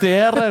puño de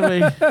tierra,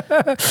 güey.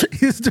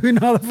 He's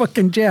doing all the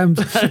fucking jams.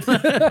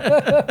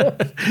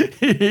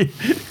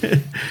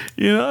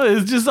 You know,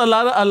 it's just a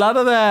lot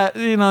of that,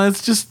 you know,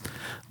 it's just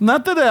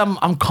not that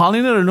I'm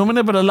calling it or nooming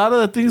it, but a lot of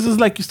the things is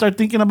like you start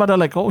thinking about it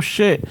like, oh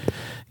shit,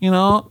 you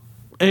know,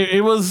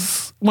 it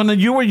was when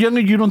you were younger,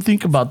 you don't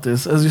think about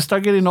this. As you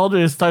start getting older,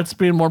 it starts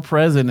being more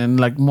present and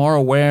like more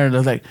aware. And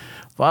it's like,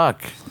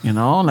 fuck, you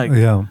know, like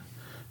Yeah.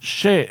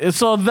 shit. And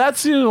so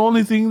that's the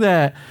only thing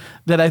that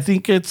I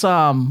think it's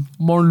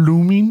more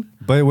looming.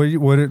 But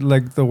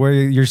like the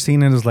way you're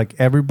seeing it is like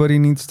everybody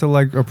needs to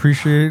like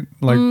appreciate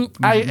like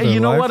You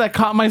know what? I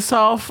caught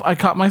myself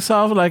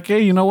like,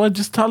 hey, you know what?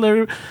 Just tell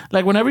her,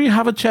 like, whenever you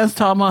have a chance,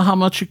 tell them how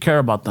much you care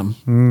about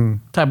them,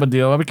 type of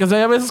deal. Because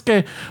hay veces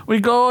que we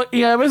go,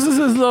 a veces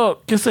es lo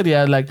que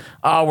sería like,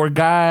 we're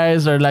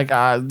guys, or like,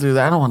 dude,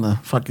 I don't want to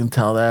fucking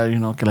tell that, you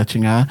know, que la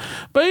chingada.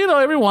 But you know,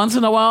 every once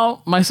in a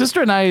while, my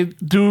sister and I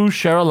do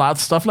share a lot of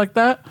stuff like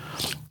that.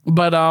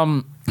 But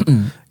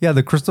yeah,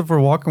 the Christopher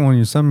Walken one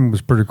you sent me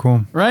was pretty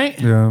cool. right?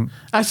 Yeah.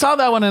 I saw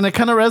that one and it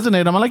kind of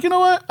resonated. I'm like, you know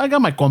what? I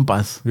got my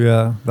compas.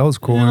 Yeah, that was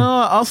cool. You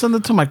know, I'll send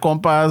it to my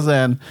compas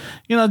and,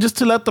 you know, just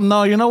to let them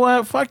know, you know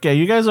what? Fuck yeah,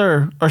 you guys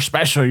are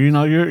special. You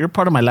know, you're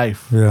part of my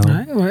life. Yeah.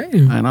 Ay,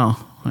 güey. I know.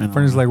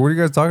 Fernie's like, what are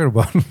you guys talking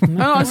about?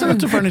 No, I sent it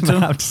to Fernie too.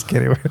 Nah, I'm just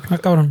kidding. Ah,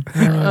 cabrón.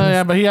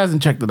 Yeah, but he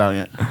hasn't checked it out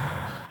yet.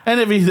 And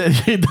if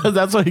he does,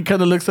 that's why he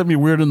kind of looks at me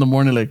weird in the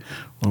morning, like,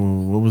 "Oh,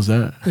 what was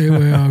that?" Hey,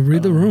 güey,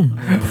 read the room.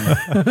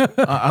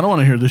 I don't want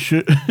to hear this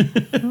shit.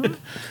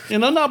 You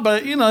know, no,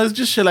 but you know, it's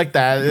just shit like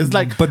that. It's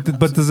like, But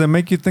does it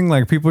make you think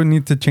like people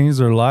need to change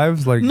their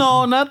lives? Like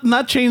no,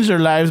 not change their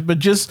lives, but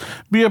just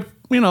be a,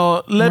 you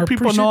know, let More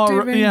people know.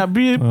 appreciative,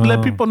 Yeah,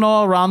 let people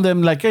know around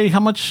them, like, hey, how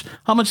much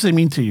they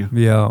mean to you.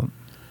 Yeah.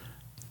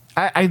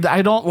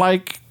 I don't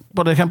like,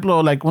 por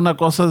ejemplo, like una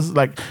cosa is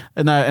like,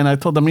 and I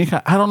told the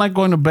mija, I don't like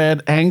going to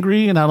bed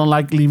angry, and I don't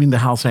like leaving the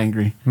house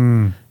angry.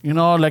 You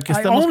know, like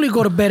I only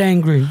go to bed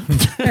angry.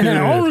 And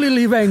I only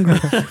leave angry.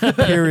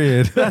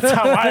 Period. that's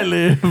how I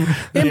live.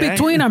 In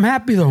between, I'm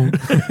happy though.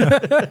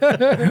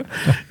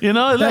 You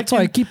know, That's like, why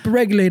I keep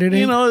regulated.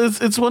 you know,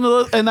 it's one of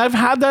those, and I've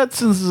had that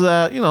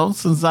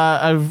since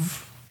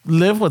I've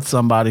lived with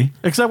somebody,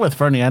 except with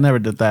Fernie. I never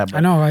did that. I But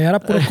know, ahí era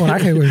puro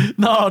coraje, güey.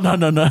 no.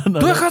 ¿Tú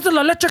dejaste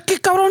la leche aquí,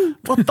 cabrón?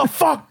 What the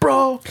fuck,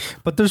 bro?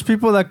 But there's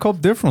people that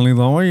cope differently,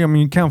 though. I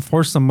mean, you can't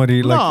force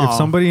somebody. Like, No. if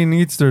somebody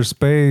needs their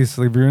space,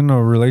 like if you're in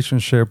a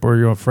relationship or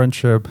you're in a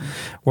friendship,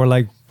 or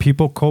like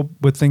people cope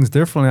with things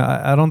differently,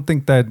 I don't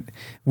think that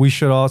we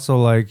should also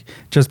like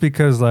just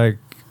because like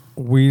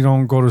we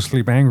don't go to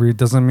sleep angry, it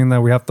doesn't mean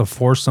that we have to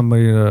force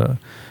somebody to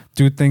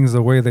do things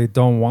the way they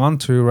don't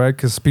want to, right?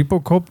 Because people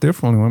cope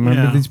differently.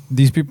 Remember, Yeah.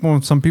 these people,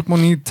 some people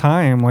need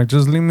time. Like,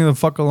 just leave me the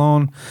fuck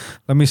alone.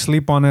 Let me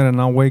sleep on it, and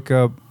I'll wake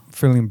up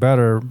feeling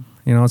better.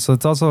 You know, so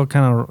it's also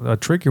kind of a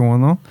tricky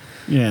one, though,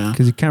 Yeah.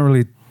 because you can't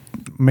really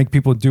make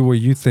people do what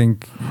you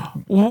think.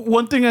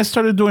 One thing I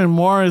started doing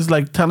more is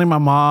like telling my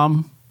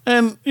mom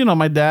and, you know,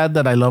 my dad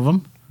that I love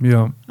them.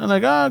 Yeah, And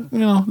like, you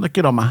know, le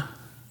quiero ma.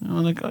 You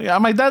know, like, yeah,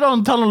 my dad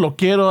don't tell him lo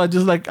quiero. I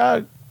just like,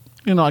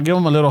 you know, I give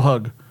him a little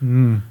hug.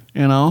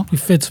 You know? He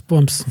fits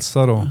bumps. it's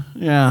subtle.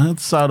 Yeah,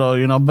 it's subtle,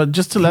 you know, but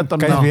just to let them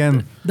Caes know.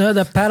 bien,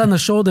 The pat on the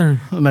shoulder.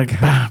 Like,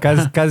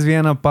 caes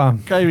bien, apa.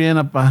 cae bien,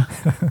 apa.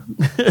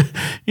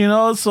 You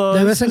know, so De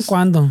it's vez en just-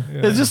 cuando.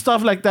 It's just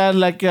stuff like that.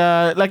 Like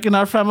in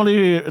our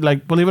family,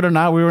 like, believe it or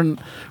not,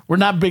 we're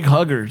not big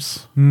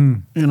huggers.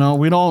 You know,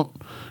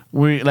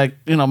 we like,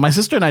 you know, my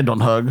sister and I don't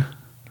hug.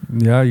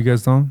 Yeah, you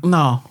guys don't.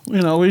 No,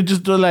 you know, we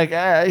just do like,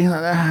 you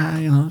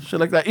know, shit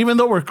like that. Even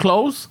though we're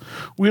close,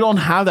 we don't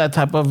have that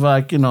type of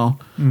like, you know,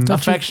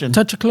 affection.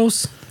 Touch it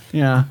close.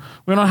 Yeah,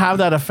 we don't have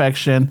that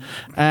affection.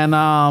 And,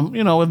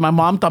 you know, with my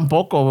mom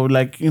tampoco,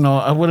 like, you know,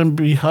 I wouldn't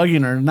be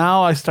hugging her.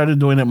 Now I started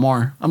doing it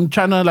more. I'm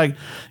trying to like,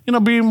 you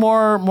know, be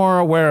more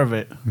aware of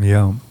it.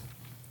 Yeah,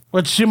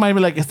 But she might be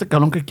like, ¿este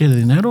cabrón que quiere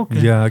dinero? o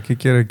qué?" yeah. ¿Qué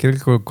quiere? Quiere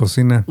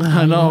cocina.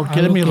 I know,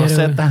 quiere Algo mi quiere,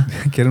 receta.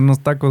 Quiere unos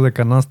tacos de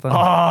canasta.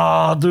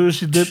 Oh, dude,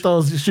 she did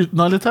those.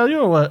 No le tell you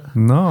or what?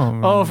 No.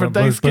 Oh, for but-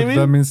 Thanksgiving?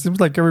 But, I mean, it seems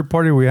like every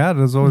party we had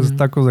is always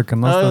tacos de Oh,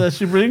 canasta. that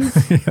she brings?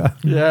 Yeah.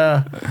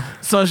 Yeah.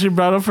 So she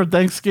brought them for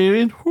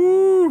Thanksgiving.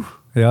 Whew.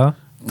 Yeah.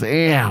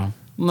 Damn.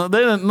 No, they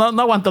didn't. No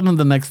wanted them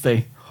the next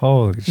day.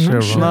 Holy shit,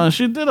 bro. No,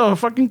 she did a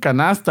fucking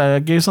canasta. I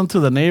gave some to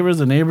the neighbors.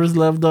 The neighbors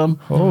loved them.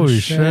 Holy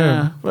shit.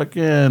 Yeah.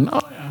 Fucking.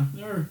 Oh, yeah.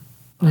 They're,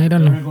 I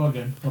don't there we know. go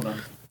again. Hold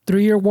on.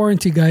 3-year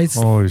warranty, guys.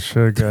 Holy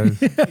shit, guys.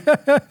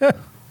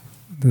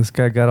 This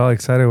guy got all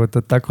excited with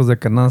the tacos de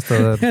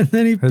canasta. And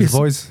then he His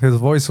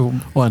voice.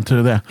 One,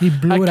 two, there. He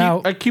blew it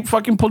out. I keep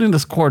fucking pulling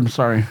this cord. I'm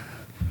sorry.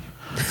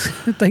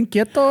 Está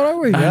inquieto ahora,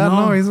 güey. Yeah,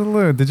 know. no, he's a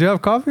little. Did you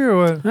have coffee or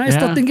what? I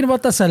still thinking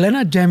about the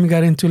Selena jam he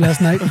got into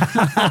last night.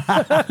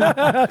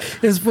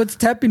 His foot's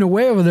tapping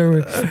away over there.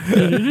 Güey.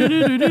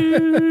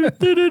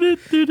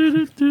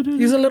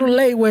 He's a little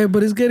late, way,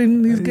 but he's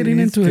getting into it.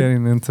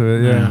 Getting into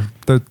it, yeah.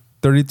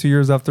 32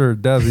 years after her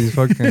death, he's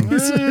fucking.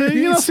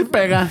 Si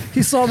pega.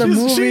 He saw the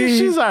movie.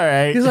 She's all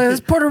right. He's like,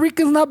 this Puerto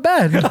Rican's not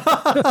bad.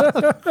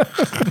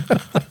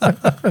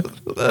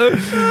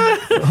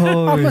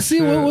 I'm gonna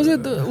see, what was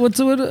it?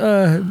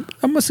 I'm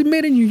gonna see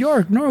Made in New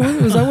York. No,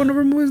 was that one of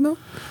her movies? No.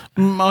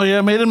 Oh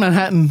yeah, Made in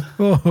Manhattan.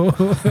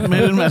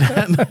 Made in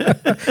Manhattan.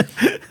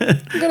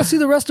 You gotta see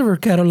the rest of her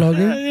catalog.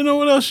 Eh? You know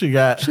what else she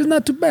got? She's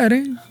not too bad,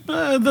 eh?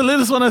 The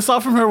latest one I saw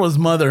from her was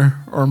Mother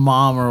or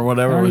Mom or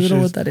whatever. I don't where even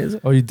know she's- what that is.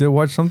 Oh, you did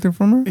watch something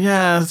from her?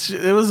 Yeah,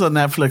 it was a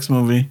Netflix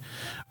movie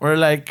where,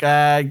 like,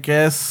 I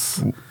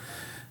guess,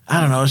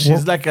 I don't know,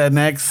 she's like an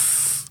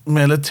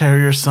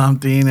ex-military or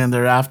something, and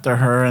they're after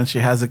her, and she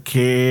has a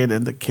kid,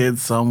 and the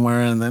kid's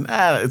somewhere, and then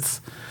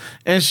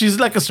and she's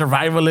like a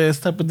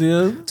survivalist type of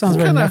deal. Sounds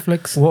very Kinda-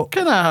 Netflix. Well,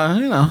 Kind of,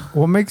 you know.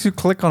 what makes you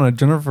click on a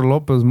Jennifer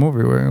Lopez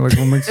movie? Right? Like,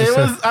 what makes you It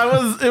say?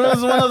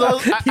 was one of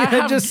those. I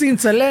had just seen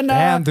Selena.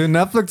 Damn, dude,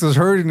 Netflix is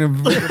hurting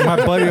him. My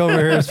buddy over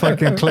here is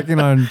fucking clicking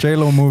on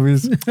J-Lo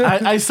movies.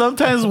 I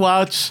sometimes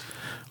watch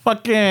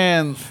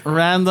fucking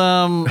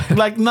random,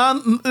 like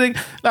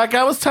like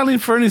I was telling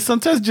Fernie,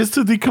 sometimes just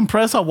to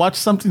decompress, I'll watch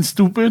something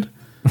stupid.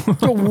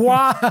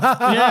 Wow.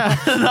 Yeah,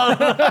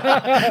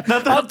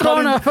 not that I'm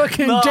throwing a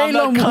fucking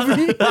J-Lo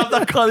movie. I'm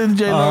not calling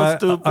J-Lo All right,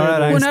 stupid. all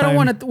right, When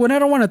I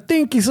don't want to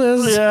think, he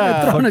says,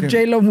 Yeah. throwing a Fucking-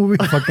 J-Lo movie.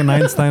 Fucking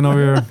Einstein over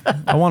here.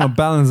 I want to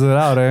balance it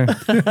out, eh?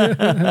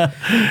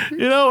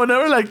 You know,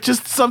 whenever like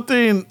just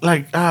something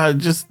like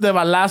just de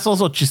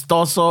balazos or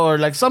chistoso or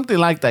like something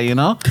like that, you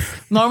know.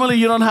 Normally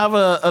you don't have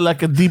a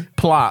like a deep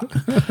plot.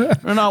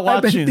 We're not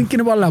I've been watching. thinking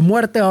about La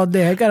Muerte all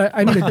day.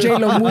 I need a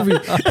J-Lo movie.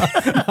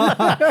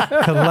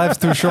 Because life's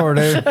too short,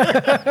 eh?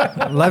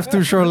 Life's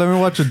too short. Let me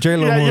watch a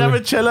J-Lo Yeah, you have a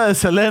movie. chela de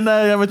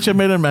Selena, you have a chela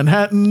made in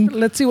Manhattan.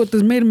 Let's see what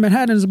this Made in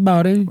Manhattan is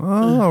about, eh?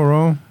 Oh,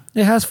 bro.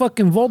 It has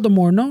fucking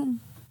Voldemort, no?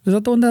 Is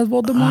that the one that has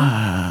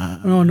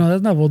Voldemort? No,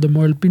 that's not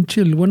Voldemort. El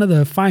pinche, one of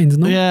the Fiennes,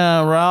 no?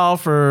 Yeah,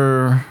 Ralph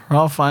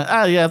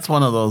Fine. Yeah, it's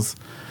one of those.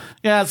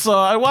 Yeah, so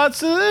I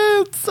watched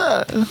it. It's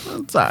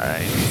all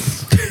right.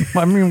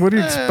 I mean, what do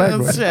you expect?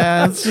 It's, man?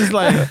 yeah, it's just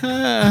like,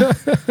 not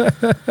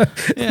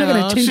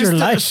gonna change she's your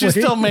life, She's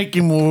buddy. still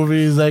making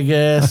movies, I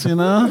guess. You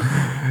know,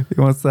 He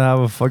wants to have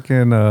a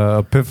fucking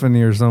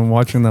epiphany or something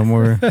watching that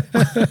movie.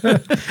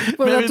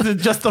 maybe to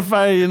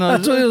justify. You know,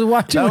 That's what he was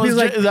watching. That He's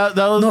was like, that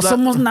was no that,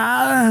 somos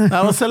nada.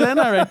 that was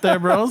Selena right there,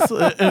 bro. So,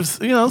 if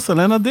you know,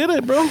 Selena did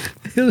it, bro.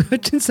 He was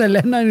watching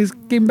Selena and he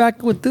came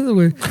back with this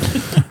way.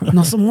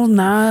 No somos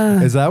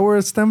nada. Is that where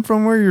it stemmed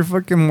from? Where your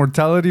fucking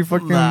mortality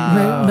fucking...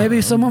 Nah.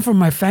 Maybe someone from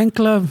my fan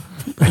club.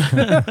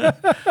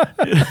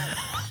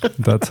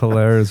 That's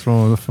hilarious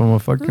from a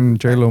fucking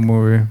J-Lo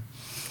movie.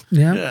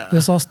 Yeah,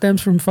 this all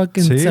stems from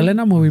fucking See?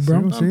 Selena movie,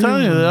 bro. See? I'm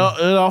telling you, it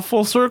all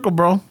full circle,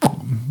 bro.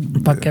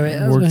 Pa' que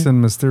veas, Works güey. in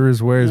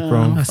mysterious ways,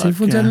 bro. Así Fuck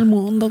funciona yeah. el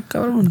mundo,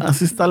 cabrón.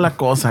 Así está la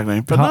cosa,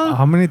 güey. Pero no.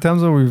 How many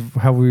times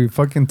have we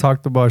fucking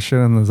talked about shit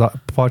in this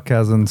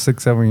podcast in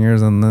 6-7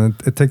 years, and then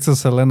it takes a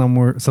Selena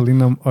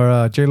or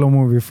a J-Lo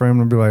movie for him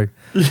to be like,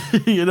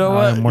 You know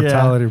what?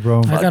 mortality, bro.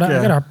 I gotta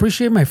yeah.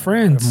 appreciate my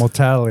friends.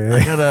 Mortality. I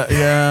Eh? gotta,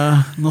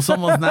 yeah, no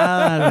somos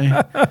nada,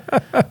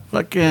 güey.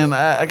 Fucking,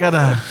 I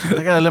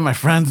gotta let my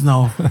friends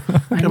know.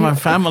 Let my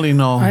family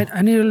know.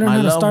 I need to learn My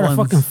how to loved start ones.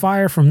 a fucking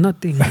fire from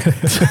nothing.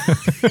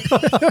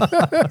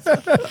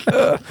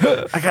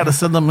 I gotta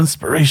send them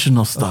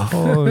inspirational stuff.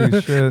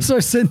 Holy shit. So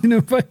sending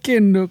a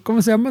fucking,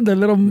 ¿cómo se llama? The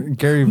little,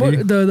 Gary V.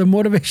 the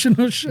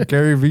motivational shit.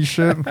 Gary V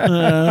shit.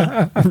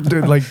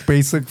 Dude, like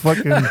basic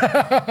fucking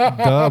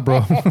duh,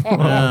 bro.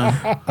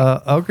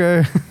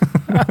 Okay.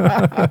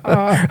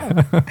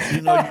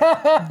 You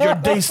know, your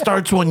day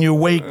starts when you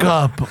wake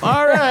up.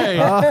 All right.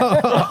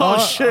 Oh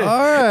shit. All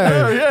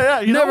right. Yeah.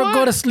 You Never know what?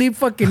 go to sleep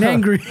fucking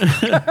angry.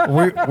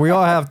 We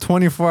all have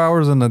 24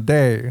 hours in a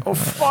day. Oh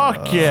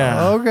fuck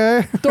yeah.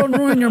 Okay. Don't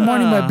ruin your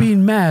morning by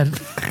being mad.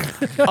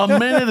 A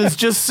minute is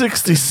just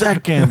 60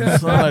 seconds.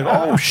 I'm like,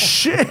 oh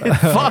shit.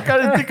 Fuck, I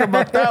didn't think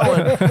about that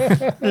one.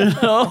 You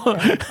know?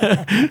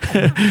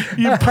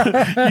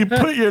 you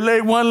put your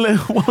leg one,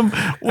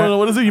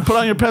 what is it? You put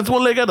on your pants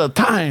one leg at a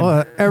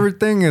time.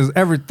 Everything is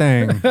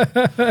everything.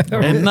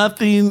 And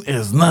nothing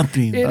is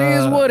nothing. It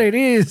is what it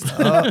is.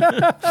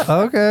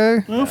 Okay.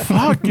 Oh,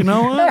 fuck, you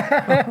know what?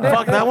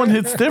 Fuck, that one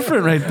hits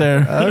different right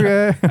there.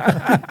 Okay.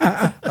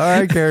 All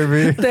right, Gary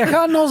V.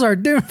 Tejanos are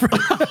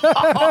different.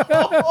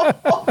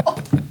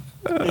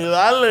 Y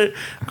dale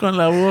con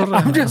la burra.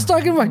 I'm just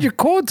talking about your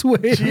quotes,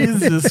 way.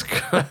 Jesus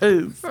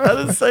Christ. I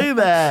didn't say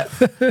that.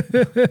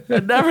 I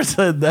never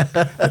said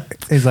that.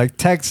 He's like,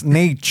 text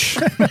Nate.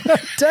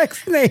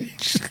 Text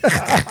Nate.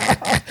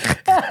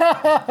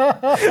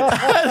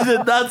 I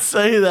did not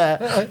say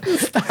that.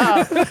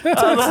 Stop.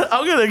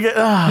 I'm going to get...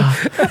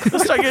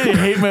 let's start getting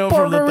hate mail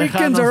from the Puerto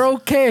Ricans Tejanos. are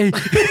okay.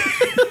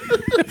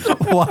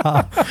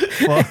 Wow.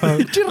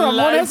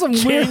 Ramon has some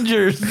Life weird,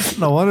 changers.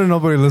 No wonder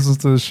nobody listens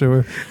to this shit.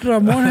 Way.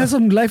 Ramon has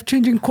some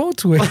life-changing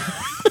quotes, way.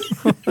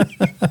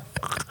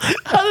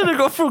 How did it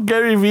go from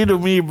Gary Vee to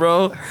me,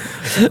 bro?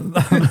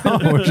 No,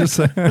 we're just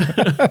saying.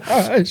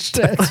 Oh,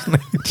 shit.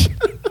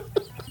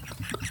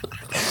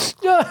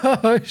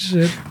 Oh,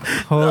 shit.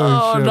 Holy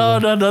Oh, shit. no,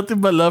 bro. nothing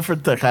but love for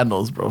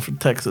Tejanos, bro, for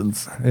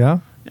Texans. Yeah?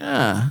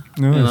 Yeah.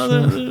 No, You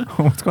know, shit.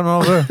 What's going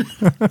on over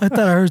there? I thought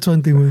I heard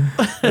something, way.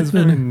 It's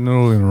been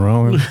noodling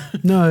around.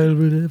 No,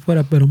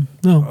 fuera, pero.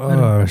 No.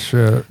 Oh,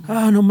 shit.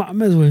 Ah, no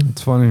mames, güey.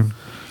 It's funny.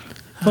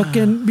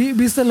 Fucking,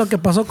 ¿viste lo que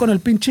pasó con el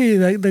pinche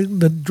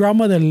the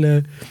drama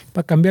del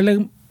para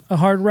cambiarle a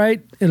hard right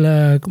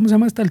 ¿cómo se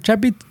llama esta? El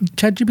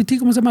ChatGPT,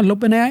 ¿cómo se llama? El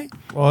OpenAI.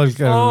 Oh,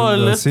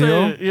 el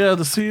CEO? Yeah,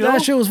 the CEO.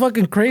 That shit was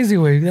fucking crazy,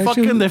 güey. That shit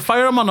Fucking, was- they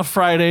fire him on a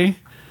Friday.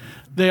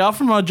 They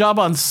offer him a job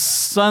on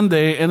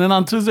Sunday, and then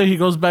on Tuesday he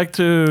goes back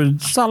to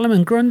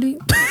Solomon Grundy.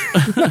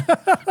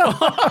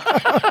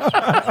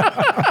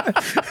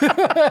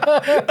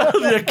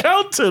 the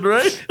accountant,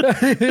 right?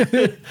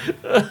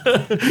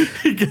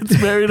 He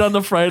gets married on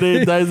the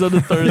Friday, dies on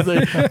the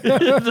Thursday.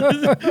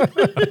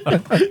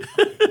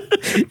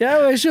 Yeah,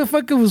 güey, shit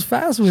fucking was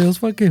fast, güey. It was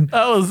fucking.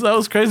 That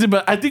was crazy.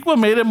 But I think what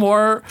made it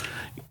more,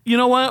 you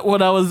know what?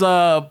 When I was,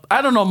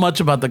 I don't know much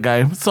about the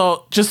guy.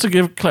 So just to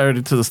give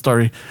clarity to the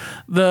story,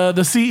 the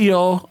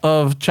CEO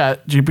of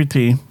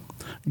ChatGPT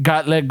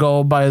got let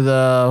go by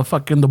the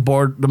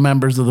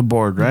members of the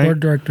board, right? Board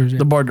directors, yeah.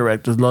 The board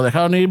directors. Lo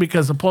dejaron ir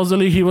because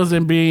supposedly he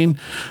wasn't being,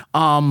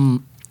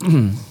 The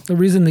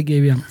reason they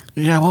gave him.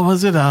 yeah, what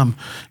was it?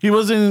 He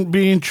wasn't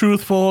being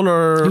truthful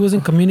or He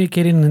wasn't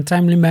communicating in a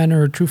timely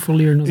manner or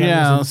truthfully or no.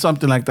 yeah,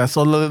 something like that.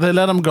 So they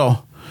let him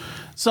go.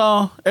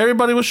 So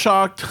everybody was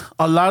shocked.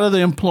 A lot of the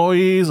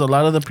employees, a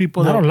lot of the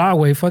people, Not a lot,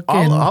 güey.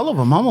 Fucking all of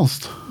them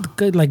almost.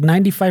 good, like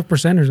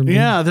 95% or something.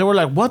 Yeah, they were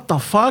like, "What the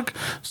fuck?"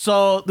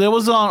 So there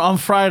was on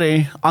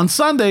Friday. On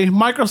Sunday,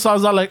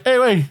 Microsoft's all like, "Hey,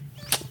 wait,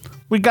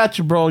 we got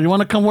you, bro. You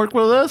want to come work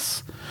with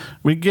us?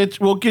 We'll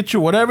get you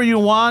whatever you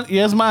want. Y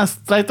es más,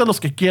 tráete los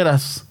que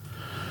quieras."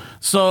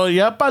 So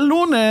yeah, para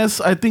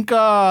lunes, I think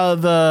all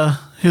the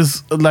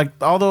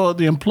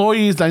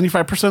employees,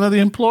 95% of the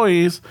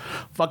employees,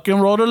 fucking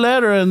wrote a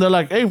letter and they're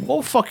like, "Hey,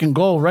 we'll fucking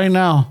go right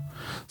now."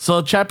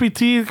 So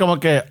ChatGPT, como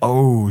que,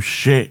 oh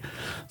shit.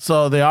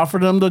 So they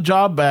offered him the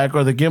job back,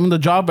 or they gave him the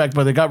job back,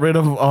 but they got rid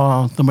of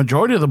the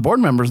majority of the board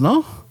members,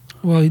 no?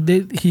 Well, he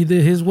did.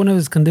 His one of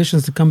his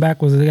conditions to come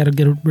back was they got to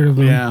get rid of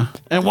him. Yeah.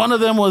 And one of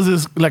them was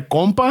his like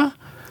compa.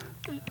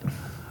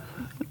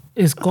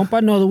 His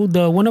compa, no,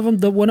 the one of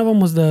them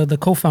was the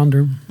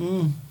co-founder.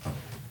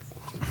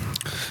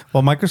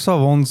 Well, Microsoft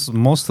owns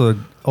most of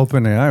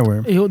OpenAI,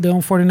 way, They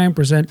own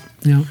 49%.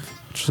 Yeah,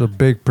 which is a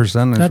big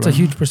percentage. that's a right?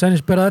 huge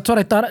percentage. But that's what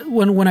I thought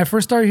when I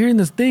first started hearing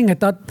this thing. I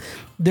thought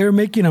they were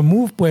making a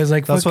move, pues.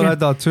 Like That's fucking, what I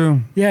thought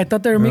too. Yeah, I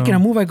thought they were making a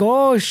move. I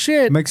go, oh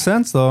shit. Makes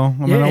sense though. I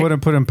mean, Yeah, I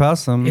wouldn't put him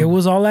past him. It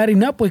was all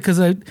adding up, because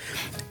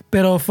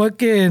pero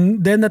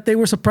fucking then that they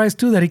were surprised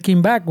too that he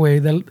came back, way,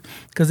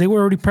 because they were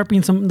already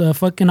prepping the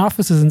fucking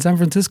offices in San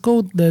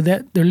Francisco, their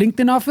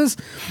LinkedIn office.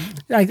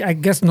 I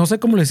guess no sé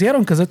cómo lo hicieron,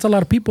 because that's a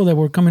lot of people that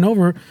were coming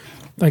over.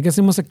 I guess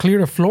they must have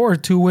cleared a floor or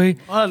two, way.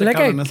 Órale,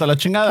 cabrones, a la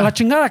chingada. A la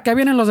chingada, que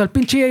vienen los del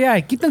pinche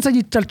AI. Quítense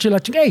allí, la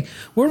chingada. Hey,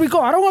 where we go?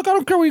 I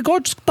don't care where we go.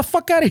 Just get the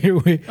fuck out of here,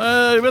 way.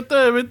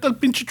 Vete al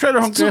pinche trailer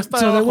home que ya está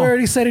So they abajo. were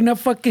already setting up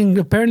fucking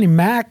apparently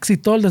Macs y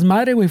todo el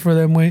desmadre, güey, for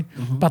them, güey.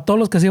 Para todos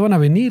los que se iban a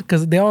venir.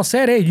 Because they all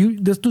said, hey,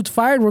 this dude's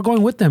fired, we're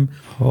going with them.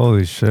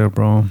 Holy shit,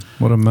 bro!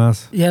 What a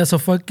mess. Yeah, so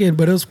fucking,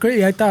 but it was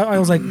crazy. I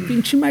was like,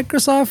 pinche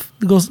Microsoft.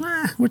 He goes,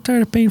 we're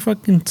tired of paying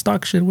fucking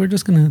stock shit. We're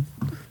just gonna,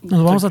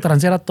 nos vamos a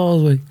transear a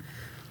todos, güey.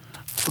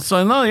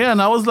 So no, yeah,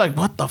 and I was like,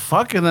 "What the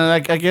fuck?" And then,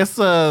 like, I guess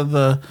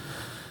the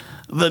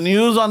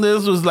news on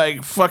this was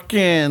like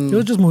fucking. It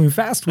was just moving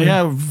fast, güey.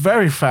 Yeah,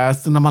 very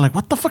fast. And I'm like,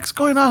 "What the fuck's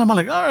going on?" I'm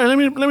like, "All right,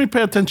 let me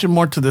pay attention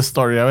more to this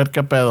story. A ver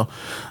qué pedo."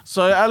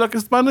 So lo que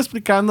están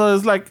explicando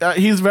is like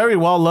he's very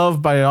well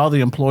loved by all the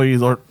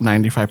employees, or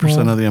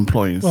 95% of the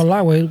employees. Well, a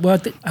lot, güey.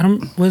 Well, I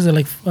don't, what is it,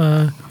 like,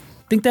 I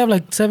think they have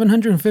like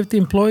 750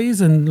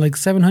 employees and like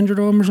 700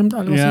 of them or something.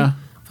 Algo Yeah. así.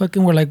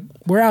 Fucking, we're like,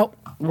 we're out.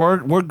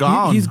 We're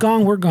gone. He's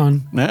gone, we're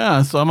gone.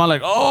 Yeah, so I'm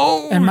like,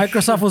 oh. And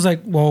Microsoft was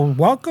like, well,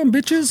 welcome,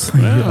 bitches.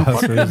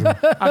 That's crazy.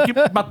 Aquí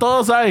para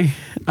todos hay.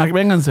 Aquí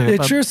vénganse.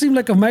 It sure seemed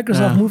like a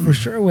Microsoft move for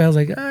sure. Where I was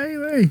like,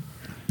 hey.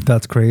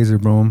 That's crazy,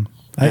 bro.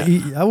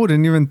 I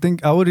wouldn't even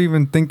think. I would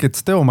even think it's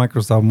still a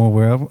Microsoft move.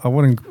 Way. I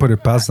wouldn't put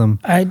it past them.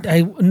 I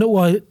know.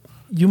 Well,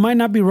 you might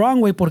not be wrong,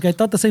 way, porque I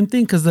thought the same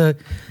thing. Because the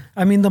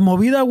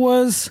movida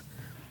was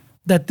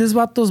that this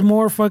vato's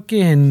more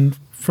fucking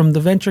from the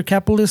venture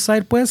capitalist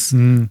side, pues.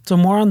 So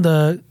more on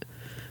the...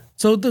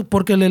 So,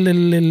 porque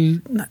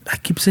I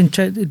keep saying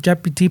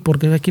ChatGPT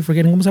porque I keep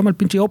forgetting. ¿Cómo se llama el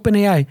pinche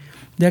OpenAI?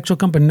 The actual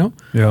company, no?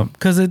 Yeah.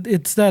 Because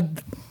it's that...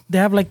 They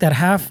have like that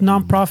half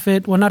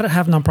nonprofit. Well, not a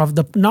half nonprofit.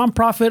 The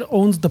nonprofit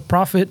owns the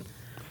profit,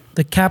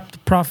 the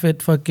capped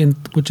profit fucking,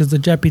 which is the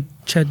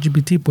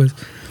ChatGPT, pues.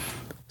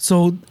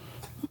 So,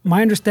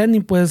 my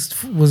understanding,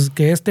 pues, was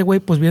que este güey,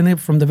 pues, viene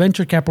from the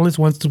venture capitalist,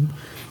 wants to,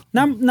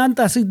 not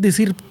así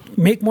decir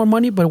make more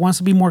money, but wants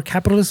to be more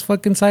capitalist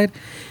fucking side.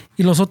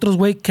 Y los otros,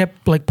 güey,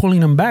 kept, like,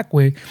 pulling him back,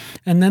 güey.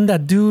 And then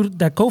that dude,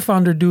 that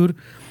co-founder dude,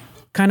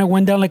 kind of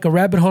went down like a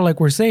rabbit hole, like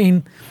we're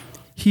saying.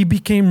 He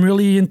became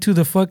really into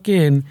the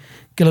fucking,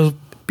 que los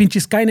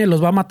pinches Skynet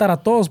los va a matar a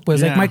todos,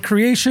 pues. Like, my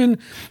creation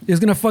is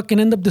going to fucking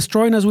end up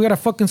destroying us. We got to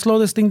fucking slow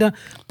this thing down.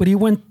 But he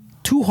went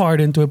too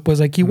hard into it, pues.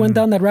 Like, he went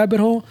down that rabbit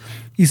hole.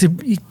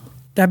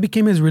 That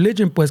became his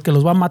religion, pues, que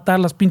los va a matar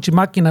las pinches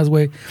máquinas,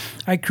 güey.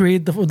 I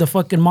create the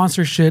fucking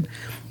monster shit.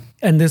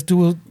 And this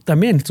dude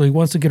también. So he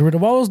wants to get rid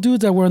of all those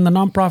dudes that were in the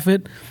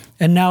nonprofit.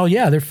 And now,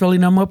 yeah, they're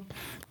filling them up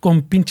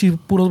con pinche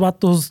puros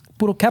vatos,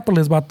 puro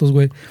capitalist vatos,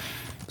 güey.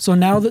 So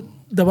now the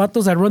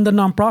vatos that run the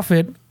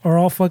nonprofit are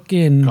all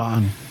fucking...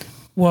 Gone.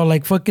 Well,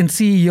 like fucking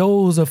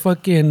CEOs of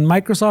fucking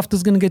Microsoft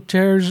is going to get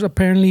chairs,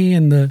 apparently.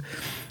 And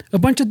a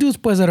bunch of dudes,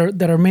 pues,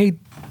 that are made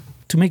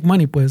to make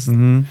money, pues.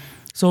 Mm-hmm.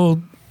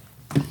 So...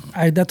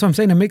 that's what I'm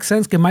saying. It makes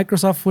sense that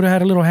Microsoft would have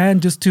had a little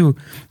hand just to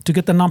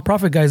get the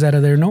nonprofit guys out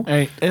of there, no?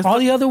 Hey, all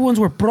the other ones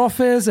were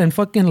profes and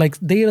fucking like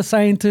data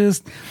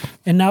scientists,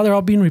 and now they're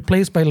all being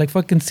replaced by like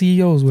fucking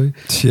CEOs, güey.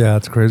 Yeah,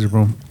 it's crazy,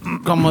 bro.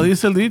 Como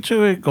dice el dicho,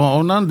 güey,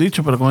 como no han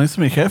dicho, pero como dice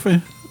mi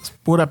jefe, es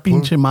pura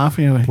pinche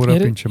mafia, güey. Pura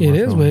It pinche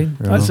is, mafia, güey.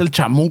 yeah. Es el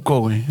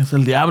chamuco, güey. Es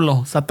el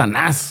diablo,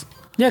 Satanás.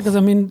 Yeah, because I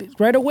mean,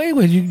 right away,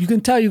 güey, you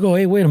can tell, you go,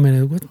 hey, wait a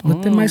minute,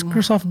 what did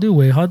Microsoft do,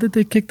 güey? How did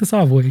they kick this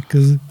off, güey?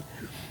 Because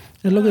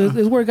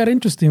it's where it got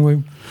interesting,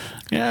 güey.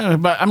 Yeah,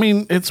 but I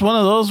mean, it's one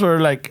of those where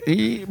like,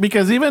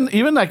 because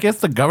even I guess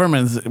the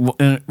government's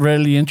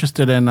really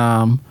interested in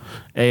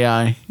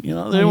AI. You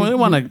know, they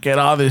want to get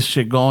all this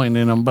shit going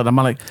in them. But I'm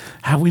like,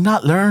 have we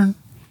not learned?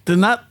 Did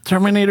not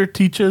Terminator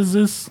teach us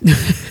this?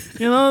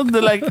 You know,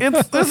 they're like,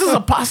 this is a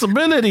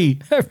possibility.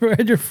 I've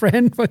read your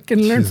friend fucking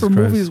learn from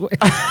movies, güey.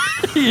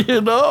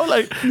 You know,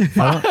 like,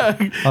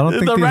 I don't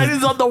think the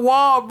writing's on the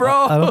wall,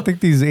 bro. I don't think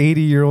these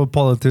 80-year-old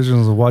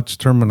politicians watch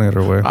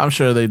Terminator, way. I'm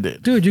sure they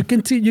did. Dude, you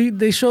can see,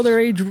 they show their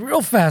age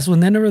real fast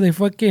whenever they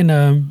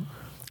fucking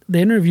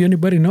they interview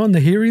anybody, no, in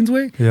the hearings,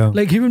 way. Yeah.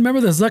 Like, you remember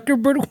the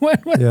Zuckerberg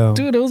one? Yeah.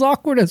 Dude, it was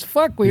awkward as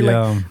fuck, way.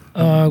 Yeah.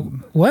 Like,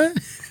 what?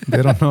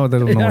 They don't know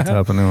what's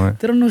happening, way.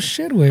 They don't know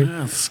shit, way.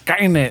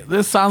 Skynet.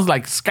 This sounds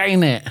like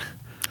Skynet.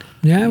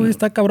 Yeah, güey,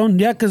 está cabrón.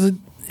 Yeah, because,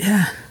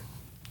 yeah.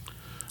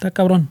 Está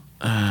cabrón.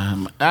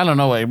 I don't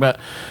know, way, but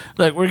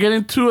like we're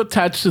getting too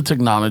attached to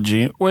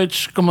technology,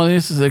 which, como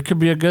dices, it could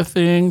be a good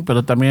thing,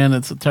 but también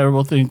it's a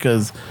terrible thing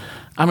because,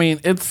 I mean,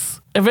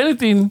 it's, if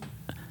anything,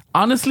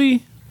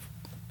 honestly,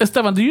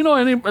 Esteban, do you know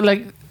any,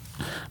 like,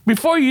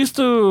 before you used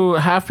to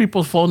have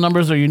people's phone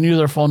numbers or you knew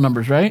their phone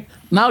numbers, right?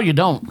 Now you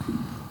don't.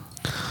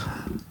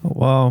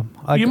 Wow.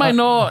 You might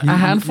know a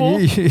handful.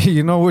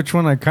 You know which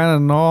one I kind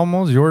of know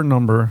almost? Your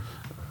number.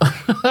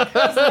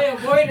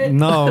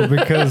 No,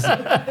 because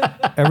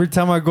every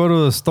time I go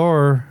to the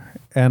store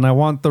and I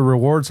want the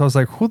rewards, I was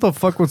like, who the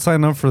fuck would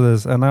sign up for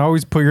this? And I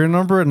always put your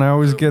number and I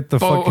always get the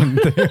fucking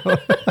thing.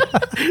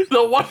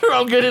 No wonder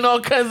I'm getting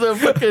all kinds of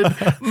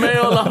fucking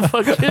mail on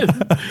fucking.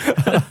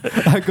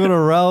 I go to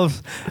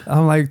Ralph's,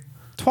 I'm like,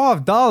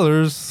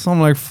 $12. So I'm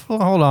like,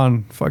 hold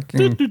on,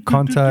 fucking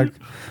contact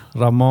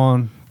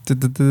Ramon.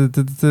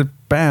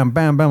 Bam,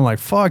 bam, bam. Like,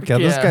 fuck yeah,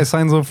 this guy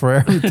signs up for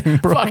everything,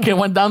 bro. Fucking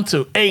went down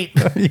to 8.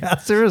 Yeah,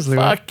 seriously.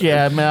 Fuck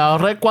yeah, man.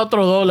 Ahorré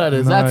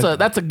 $4. No,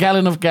 that's a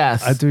gallon of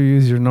gas. I do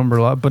use your number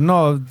a lot. But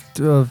no,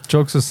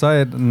 jokes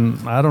aside,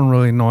 I don't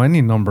really know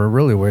any number,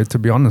 really, way, to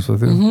be honest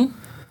with you. Mm-hmm.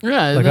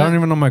 Yeah, like, I don't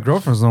even know my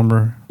girlfriend's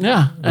number.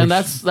 Yeah, and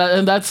that's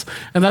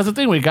the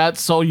thing. We got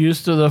so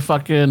used to the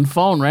fucking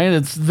phone, right?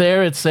 It's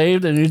there, it's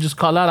saved, and you just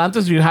call out.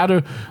 Antes, you had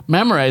to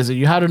memorize it.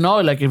 You had to know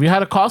it. Like, if you had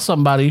to call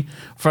somebody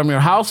from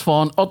your house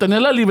phone, o tener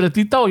la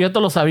libretita o ya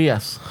te lo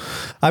sabías.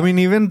 I mean,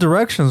 even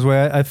directions,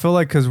 way. I feel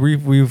like because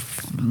we've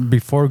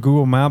before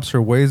Google Maps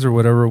or Waze or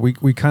whatever,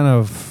 we kind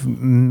of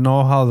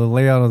know how the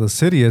layout of the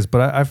city is.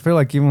 But I feel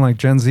like even like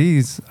Gen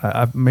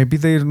Zs, maybe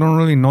they don't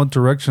really know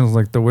directions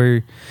like the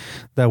way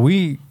that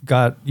we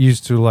got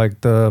used to,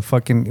 like the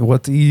fucking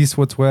what's east,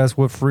 what's west,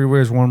 what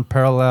freeways one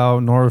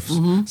parallel, north,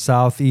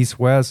 south, east,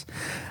 west.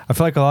 I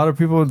feel like a lot of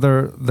people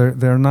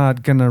they're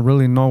not gonna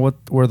really know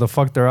where the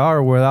fuck they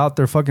are without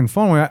their fucking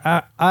phone.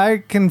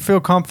 I can feel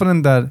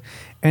confident that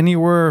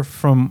anywhere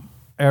from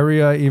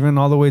area, even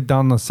all the way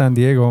down to San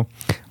Diego,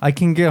 I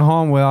can get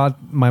home without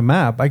my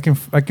map. I can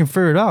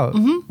figure it out.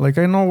 Like,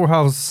 I know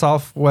how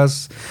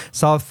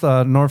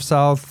north,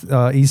 south,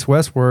 east,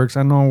 west works.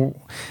 I know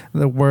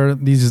where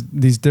these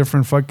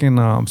different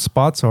fucking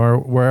spots are.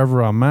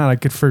 Wherever I'm at, I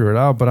could figure it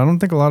out. But I don't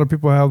think a lot of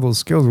people have those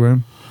skills,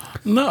 man.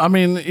 No, I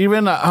mean,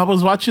 even I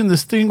was watching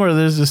this thing where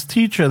there's this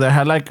teacher that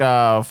had like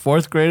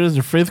fourth graders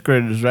or fifth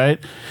graders, right?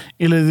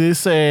 Y les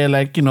dice,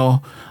 like,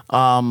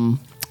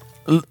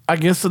 I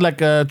guess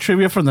like a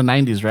trivia from the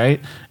 90s, right?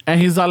 And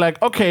he's all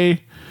like,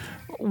 okay,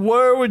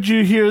 where would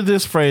you hear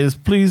this phrase?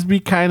 Please be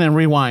kind and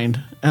rewind.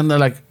 And they're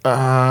like,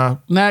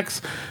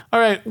 next. All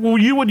right, what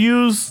would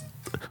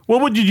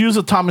you use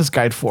a Thomas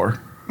guide for?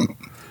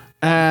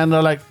 And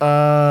they're like,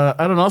 I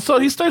don't know. So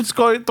he starts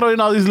throwing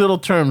all these little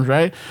terms,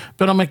 right?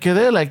 Pero me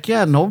quedé like,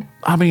 yeah, no.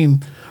 I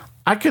mean,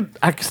 I could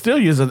still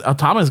use a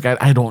Thomas guide.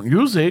 I don't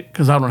use it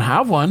because I don't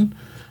have one.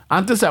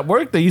 Antes at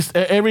work, they used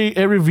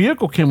every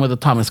vehicle came with a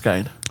Thomas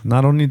guide.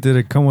 Not only did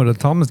it come with a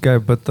Thomas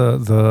guide, but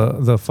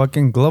the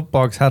fucking glove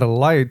box had a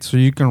light so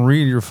you can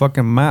read your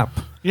fucking map.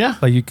 Yeah,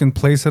 like you can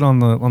place it on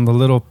the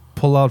little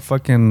pull out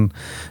fucking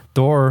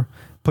door.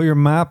 Put your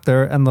map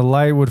there, and the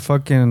light would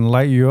fucking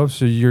light you up.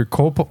 So your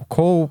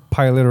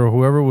co-pilot or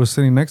whoever was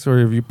sitting next to her,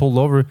 if you pulled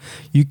over,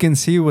 you can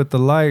see with the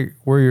light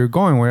where you're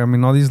going. Where I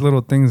mean, all these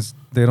little things,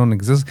 they don't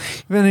exist.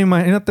 Even in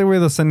the way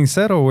the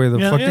cenicero, way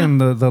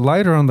the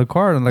lighter on the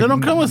car, and like, they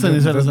don't come with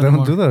ceniceros They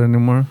don't do that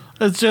anymore.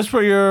 It's just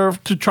for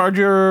to charge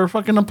your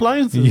fucking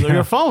appliances or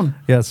your phone.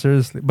 Yeah,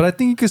 seriously. But I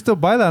think you can still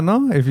buy that,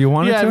 no? If you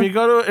wanted to. Yeah, if you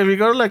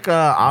go to like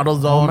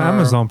AutoZone,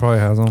 Amazon probably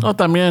has them. Oh,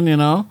 también,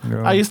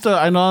 Yeah.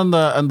 I know on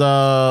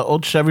the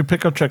old Chevy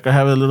pickup truck, I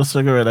have a little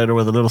cigarette lighter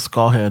with a little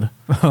skull head.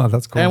 Oh,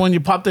 that's cool. And when you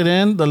popped it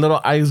in, the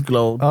little eyes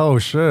glowed. Oh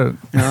shit!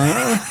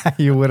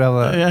 You would have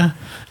that. Yeah,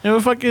 it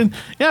was fucking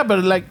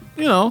but like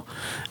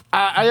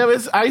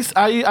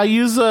I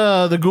use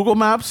the Google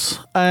Maps,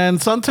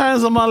 and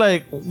sometimes I'm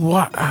like,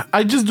 what?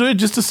 I just do it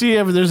just to see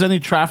if there's any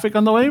traffic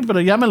on the way, pero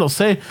ya me lo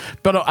sé.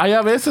 Pero hay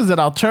a veces that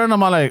I'll turn,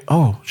 I'm like,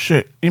 oh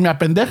shit, y me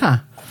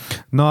apendeja.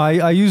 No,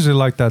 I usually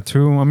like that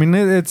too. I mean,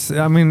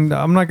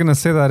 I'm not gonna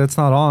say that it's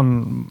not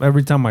on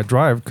every time I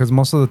drive because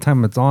most of the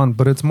time it's on,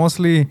 but it's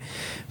mostly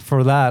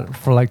for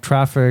like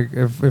traffic.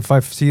 If I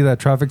see that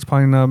traffic's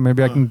piling up,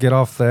 maybe I can get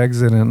off the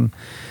exit and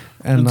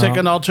take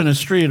an alternate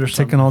street or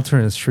something. Take an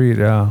alternate street,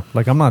 yeah.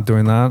 Like, I'm not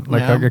doing that.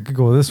 Like, I could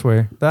go this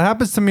way. That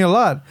happens to me a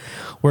lot.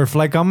 Where if,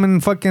 like, I'm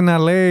in fucking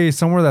LA,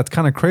 somewhere that's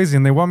kind of crazy,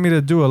 and they want me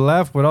to do a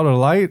left without a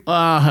light.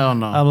 Hell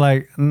no. I'm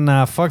like,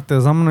 nah, fuck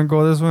this. I'm going to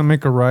go this way,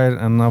 make a right,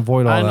 and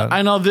avoid all that.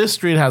 I know this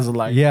street has a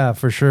light. Yeah,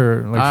 for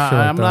sure. Like,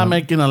 I'm not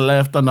making a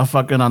left on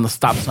the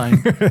stop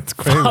sign. It's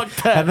crazy. Fuck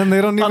that. And then they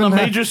don't even on a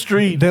major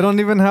street. They don't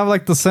even have,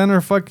 like, the center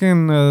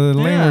fucking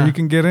lane where you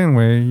can get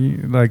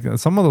in. Like,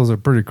 some of those are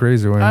pretty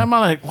crazy. I'm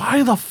like,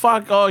 why the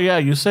fuck? Oh yeah,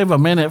 you save a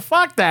minute.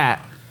 Fuck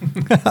that.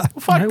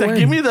 Fuck that.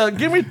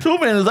 Give me 2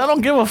 minutes. I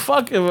don't give a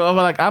fuck.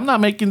 I'm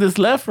not making this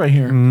left right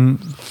here.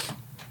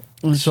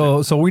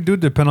 So we do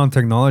depend on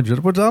technology,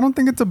 which I don't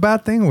think it's a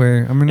bad thing.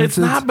 I mean, it's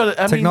not. But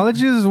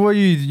technology is what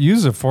you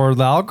use it for.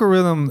 The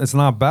algorithm, it's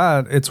not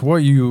bad. It's what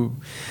you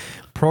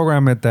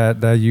program it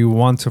that you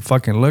want to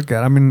fucking look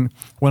at. I mean,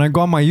 when I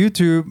go on my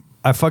YouTube,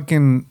 I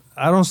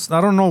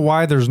don't know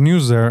why there's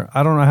news there.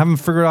 I haven't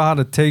figured out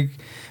how to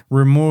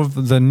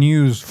remove the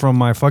news from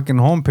my fucking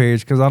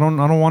homepage because I don't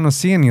want to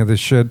see any of this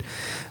shit.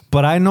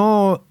 But I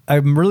know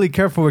I'm really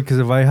careful because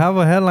if I have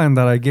a headline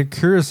that I get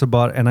curious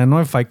about, and I know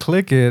if I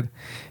click it,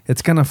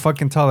 it's gonna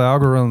fucking tell the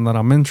algorithm that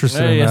I'm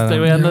interested in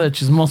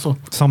that.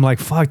 So I'm like,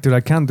 fuck, dude,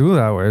 I can't do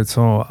that way.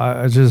 So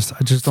I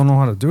just don't know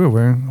how to do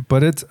it.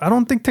 But I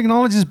don't think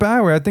technology is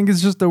bad. I think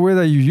it's just the way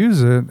that you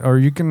use it, or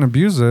you can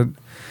abuse it.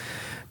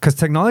 Because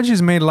technology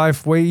has made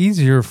life way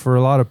easier for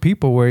a lot of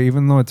people,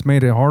 even though it's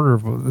made it harder,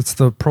 it's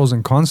the pros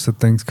and cons to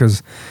things.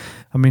 Because,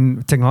 I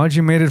mean, technology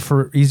made it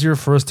easier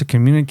for us to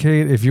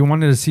communicate. If you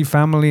wanted to see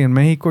family in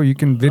Mexico, you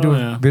can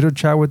video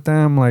chat with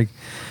them, like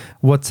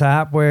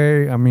WhatsApp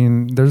way. I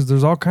mean,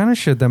 there's all kind of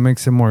shit that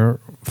makes it more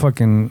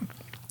fucking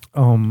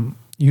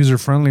user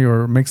friendly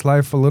or makes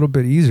life a little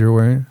bit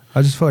easier.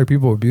 I just feel like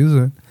people abuse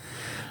it.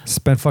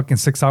 Spend fucking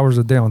 6 hours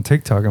a day on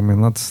TikTok. I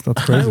mean, that's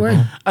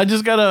crazy. I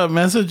just got a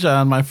message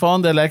on my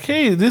phone. They're like,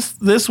 "Hey,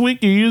 this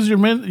week you use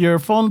your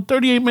phone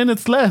 38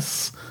 minutes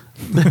less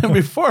than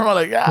before." I'm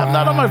like, I'm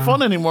not on my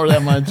phone anymore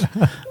that much.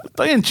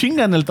 Estoy en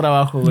chinga en el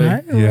trabajo,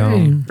 güey.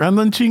 Yeah.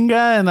 Ando en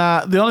chinga,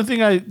 and the only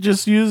thing I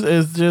just use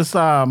is just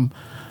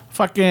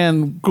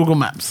fucking Google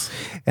Maps.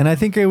 And I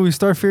think if we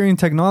start fearing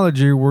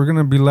technology, we're going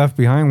to be left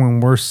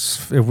behind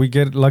if we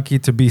get lucky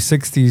to be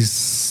 60s,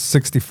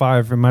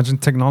 65. Imagine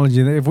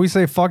technology. If we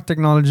say fuck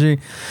technology,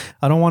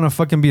 I don't want to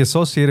fucking be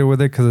associated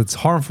with it because it's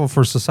harmful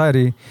for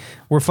society.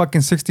 We're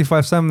fucking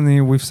 65,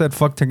 70. We've said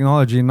fuck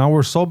technology. Now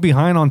we're so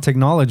behind on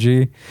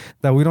technology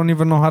that we don't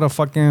even know how to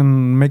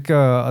fucking make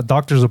a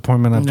doctor's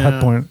appointment at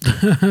that point.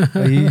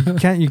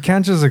 You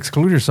can't just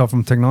exclude yourself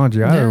from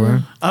technology either way.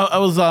 I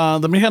was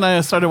the Mija and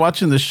I started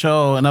watching this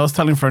show, and I was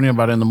telling Fernie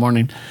about it in the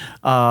morning.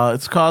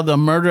 It's called The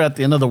Murder at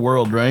the End of the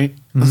World, right?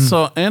 Mm-hmm.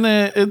 So in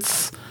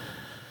it's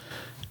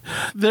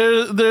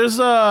there's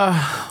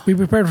we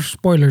prepared for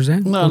spoilers, eh?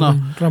 No.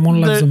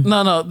 Ramon loves them.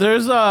 No.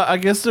 There's I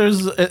guess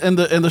there's in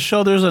the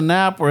show there's an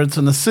app where it's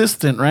an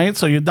assistant, right?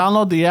 So you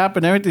download the app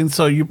and everything.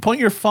 So you point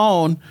your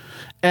phone,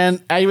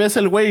 and ahí ves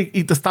el güey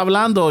y te está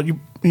hablando.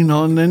 you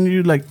know, and then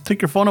you like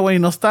take your phone away,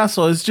 no está.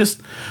 So it's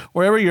just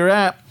wherever you're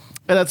at.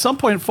 And at some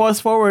point,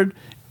 fast forward,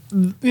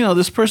 you know,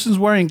 this person's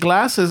wearing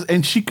glasses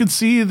and she could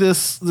see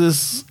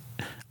this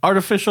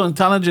artificial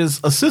intelligence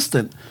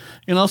assistant,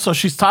 you know, so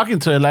she's talking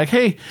to it like,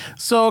 hey,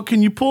 so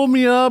can you pull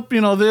me up, you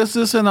know, this,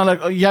 and I'm like,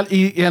 oh, yeah,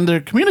 and they're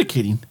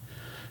communicating,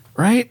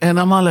 right? And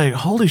I'm all like,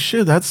 holy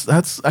shit, that's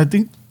I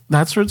think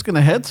that's where it's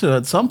gonna head to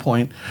at some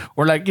point.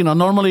 Or like, you know,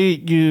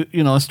 normally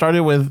you know, it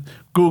started with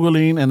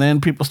Googling, and then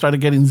people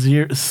started getting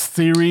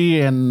Siri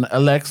and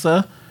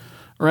Alexa,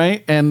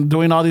 right? And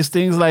doing all these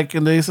things like,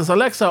 and they says,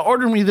 Alexa,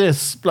 order me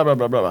this, blah, blah,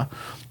 blah, blah, blah.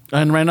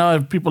 And right now,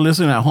 if people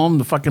listening at home,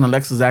 the fucking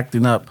Alexa's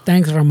acting up.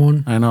 Thanks,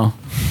 Ramon. I know.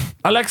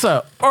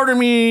 Alexa, order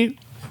me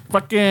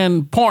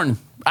fucking porn.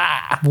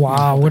 Ah.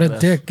 Wow, what a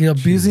dick. You're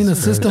abusing the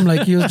system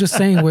like you was just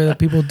saying where the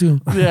people do.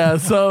 Yeah,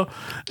 so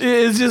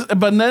it's just,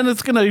 but then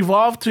it's going to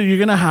evolve to, you're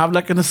going to have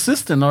like an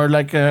assistant or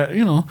like a,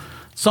 you know,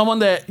 someone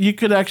that you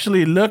could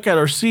actually look at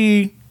or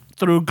see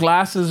through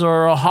glasses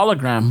or a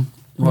hologram,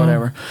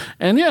 whatever.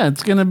 And yeah,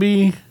 it's going to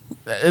be,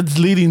 it's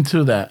leading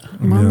to that.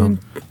 I mean,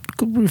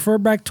 could refer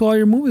back to all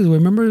your movies.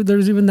 Remember,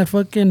 there's even that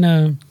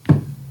fucking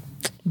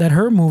that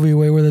Her movie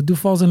where the dude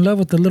falls in love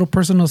with the little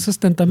personal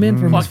assistant. I mean,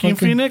 from Joaquin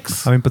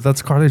Phoenix. I mean, but that's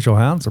Scarlett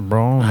Johansson,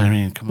 bro. I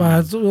mean, come on.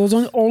 It was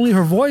only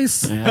her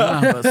voice.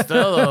 Yeah, but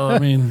still, though, I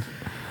mean.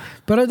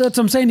 But that's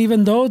what I'm saying.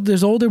 Even though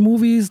there's older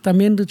movies, I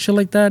mean, shit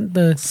like that.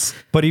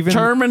 But even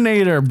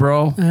Terminator,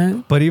 bro.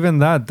 But even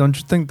that, don't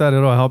you think that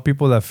it'll help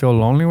people that feel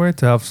lonely way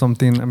to have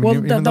something? I mean, well,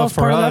 even that was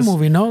part of that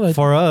movie, no? Like,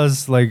 for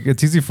us, like,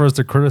 it's easy for us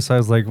to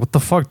criticize, like, what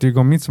the fuck, do you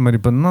go meet somebody?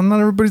 But not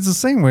everybody's the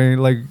same way.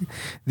 Like,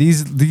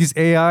 these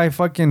AI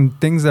fucking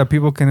things that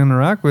people can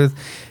interact with,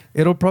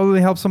 it'll probably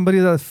help somebody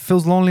that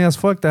feels lonely as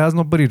fuck, that has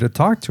nobody to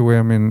talk to.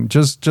 I mean,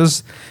 just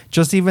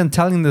even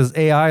telling this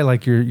AI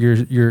like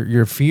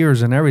your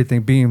fears and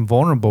everything, being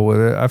vulnerable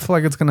with it, I feel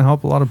like it's gonna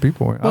help a lot of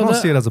people. Well, I don't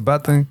see it as a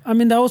bad thing. I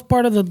mean, that was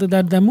part of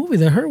that movie,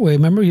 The Her Way.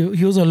 Remember,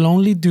 he was a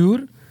lonely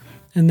dude,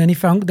 and then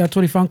that's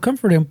what he found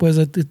comfort in, pues,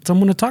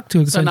 someone to talk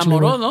to. Se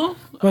enamoró, no?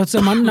 Well, se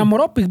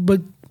enamoró, but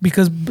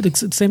because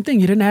it's the same thing.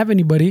 He didn't have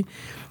anybody.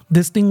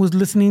 This thing was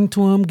listening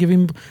to him,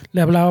 giving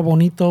le hablaba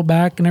bonito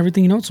back and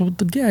everything, you know. So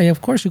yeah, of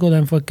course you go there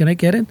and fucking, I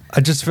get it. I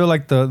just feel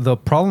like the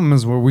problem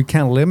is where we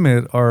can't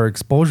limit our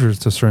exposures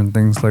to certain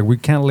things. Like we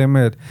can't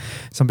limit.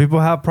 Some people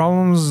have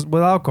problems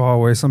with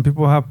alcohol. Way some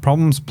people have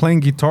problems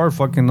playing guitar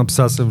fucking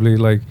obsessively.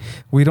 Like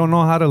we don't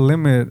know how to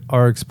limit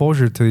our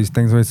exposure to these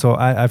things. Way. So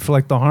I feel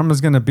like the harm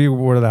is gonna be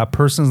where that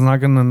person's not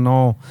gonna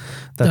know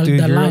that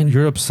dude,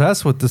 you're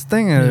obsessed with this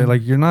thing. Yeah.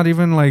 Like you're not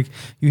even like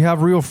you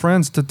have real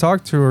friends to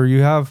talk to, or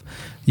you have.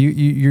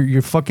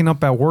 You're fucking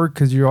up at work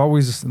because you're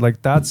always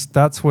like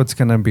that's what's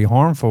gonna be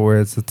harmful.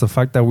 It's the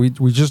fact that we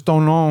just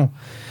don't know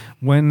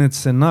when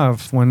it's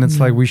enough, when it's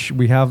like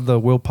we have the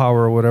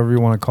willpower or whatever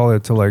you want to call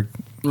it to like.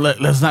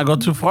 Let's not go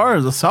too far.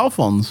 The cell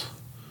phones,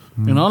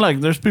 you know, like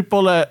there's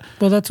people that.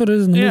 Well, that's what it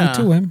is in the movie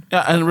too, man.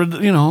 Yeah, and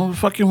you know,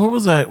 fucking what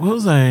was that?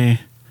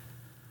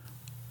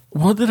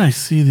 What did I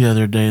see the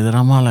other day that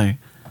I'm all like?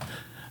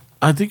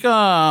 I think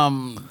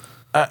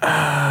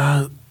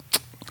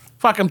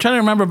fuck, I'm trying to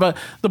remember, but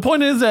the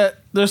point is that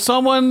there's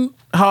someone,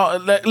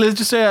 let's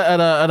just say at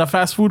a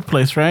fast food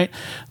place, right?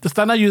 Te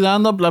están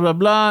ayudando, blah, blah,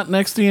 blah.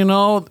 Next thing you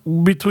know,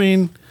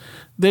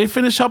 they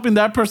finish helping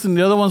that person,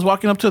 the other one's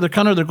walking up to the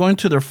counter, they're going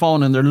to their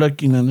phone and they're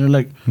looking and they're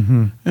like,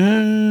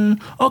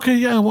 okay,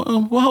 yeah,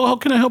 well, how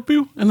can I help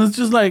you? And it's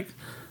just like,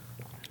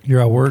 you're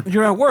at work.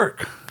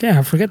 Yeah,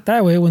 I forget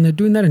that way. When they're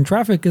doing that in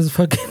traffic is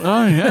fucking.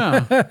 Oh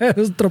yeah,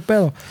 it's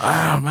tropedo.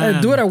 Oh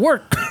man, do it at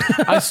work.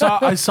 I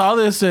saw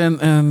this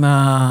in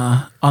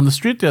on the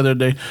street the other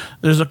day.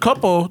 There's a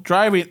couple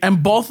driving,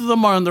 and both of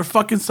them are on their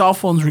fucking cell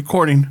phones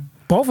recording.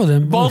 Both of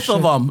them. Both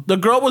of them. The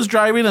girl was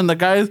driving, and the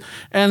guy,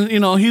 and you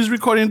know, he's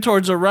recording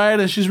towards the right,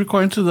 and she's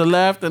recording to the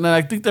left. And then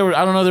I think they were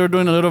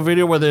doing a little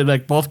video where they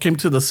like both came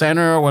to the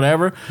center or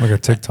whatever. Like a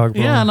TikTok.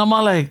 Bro. Yeah, and I'm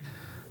all like.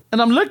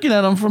 And I'm looking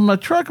at them from my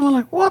truck. And I'm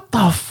like, what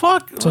the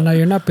fuck? So now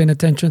you're not paying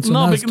attention. So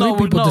now it's three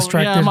people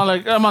distracted.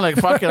 Yeah, I'm like,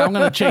 fuck it. I'm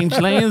going to change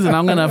lanes and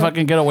I'm going to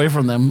fucking get away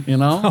from them, you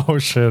know? Oh,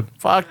 shit.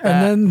 Fuck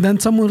that. And then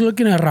someone's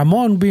looking at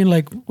Ramon being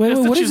like, wait,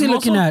 what is he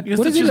looking at?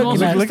 What is he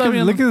looking at? Look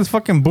at this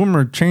fucking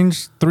boomer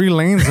change 3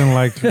 lanes in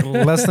like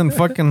less than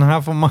fucking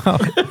half a mile.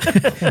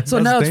 So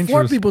now it's dangerous.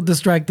 4 people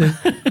distracted.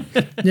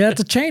 Yeah,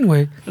 it's a chain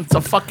way. It's a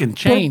fucking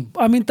chain.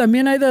 But, I mean,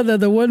 también hay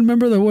the one,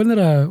 remember the one that,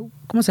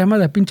 ¿cómo se llama?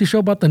 That pinche show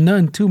about the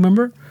nun too,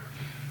 remember?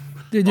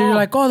 You're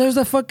like, oh, there's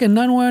a fucking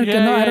nun one.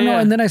 Yeah, I don't know.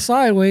 And then I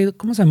saw it, güey.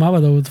 ¿Cómo se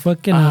llamaba though? It's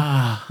fucking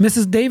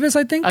Mrs. Davis,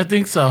 I think. I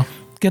think so.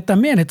 Que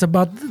también, it's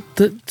about,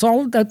 it's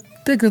all that,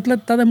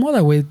 está de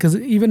moda, güey. Because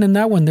even in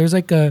that one, there's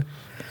like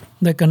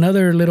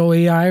another little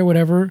AI or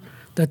whatever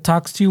that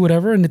talks to you,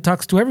 whatever, and it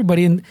talks to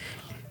everybody. And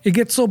it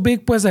gets so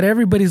big, pues, that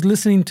everybody's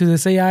listening to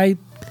this AI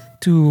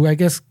to, I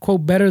guess,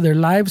 quote, better their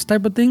lives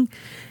type of thing.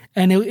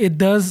 And it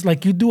does,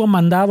 like, you do a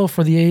mandado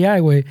for the AI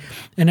way,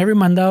 and every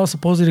mandado is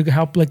supposed to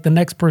help, like, the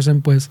next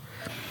person, pues.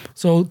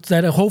 So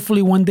that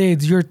hopefully one day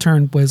it's your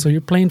turn, pues. So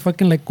you're playing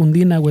fucking like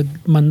Cundina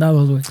with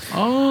mandados, way.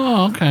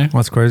 Oh, okay. Okay.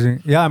 That's crazy.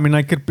 Yeah, I mean,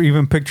 I could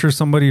even picture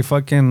somebody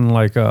fucking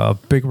like a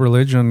big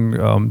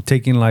religion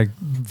taking like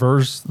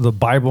the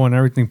Bible and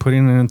everything,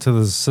 putting it into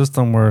the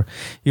system where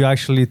you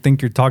actually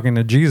think you're talking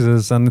to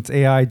Jesus, and it's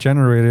AI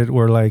generated,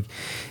 where like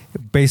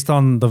based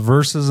on the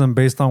verses and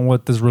based on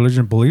what this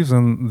religion believes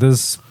in,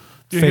 this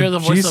You fake hear the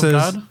voice Jesus, of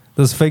God?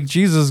 this fake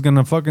Jesus is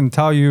gonna fucking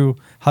tell you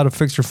how to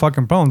fix your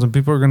fucking problems, and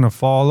people are gonna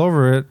fall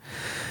over it.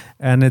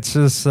 And it's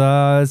just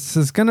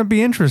gonna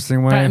be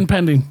interesting when Patent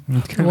pending.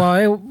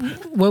 Well,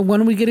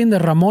 when we get in the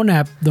Ramon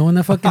app, the one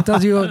that fucking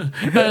tells you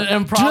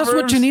And just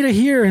what you need to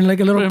hear in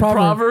like a little in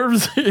proverb.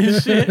 Proverbs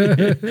and shit.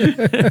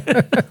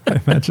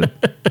 imagine.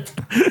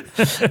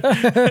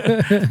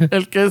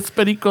 El que es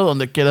perico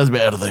donde quieras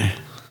verde.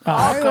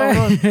 Ah,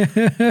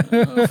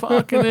 cabrón.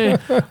 Fucking A.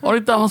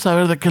 Ahorita vamos a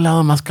ver de qué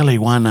lado más que la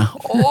iguana.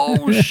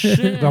 Oh,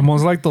 shit.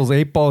 Almost like those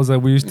 8 balls that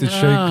we used to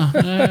shake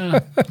Yeah.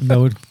 that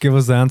would give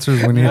us the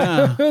answers we need.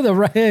 Yeah. The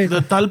right. De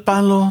tal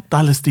palo,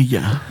 tal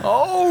estilla.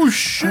 Oh,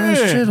 shit. Oh,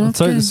 shit,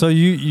 okay. So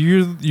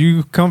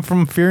you come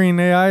from fearing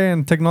AI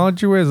and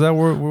technology? Way? Is that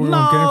where we're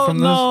getting from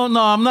this? No,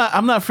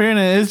 I'm not fearing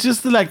it. It's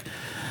just like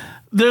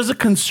there's a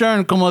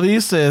concern, como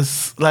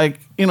dices, like,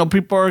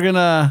 people are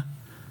gonna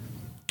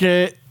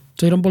get.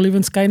 So you don't believe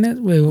in Skynet?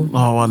 Wait, Oh,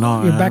 well,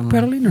 no. You're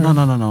backpedaling? Or?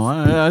 No.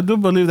 I do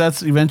believe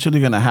that's eventually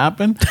gonna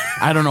happen.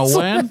 I don't know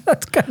when.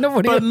 That's kind of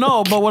what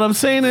But what I'm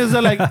saying is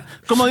that, like,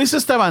 como dice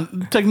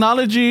Esteban,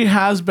 technology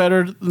has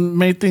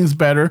made things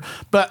better.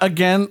 But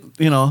again,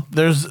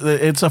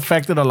 it's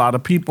affected a lot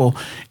of people.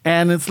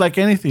 And it's like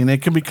anything,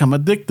 it can become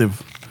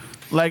addictive.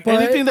 Like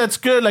anything that's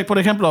good, like, por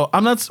ejemplo,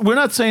 we're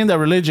not saying that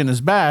religion is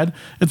bad.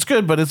 It's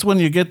good, but it's when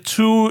you get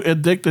too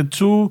addicted,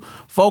 too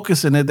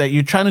focused in it, that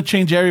you're trying to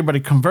change everybody,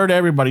 convert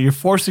everybody. You're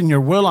forcing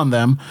your will on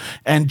them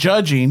and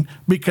judging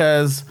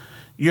because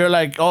you're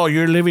like, oh,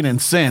 you're living in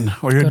sin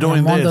or you're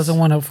doing Ramon this. doesn't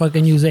want to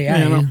fucking use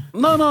AI.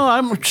 No,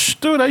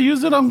 dude, I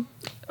use it on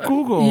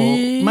Google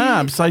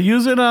Maps. I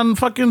use it on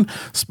fucking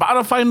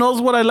Spotify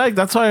knows what I like.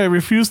 That's why I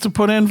refuse to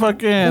put in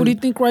fucking... Who do you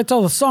think writes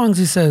all the songs,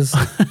 he says?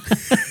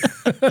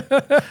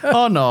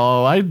 Oh,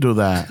 no, I do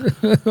that.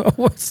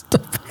 What's the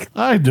fuck?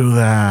 I do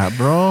that,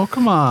 bro.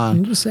 Come on.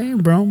 I'm just saying,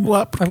 bro.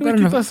 What? ¿Por I've qué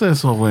gotten, le quitas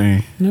eso,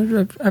 güey?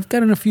 I've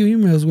gotten a few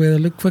emails where they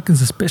look fucking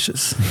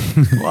suspicious.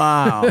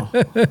 Wow.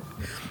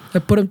 I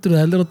put them through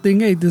that little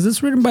thing. Hey, is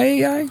this written by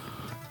AI?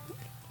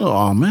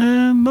 Oh,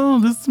 man. No,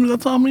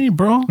 that's on me,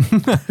 bro.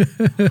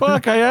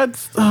 Fuck,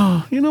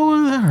 you know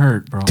what? That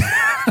hurt, bro.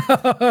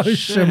 Oh,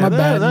 shit, my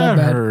bad. That My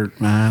bad.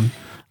 hurt, man.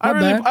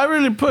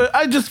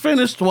 I just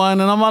finished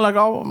one, and I'm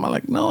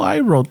like, no, I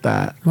wrote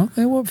that.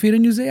 Okay, well, if you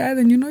didn't use AI,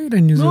 then you know you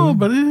didn't use it. No,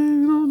 but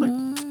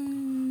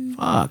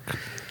fuck.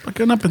 ¿Por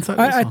qué no pensar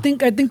I eso?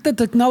 think the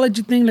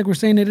technology thing, like we're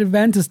saying, it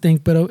advances things,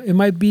 but it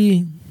might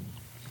be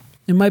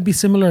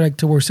similar, like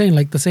to what we're saying,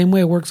 like the same way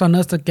it works on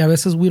us, like a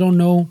veces we don't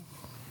know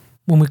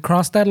when we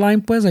cross that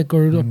line, pues, like,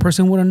 or a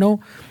person wouldn't know.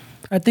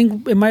 I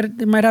think it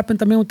might happen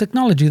también with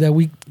technology, that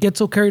we get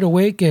so carried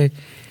away que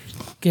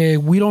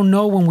we don't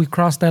know when we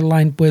cross that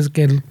line, pues,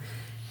 que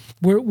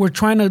we're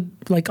trying to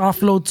like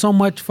offload so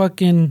much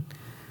fucking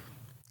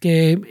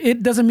que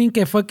it doesn't mean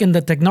que fucking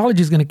the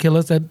technology is going to kill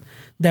us,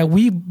 that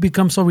we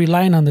become so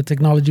reliant on the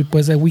technology,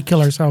 pues, that we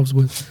kill ourselves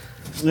with.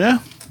 Yeah.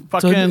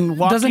 So it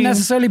doesn't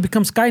necessarily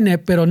become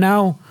Skynet, but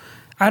now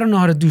I don't know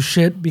how to do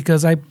shit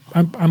because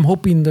I'm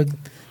hoping that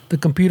the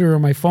computer or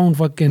my phone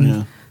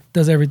fucking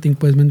does everything,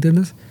 pues, ¿me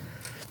entiendes?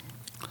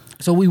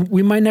 So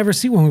we might never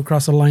see when we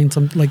cross a line,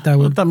 something like that.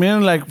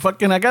 También, like,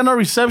 fucking, I got no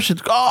reception.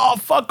 Oh,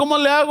 fuck, ¿cómo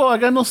le hago? I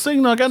got no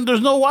signal.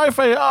 There's no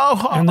Wi-Fi.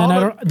 Oh, and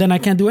then I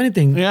can't do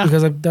anything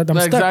because I'm stuck.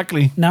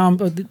 Exactly. Now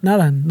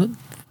nada. No,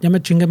 ya me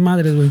chingué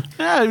madres, güey.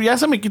 Yeah, ya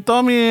se me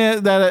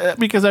quitó that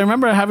because I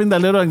remember having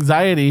that little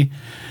anxiety.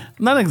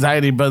 Not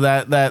anxiety,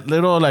 but that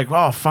little, like,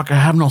 oh, fuck, I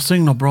have no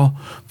signal, bro.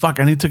 Fuck,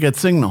 I need to get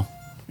signal.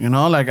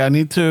 Like, I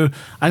need to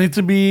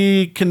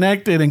be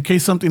connected in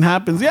case something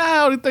happens.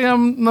 Yeah,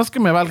 ahorita no es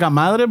que me valga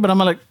madre, but I'm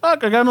like,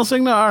 fuck, I got no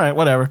signal. All right,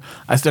 whatever.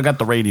 I still got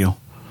the radio.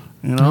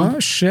 Oh,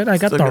 shit, I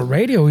got the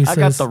radio, he says. I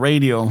got the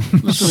radio.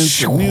 Listening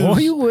to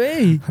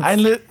news.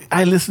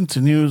 I listen to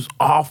news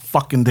all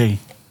fucking day.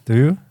 Do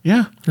you?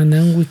 Yeah. And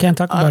then we can't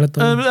talk about it,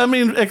 though. I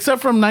mean,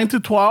 except from 9 to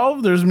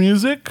 12, there's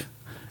music.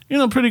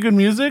 Pretty good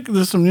music.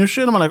 There's some new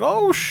shit. I'm like,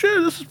 oh,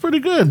 shit, this is pretty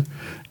good.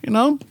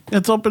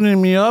 It's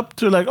opening me up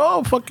to like,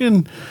 oh,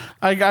 fucking,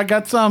 I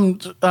got some,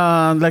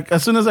 like,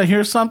 as soon as I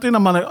hear something,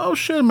 I'm like, oh,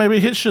 shit,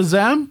 maybe hit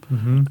Shazam.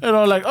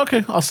 Mm-hmm. Like,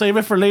 okay, I'll save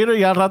it for later.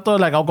 Ya rato,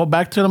 like, I'll go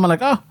back to it. I'm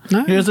like, oh,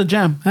 here's a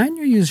jam. I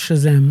knew you use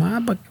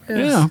Shazam. But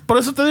yes. Yeah, por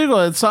eso te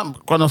digo, it's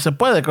something, cuando se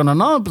puede, cuando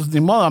no, pues ni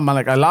modo. I'm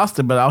like, I lost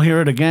it, but I'll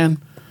hear it again.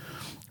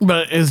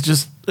 But it's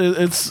just,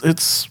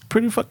 it's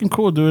pretty fucking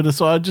cool, dude.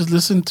 So I just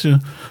listen to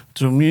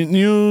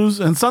news,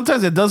 and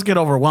sometimes it does get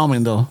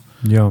overwhelming, though.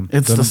 Yeah,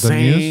 it's the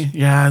same.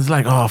 Yeah, it's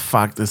like, oh,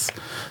 fuck, this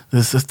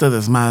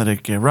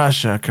desmadre, que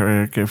Russia,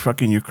 que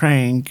fucking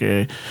Ukraine,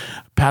 que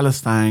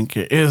Palestine,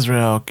 que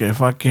Israel, que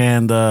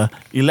fucking the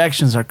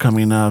elections are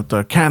coming up,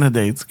 the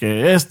candidates, que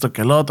esto,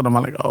 que lo otro. I'm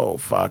like, oh,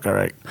 fuck, all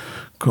right.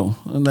 cool.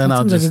 And then I'll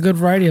Sounds just... like a good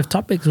variety of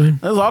topics, man.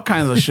 There's all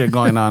kinds of shit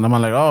going on. I'm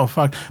like, oh,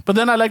 fuck. But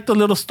then I like the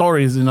little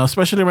stories,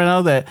 especially right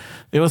now that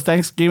it was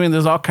Thanksgiving.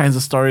 There's all kinds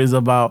of stories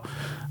about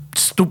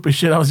stupid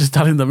shit. I was just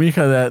telling the Mija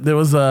that there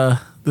was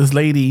this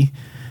lady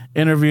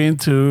interviewing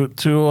two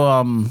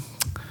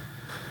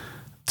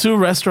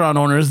restaurant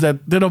owners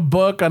that did a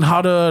book on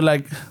how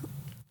to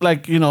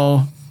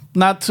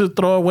not to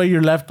throw away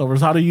your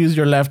leftovers, how to use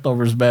your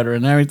leftovers better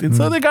and everything.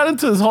 So they got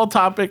into this whole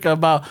topic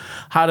about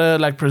how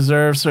to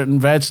preserve certain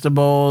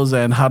vegetables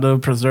and how to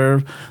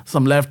preserve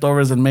some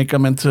leftovers and make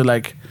them into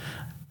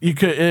you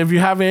could, if you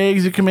have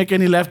eggs, you can make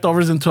any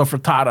leftovers into a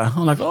frittata.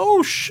 I'm like,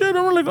 oh shit.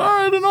 I'm like, oh,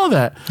 I didn't know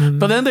that.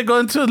 But then they go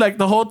into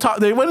the whole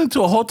they went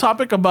into a whole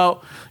topic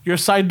about your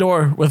side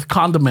door with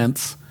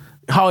condiments,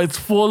 how it's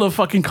full of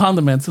fucking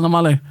condiments. And I'm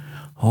like,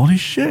 holy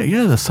shit.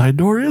 Yeah, the side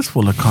door is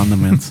full of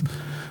condiments.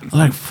 I'm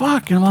like,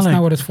 fuck. And I'm That's like,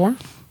 not what it's for?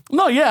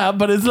 no, yeah,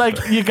 but it's like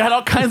you got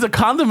all kinds of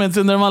condiments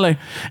in there. I'm like,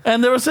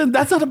 and they were saying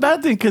that's not a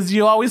bad thing because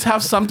you always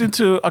have something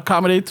to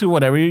accommodate to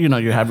whatever you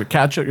have your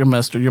ketchup, your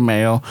mustard, your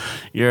mayo,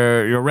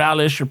 your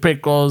relish, your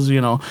pickles,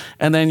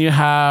 and then you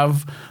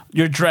have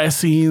your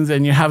dressings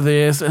and you have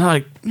this. And I'm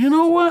like, you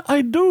know what?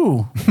 I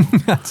do.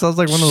 That sounds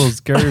like one of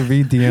those Gary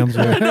V DMs.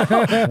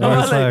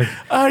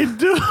 I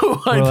do.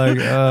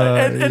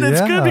 And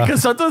it's good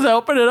because sometimes I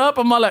open it up.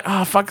 I'm all like,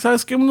 fuck,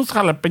 ¿sabes qué? Unos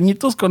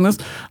jalapeñitos con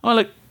esto. I'm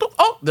like,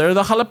 oh, there are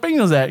the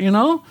jalapeños at,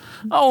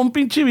 Oh, un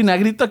pinche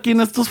vinagrito aquí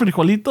en estos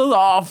frijolitos.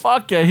 Oh,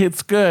 fuck yeah,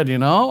 it's good,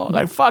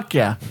 Like, fuck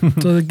yeah.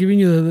 So they're giving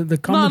you the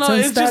common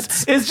sense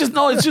stats? It's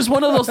just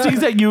one of those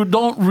things that you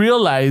don't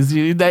realize,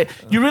 that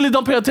you really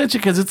don't pay attention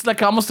because it's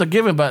like almost a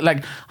given.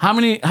 But how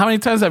many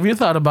times have you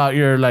thought about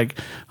your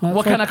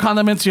what kind of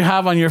condiments you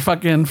have on your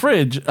fucking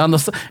fridge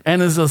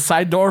and is a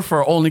side door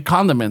for only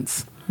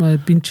condiments?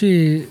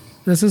 Pinche,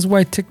 this is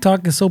why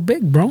TikTok is so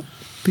big, bro.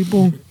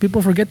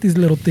 People forget these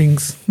little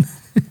things.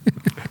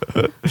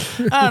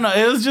 I don't know.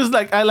 It was just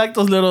I like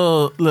those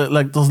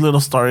little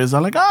stories.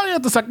 I'm like, oh yeah,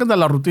 te sacan de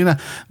la rutina.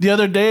 The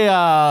other day,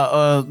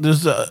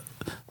 there's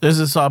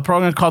this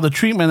program called The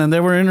Treatment, and they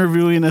were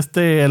interviewing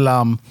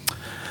the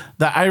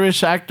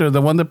Irish actor,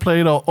 the one that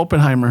played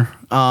Oppenheimer.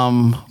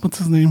 What's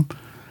his name?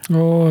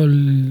 Oh,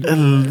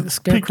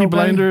 Peaky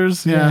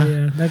Blinders.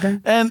 Yeah, that guy.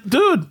 And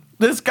dude,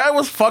 this guy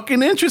was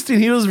fucking interesting.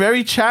 He was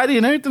very chatty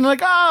and everything.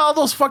 Like, all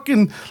those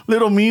fucking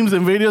little memes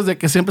and videos de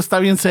que siempre está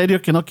bien serio,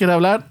 que no quiere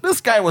hablar. This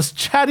guy was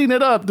chatting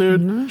it up,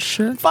 dude. No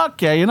shit.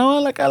 Fuck yeah,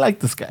 I like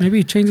this guy. Maybe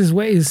he changed his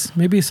ways.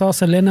 Maybe he saw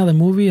Selena the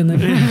movie and then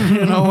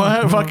you know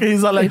what? Fucking,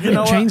 he's all like,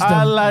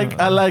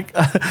 I like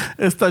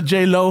esta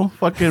J-Lo.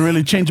 Fucking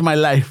really changed my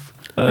life.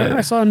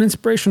 I saw an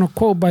inspirational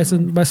quote by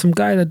some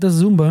guy that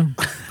does Zumba.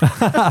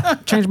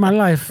 Changed my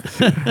life.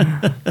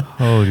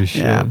 Holy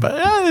shit. Yeah, but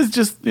it's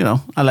just,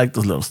 I like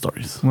those little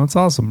stories. That's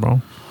awesome,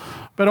 bro.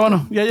 Pero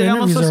bueno, ya The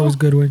llegamos interviews a are eso. always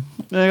good, güey.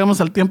 Ya llegamos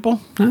al tiempo.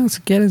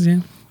 Si quieres, ya.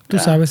 Tú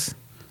sabes.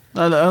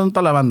 ¿Dónde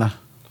está la banda?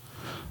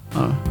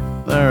 Oh,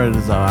 there it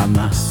is, la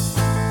banda.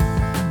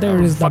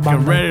 There is the Fucking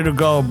banda. ready to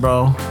go,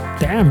 bro.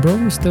 Damn, bro.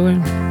 We're still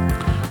in.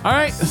 All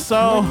right,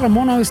 so...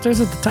 Ramon always stares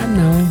at the time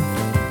now.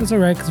 That's all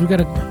right, because we got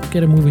to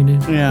get it moving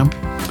in. Yeah.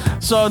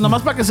 So,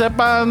 nomás para que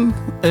sepan,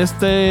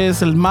 este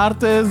es el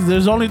martes.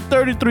 There's only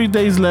 33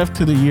 days left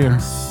to the year.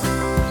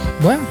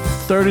 What?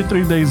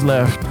 33 days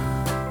left.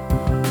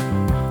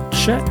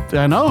 Shit.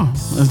 I know.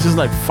 It's just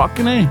like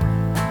fucking A.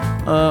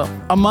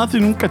 A month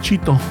and un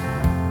cachito.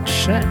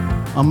 Shit.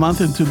 A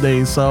month and 2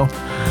 days. So,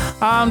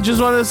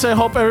 just wanted to say,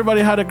 hope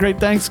everybody had a great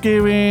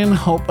Thanksgiving.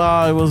 Hope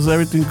it was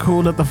everything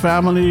cool at the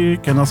family.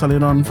 Que no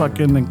salieron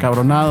fucking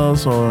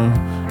encabronados or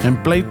en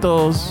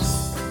pleitos.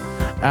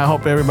 I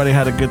hope everybody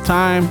had a good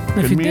time. If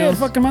Good you meals. did,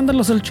 fucking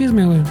mándalos el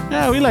chisme, güey.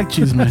 Yeah, we like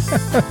chisme.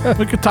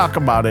 We could talk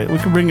about it. We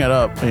could bring it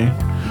up. Eh?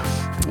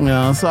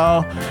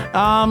 So,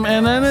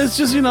 and then it's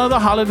just, the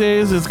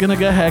holidays. It's going to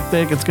get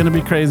hectic. It's going to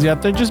be crazy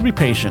out there. Just be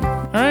patient.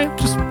 All right?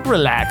 Just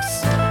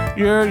relax.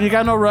 You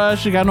got no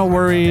rush. You got no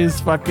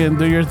worries. Fucking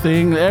do your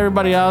thing.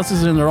 Everybody else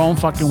is in their own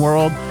fucking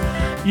world.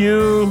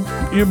 You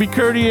be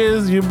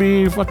courteous. You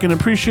be fucking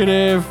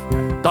appreciative.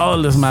 Todo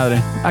el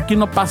desmadre. Aquí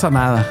no pasa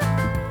nada.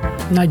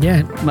 Not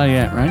yet. Not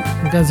yet, right?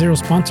 We got 0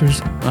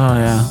 sponsors. Oh,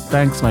 yeah.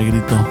 Thanks,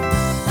 Magrito.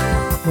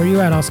 Where you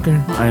at,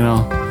 Oscar? I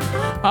know.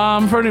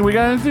 Fernie, we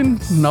got anything?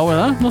 No,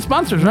 ¿verdad? No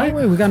sponsors, right?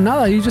 No, güey, we got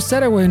nada. You just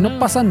said it, güey. No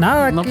pasa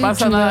nada. No aquí,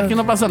 pasa nada. Aquí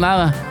no pasa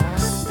nada.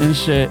 And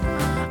shit.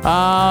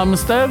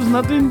 Steps,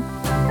 nothing?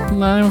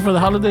 Not even for the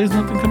holidays,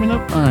 nothing coming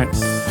up? All right.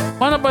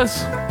 Bueno,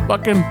 pues,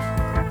 fucking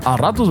a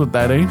ratos with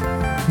that, eh?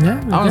 Yeah.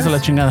 Vámonos a la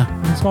chingada.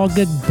 Let's all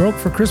get broke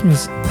for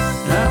Christmas.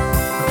 Yeah.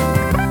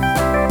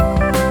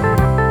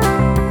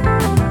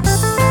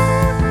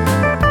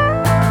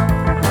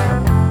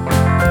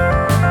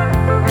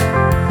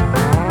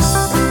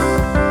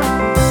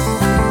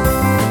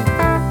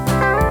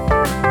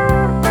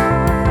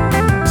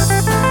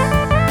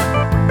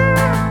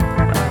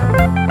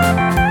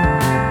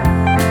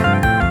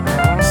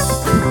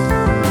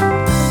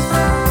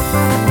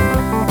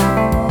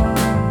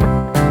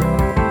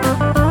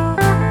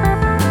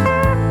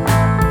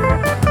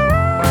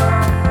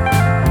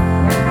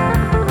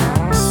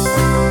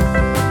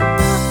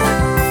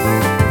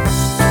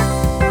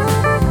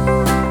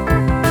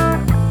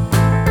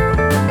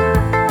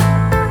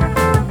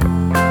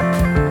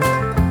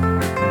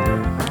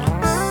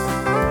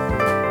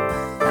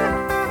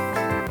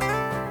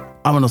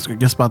 Vámonos,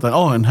 que espantan.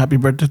 Oh, and happy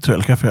birthday to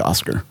El Jefe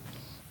Oscar.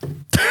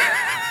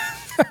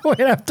 Wait,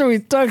 after we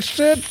talk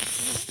shit,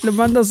 le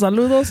manda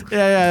saludos.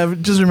 Yeah.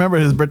 Just remember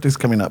his birthday's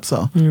coming up,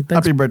 so Thanks.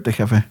 happy birthday,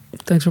 Jefe.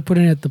 Thanks for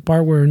putting it at the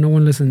part where no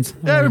one listens.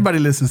 Yeah, everybody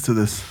listens to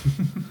this.